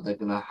better. They're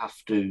going to have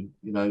to,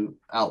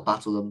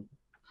 out-battle them,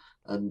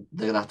 and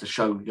they're going to have to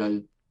show,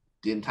 the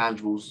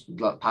intangibles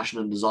like passion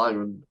and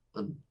desire and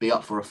be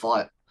up for a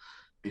fight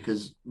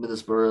because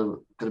Middlesbrough are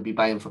going to be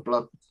baying for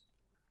blood.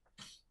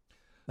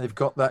 They've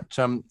got that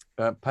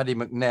Paddy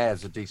McNair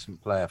is a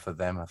decent player for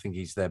them. I think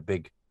he's their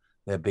big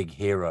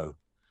hero.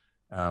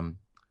 And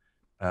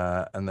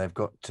they've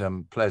got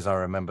players I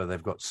remember.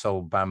 They've got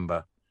Sol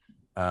Bamba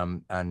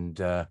and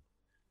trying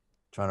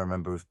to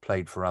remember who've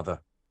played for other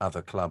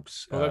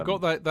clubs. Well, they've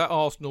got that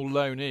Arsenal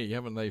loanee,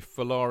 haven't they?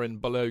 Folarin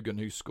Balogun,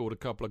 who scored a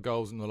couple of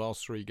goals in the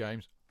last 3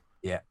 games.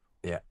 Yeah.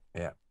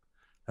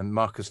 And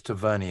Marcus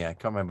Tavernier, I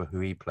can't remember who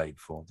he played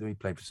for. He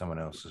played for someone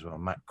else as well.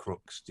 Matt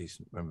Crooks,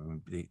 decent.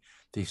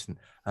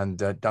 And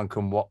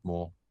Duncan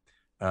Watmore.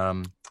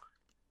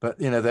 But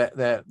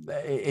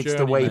it's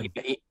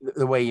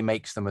the way he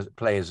makes them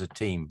play as a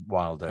team.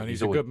 Wilder, and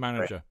he's a good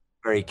manager,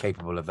 very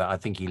capable of that. I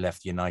think he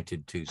left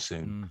United too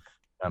soon.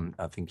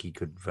 I think he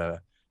could.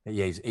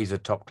 He's a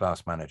top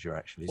class manager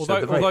actually.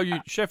 Although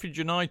Sheffield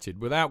United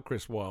without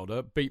Chris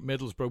Wilder beat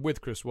Middlesbrough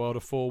with Chris Wilder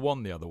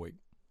 4-1 the other week.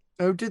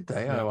 Oh, did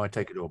they? Yeah. Oh, I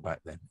take it all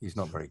back then. He's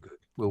not very good.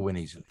 We'll win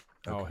easily.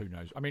 Okay. Oh, who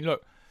knows? I mean,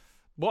 look,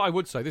 what I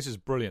would say, this is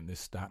brilliant, this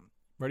stat.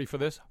 Ready for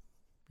this?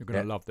 You're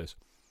going to love this.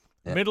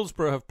 Yeah.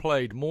 Middlesbrough have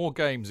played more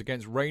games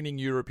against reigning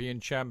European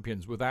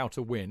champions without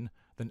a win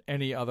than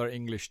any other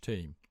English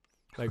team.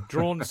 They've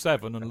drawn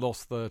 7 and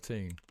lost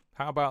 13.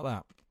 How about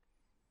that?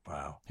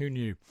 Wow. Who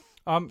knew?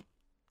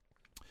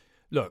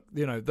 Look,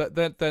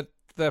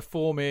 their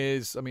form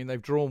is, I mean,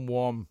 they've drawn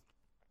 1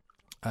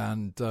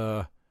 and...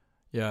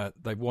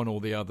 they've won all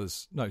the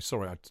others. No,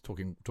 sorry, I'm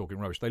talking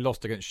rubbish. They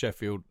lost against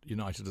Sheffield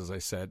United, as I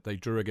said. They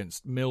drew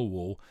against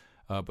Millwall,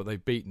 but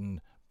they've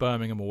beaten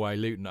Birmingham away,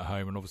 Luton at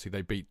home, and obviously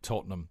they beat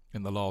Tottenham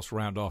in the last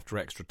round after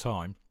extra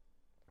time.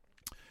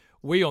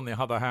 We, on the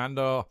other hand,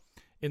 are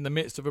in the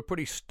midst of a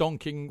pretty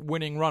stonking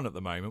winning run at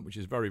the moment, which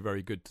is very,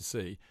 very good to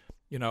see.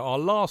 Our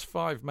last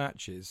 5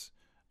 matches...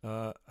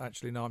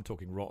 actually, no, I'm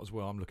talking rot as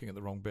well. I'm looking at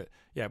the wrong bit.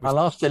 Yeah, our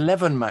last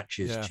 11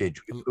 matches, Chidge.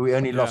 We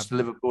only lost to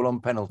Liverpool on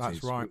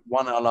penalties. That's right. We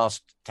won our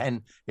last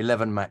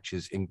 11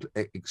 matches,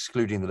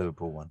 excluding the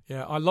Liverpool one.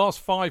 Yeah, our last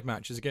 5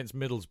 matches against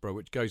Middlesbrough,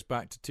 which goes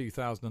back to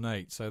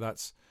 2008. So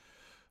that's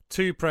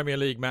 2 Premier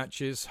League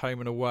matches, home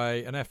and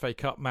away, an FA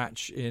Cup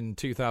match in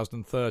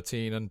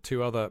 2013, and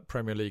 2 other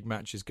Premier League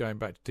matches going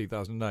back to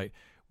 2008.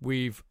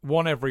 We've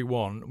won every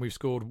one. We've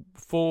scored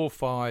 4,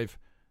 5,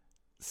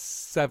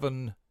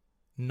 7...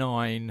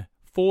 9,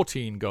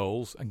 14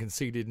 goals and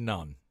conceded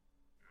none.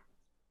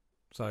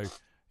 So,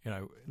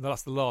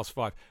 that's the last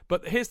 5.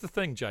 But here's the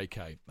thing,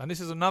 JK, and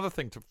this is another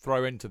thing to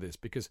throw into this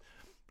because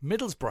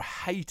Middlesbrough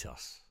hate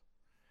us.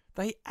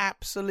 They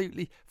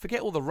absolutely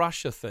forget all the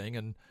Russia thing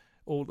and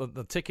all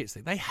the tickets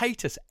thing. They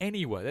hate us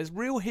anyway. There's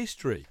real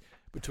history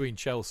between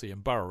Chelsea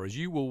and Borough, as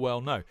you will well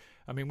know.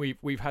 I mean,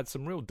 we've had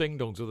some real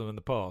ding-dongs with them in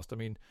the past. I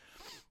mean,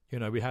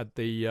 we had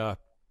the...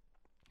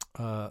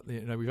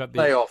 we've had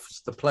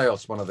the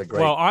playoffs. One of the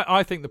great. Well,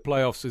 I think the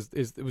playoffs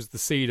it was the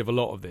seed of a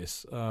lot of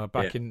this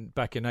back in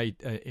 88.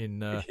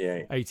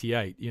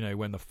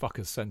 When the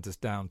fuckers sent us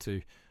down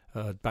to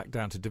back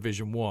down to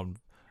Division 1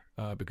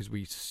 because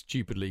we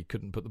stupidly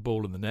couldn't put the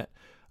ball in the net.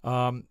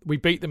 We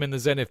beat them in the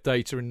Zenith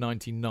Data in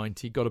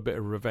 1990. Got a bit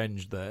of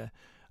revenge there.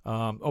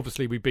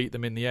 Obviously, we beat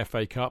them in the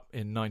FA Cup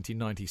in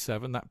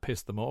 1997. That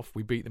pissed them off.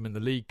 We beat them in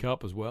the League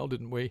Cup as well,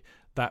 didn't we?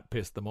 That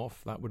pissed them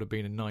off. That would have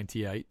been in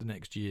 98, the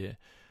next year.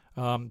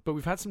 But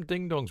we've had some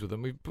ding-dongs with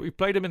them. We've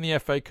played them in the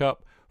FA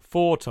Cup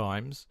 4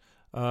 times.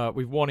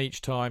 We've won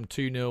each time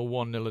 2-0,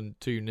 1-0 and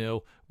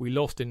 2-0. We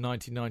lost in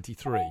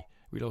 1993.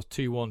 We lost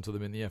 2-1 to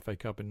them in the FA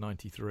Cup in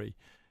 93.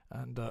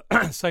 And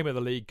same with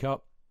the League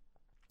Cup.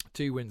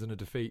 2 wins and a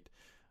defeat.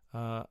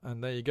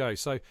 And there you go.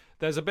 So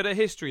there's a bit of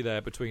history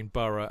there between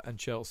Borough and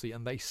Chelsea,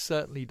 and they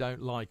certainly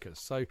don't like us.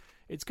 So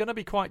it's going to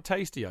be quite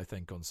tasty, I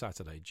think, on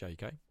Saturday,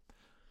 JK.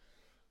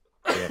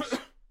 Yes.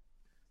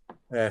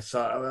 Yes.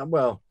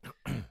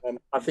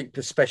 I think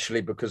especially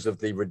because of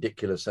the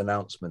ridiculous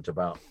announcement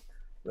about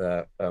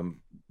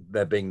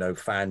there being no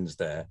fans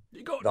there.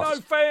 You got no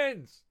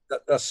fans.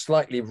 That's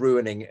slightly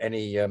ruining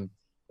any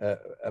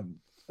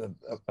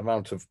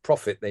amount of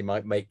profit they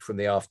might make from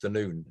the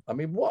afternoon. I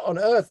mean, what on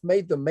earth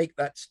made them make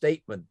that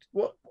statement?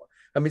 What?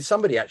 I mean,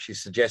 somebody actually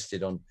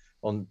suggested on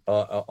a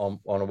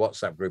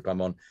WhatsApp group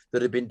I'm on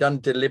that had been done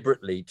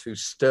deliberately to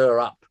stir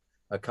up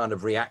a kind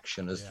of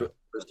reaction as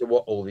to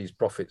what all these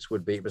profits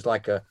would be. It was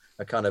like a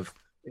kind of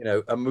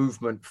a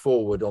movement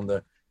forward on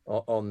the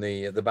on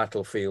the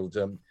battlefield,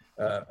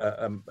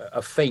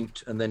 a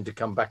feint and then to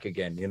come back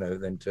again.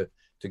 Then to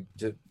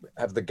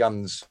have the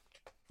guns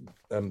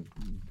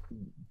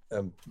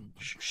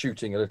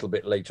shooting a little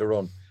bit later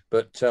on,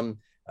 but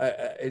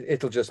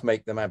it'll just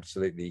make them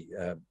absolutely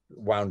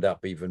wound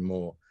up even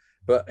more.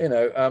 But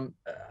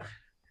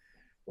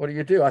what do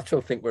you do? I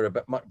still think we're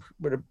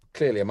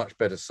clearly a much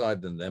better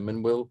side than them,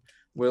 and we'll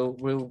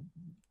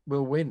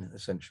win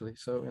essentially.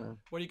 So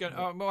What are you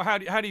going? Well, how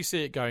do you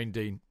see it going,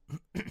 Dean?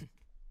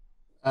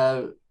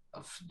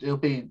 It'll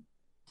be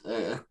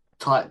a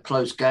tight,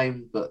 close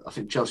game, but I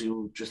think Chelsea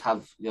will just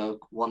have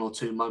one or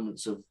two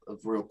moments of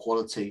real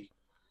quality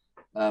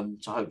to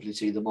hopefully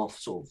see them off.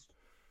 Sort of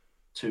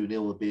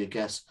 2-0 would be a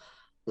guess,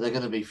 but they're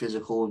going to be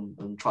physical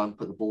and try and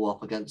put the ball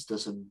up against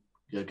us and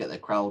get the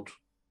crowd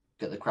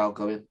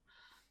going.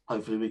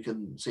 Hopefully, we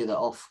can see that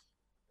off.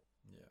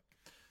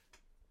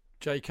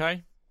 Yeah.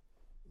 JK,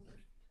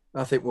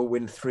 I think we'll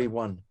win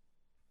 3-1.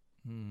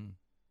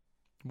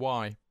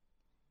 Why?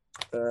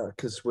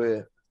 Because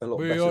we're a lot.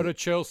 We better. are the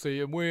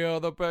Chelsea, and we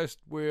are the best.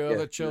 We are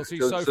the Chelsea.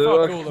 So So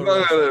fuck all the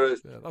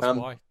rest. No, That's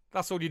why.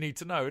 That's all you need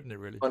to know, isn't it?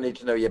 Really. I need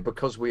to know,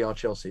 because we are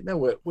Chelsea. No,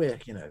 we're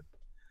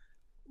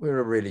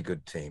a really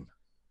good team.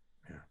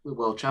 Yeah. We're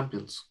world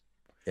champions.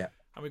 Yeah,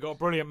 and we've got a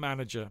brilliant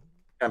manager.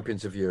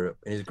 Champions of Europe,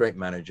 and he's a great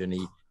manager, and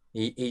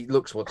he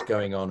looks what's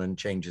going on and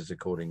changes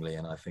accordingly.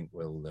 And I think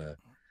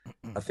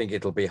I think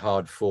it'll be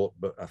hard fought,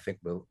 but I think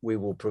we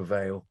will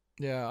prevail.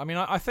 Yeah, I mean,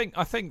 I think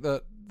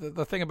that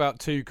the thing about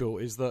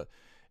Tuchel is that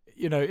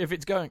if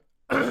it's going,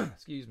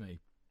 excuse me,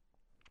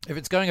 if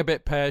it's going a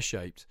bit pear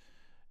shaped,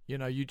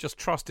 you just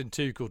trust in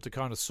Tuchel to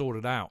kind of sort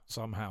it out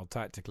somehow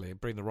tactically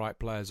and bring the right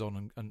players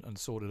on and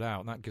sort it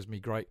out, and that gives me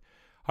great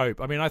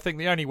hope. I mean, I think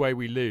the only way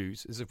we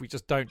lose is if we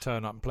just don't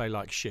turn up and play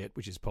like shit,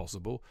 which is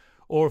possible,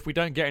 or if we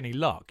don't get any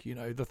luck.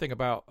 The thing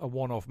about a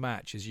one-off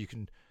match is you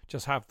can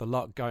just have the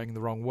luck going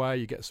the wrong way.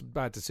 You get some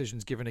bad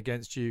decisions given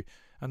against you,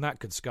 and that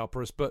could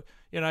scupper us. But,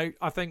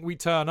 I think we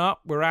turn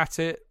up, we're at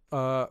it.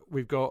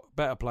 We've got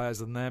better players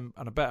than them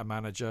and a better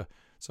manager,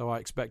 so I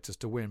expect us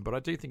to win. But I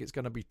do think it's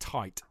going to be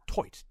tight.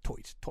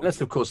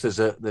 Unless, of course, there's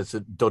a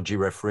dodgy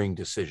refereeing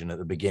decision at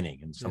the beginning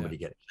and somebody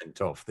gets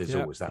sent off. There's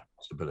always that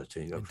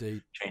possibility of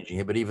changing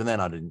it. But even then,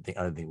 I don't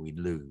think we'd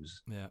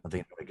lose. Yeah. I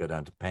think it would go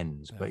down to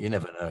pens. But you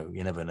never know.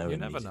 You never know. You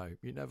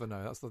never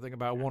know. That's the thing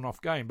about a one-off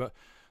game. But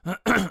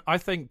I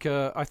think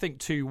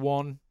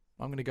 2-1.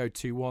 I'm going to go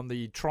 2-1.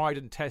 The tried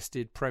and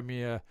tested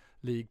Premier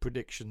League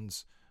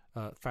predictions,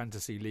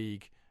 Fantasy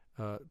League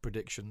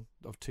prediction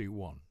of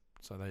 2-1.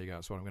 So there you go.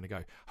 That's what I'm going to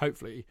go.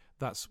 Hopefully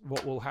that's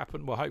what will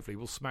happen. Well, hopefully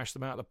we'll smash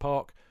them out of the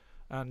park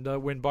and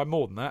win by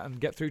more than that and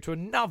get through to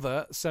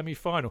another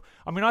semi-final.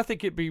 I mean, I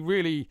think it'd be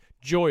really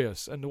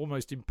joyous and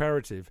almost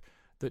imperative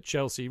that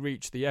Chelsea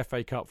reach the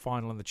FA Cup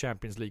final and the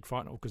Champions League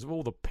final because of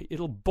all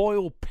it'll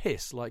boil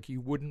piss like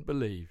you wouldn't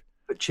believe.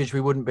 But Chidge,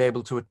 we wouldn't be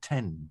able to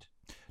attend.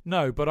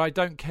 No, but I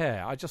don't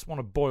care. I just want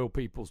to boil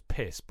people's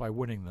piss by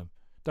winning them.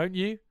 Don't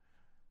you?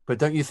 But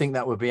don't you think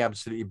that would be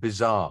absolutely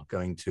bizarre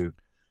going to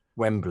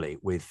Wembley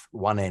with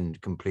one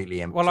end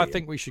completely empty? Well, I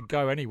think we should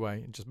go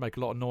anyway and just make a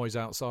lot of noise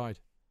outside.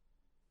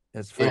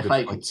 That's very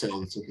good point.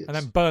 And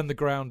then burn the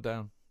ground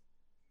down.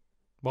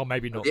 Well,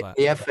 maybe not that.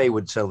 The FA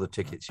would sell the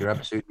tickets. You're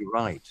absolutely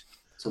right.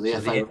 So the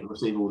FA would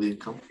receive all the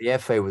income. The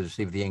FA would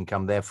receive the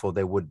income. Therefore,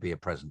 there would be a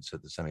presence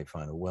at the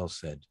semi-final. Well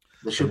said.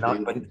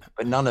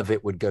 But none of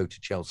it would go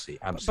to Chelsea.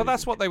 Absolutely. But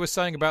that's what they were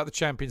saying about the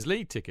Champions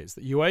League tickets.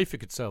 That UEFA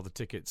could sell the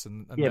tickets.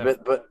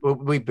 But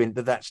we've been.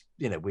 But that's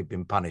we've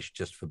been punished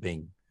just for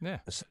being. Yeah.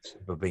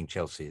 For being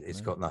Chelsea.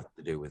 It's got nothing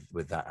to do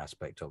with that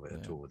aspect of it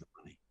at all. With the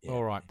money. Yeah.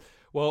 All right.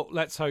 Well,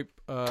 let's hope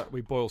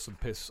we boil some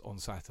piss on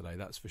Saturday,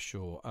 that's for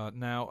sure.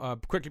 Now,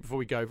 quickly before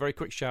we go, very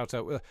quick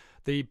shout-out.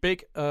 The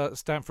big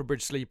Stamford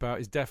Bridge sleep-out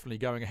is definitely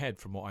going ahead,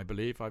 from what I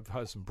believe. I've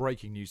heard some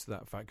breaking news to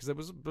that fact, because there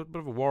was a bit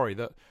of a worry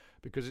that,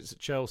 because it's at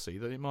Chelsea,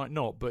 that it might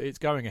not, but it's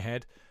going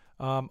ahead.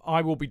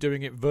 I will be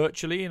doing it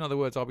virtually. In other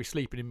words, I'll be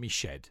sleeping in my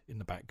shed in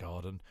the back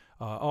garden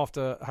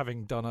after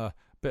having done a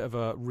bit of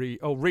a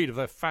read of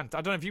their I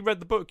don't know if you read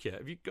the book yet.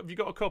 Have you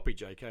got a copy,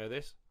 JK, of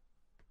this?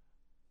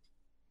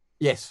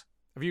 Yes.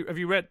 Have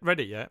you read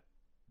it yet?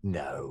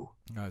 No.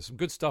 Some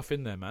good stuff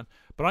in there, man.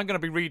 But I'm going to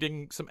be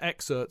reading some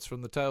excerpts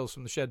from the Tales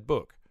from the Shed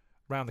book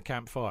around the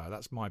campfire.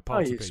 That's my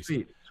party piece.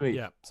 Sweet.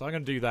 Yeah, so I'm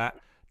going to do that.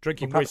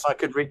 Drinking perhaps I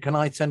could read. Can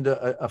I send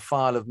a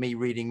file of me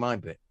reading my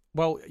bit?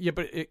 Well, yeah,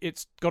 but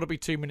it's got to be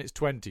 2 minutes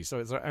 20, so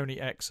it's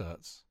only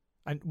excerpts.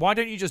 And why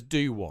don't you just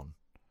do one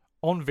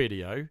on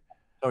video?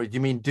 Sorry, do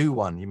you mean do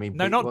one? You mean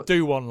no, not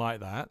do one like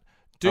that.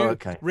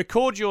 Okay.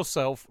 Record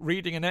yourself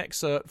reading an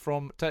excerpt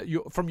from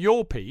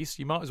your piece.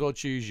 You might as well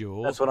choose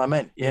yours. That's what I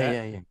meant.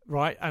 Yeah.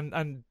 Right,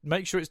 and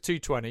make sure it's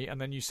 2:20,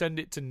 and then you send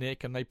it to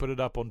Nick, and they put it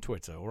up on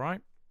Twitter. All right,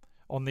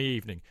 on the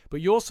evening.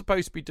 But you're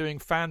supposed to be doing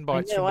fan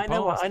bites from the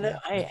past. I know.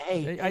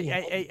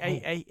 Hey,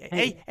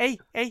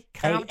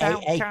 calm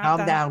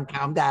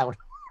down.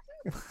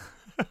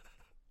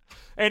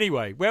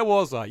 Anyway, where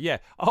was I? Yeah,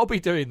 I'll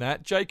be doing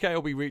that. JK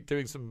will be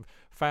doing some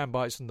fan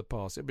bites from the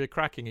past. It'll be a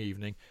cracking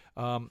evening.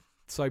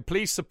 So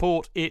please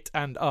support it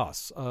and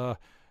us.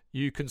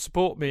 You can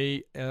support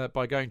me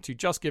by going to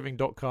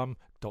justgiving.com.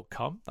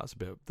 That's a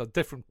bit of a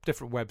different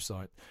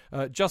website.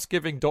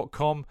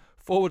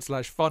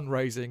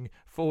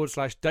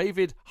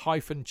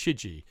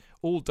 Justgiving.com/fundraising/David-Chidgey.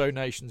 All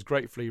donations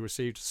gratefully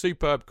received.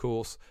 Superb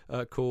cause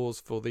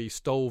for the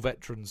Stoll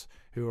veterans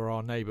who are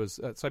our neighbours.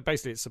 So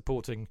basically it's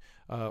supporting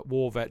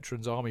war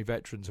veterans, army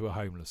veterans who are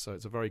homeless. So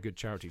it's a very good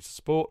charity to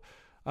support.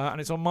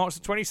 And it's on March the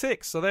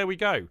 26th. So there we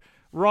go.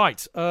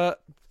 Right.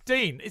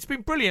 Dean, it's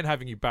been brilliant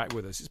having you back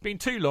with us. It's been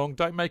too long.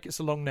 Don't make it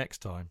so long next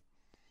time.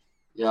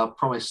 Yeah, I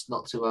promise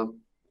not to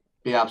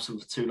be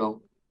absent for too long.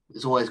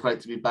 It's always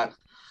great to be back.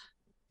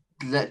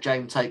 Let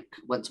Jane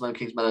went to Mo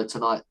Kings Meadow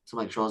tonight to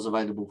make sure I was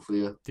available for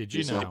you. Did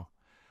you now?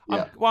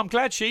 Yeah. I'm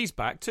glad she's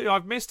back too.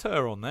 I've missed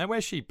her on there.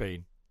 Where's she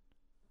been?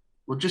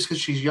 Well, just because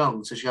she's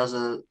young, so she has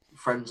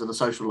friends and a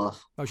social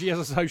life. Oh, she has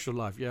a social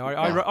life. Yeah,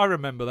 I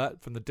remember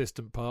that from the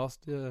distant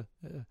past. Yeah.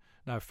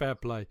 No, fair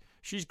play.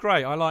 She's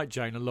great. I like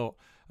Jane a lot.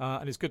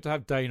 And it's good to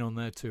have Dane on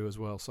there too as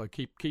well. So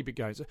keep it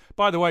going. So,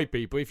 by the way,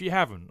 people, if you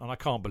haven't, and I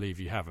can't believe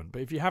you haven't,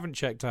 but if you haven't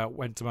checked out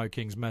Went to Mo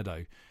Kings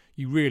Meadow,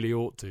 you really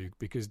ought to,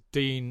 because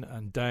Dean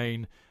and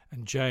Dane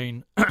and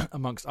Jane,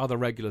 amongst other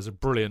regulars, are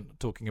brilliant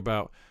talking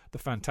about the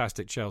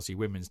fantastic Chelsea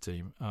women's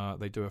team.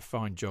 They do a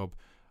fine job,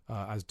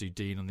 as do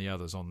Dean and the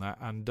others on that.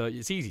 And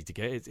it's easy to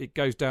get. It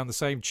goes down the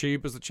same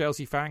tube as the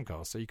Chelsea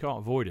Fancast, so you can't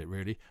avoid it,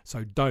 really.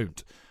 So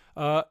don't.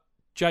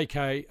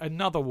 JK,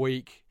 another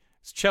week.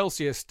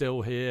 Chelsea are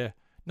still here.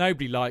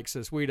 Nobody likes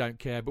us. We don't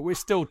care. But we're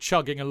still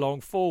chugging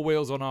along, 4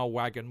 wheels on our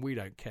wagon. We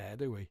don't care,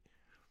 do we?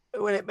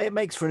 Well, it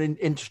makes for an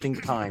interesting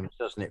time,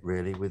 doesn't it,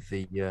 really, with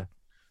the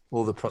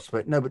all the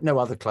prospect. No, but no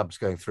other club's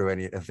going through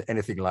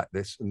anything like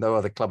this. And no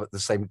other club at the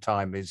same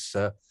time is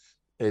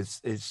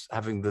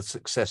having the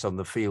success on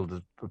the field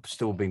of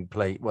still being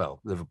played. Well,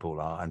 Liverpool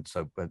are, and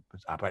so but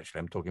actually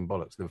I'm talking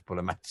bollocks. Liverpool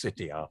and Man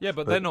City are. Yeah,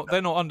 but they're not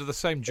under the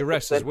same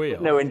duress as we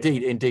are. No,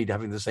 indeed,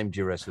 having the same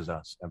duress as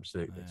us,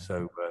 absolutely. Yeah.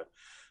 So,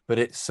 but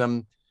it's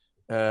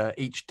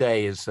each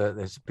day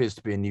there appears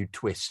to be a new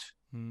twist,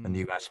 a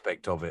new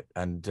aspect of it,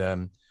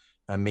 and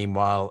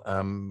meanwhile,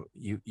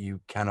 you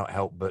cannot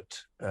help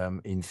but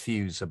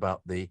enthuse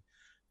about the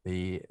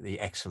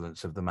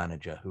excellence of the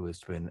manager, who has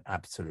been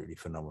absolutely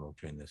phenomenal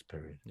during this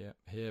period. Yeah,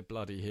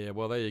 bloody here.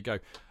 Well, there you go.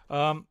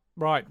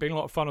 Right, been a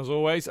lot of fun as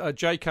always.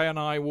 JK and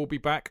I will be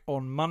back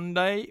on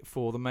Monday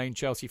for the main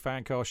Chelsea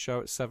Fancast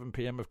show at 7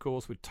 p.m, of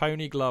course, with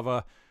Tony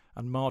Glover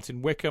and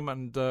Martin Wickham,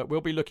 and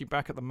we'll be looking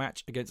back at the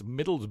match against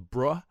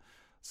Middlesbrough.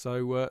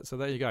 So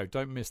there you go.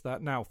 Don't miss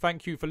that. Now,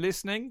 thank you for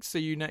listening. See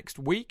you next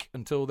week.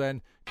 Until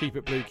then, keep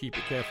it blue, keep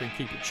it carefree, and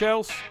keep it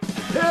Chelsea.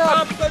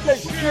 Up the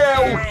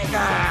Chelsea!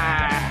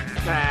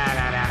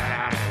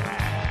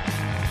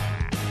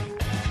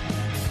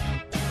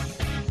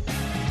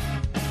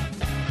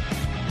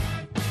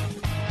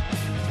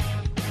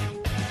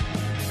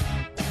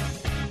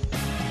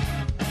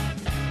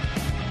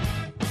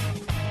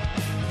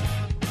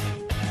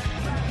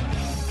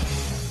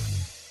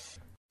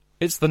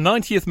 It's the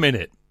 90th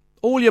minute.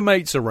 All your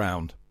mates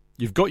around.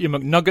 You've got your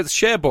McNuggets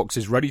share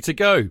boxes ready to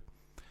go.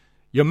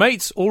 Your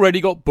mates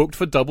already got booked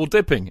for double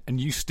dipping, and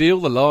you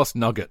steal the last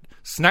nugget,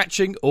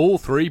 snatching all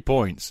 3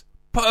 points.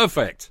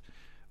 Perfect.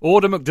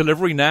 Order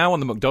McDelivery now on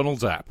the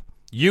McDonald's app.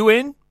 You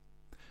in?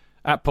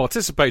 At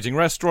participating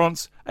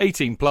restaurants,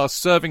 18 plus,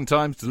 serving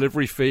times,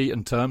 delivery fee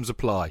and terms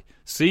apply.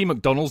 See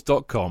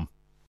mcdonalds.com.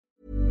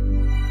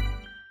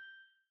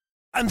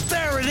 And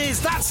there it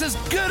is, that's as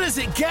good as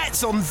it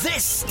gets on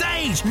this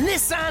stage.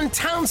 Nissan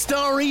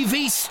Townstar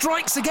EV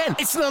strikes again.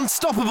 It's an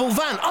unstoppable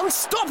van,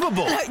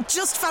 unstoppable.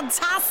 Just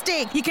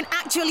fantastic. You can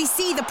actually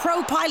see the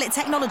ProPilot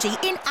technology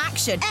in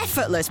action.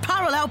 Effortless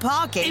parallel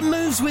parking. It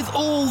moves with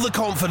all the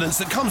confidence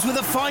that comes with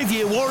a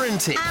 5-year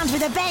warranty. And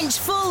with a bench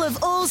full of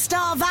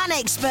all-star van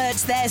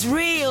experts, there's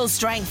real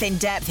strength in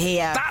depth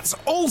here. That's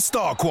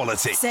all-star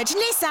quality. Search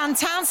Nissan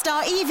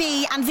Townstar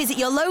EV and visit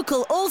your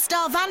local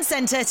all-star van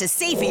centre to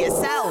see for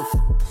yourself.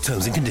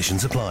 Terms and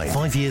conditions apply.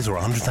 5 years or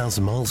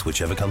 100,000 miles,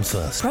 whichever comes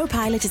first.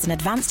 ProPilot is an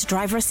advanced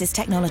driver assist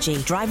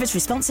technology. Driver's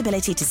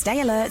responsibility to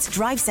stay alert,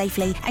 drive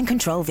safely and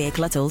control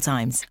vehicle at all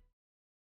times.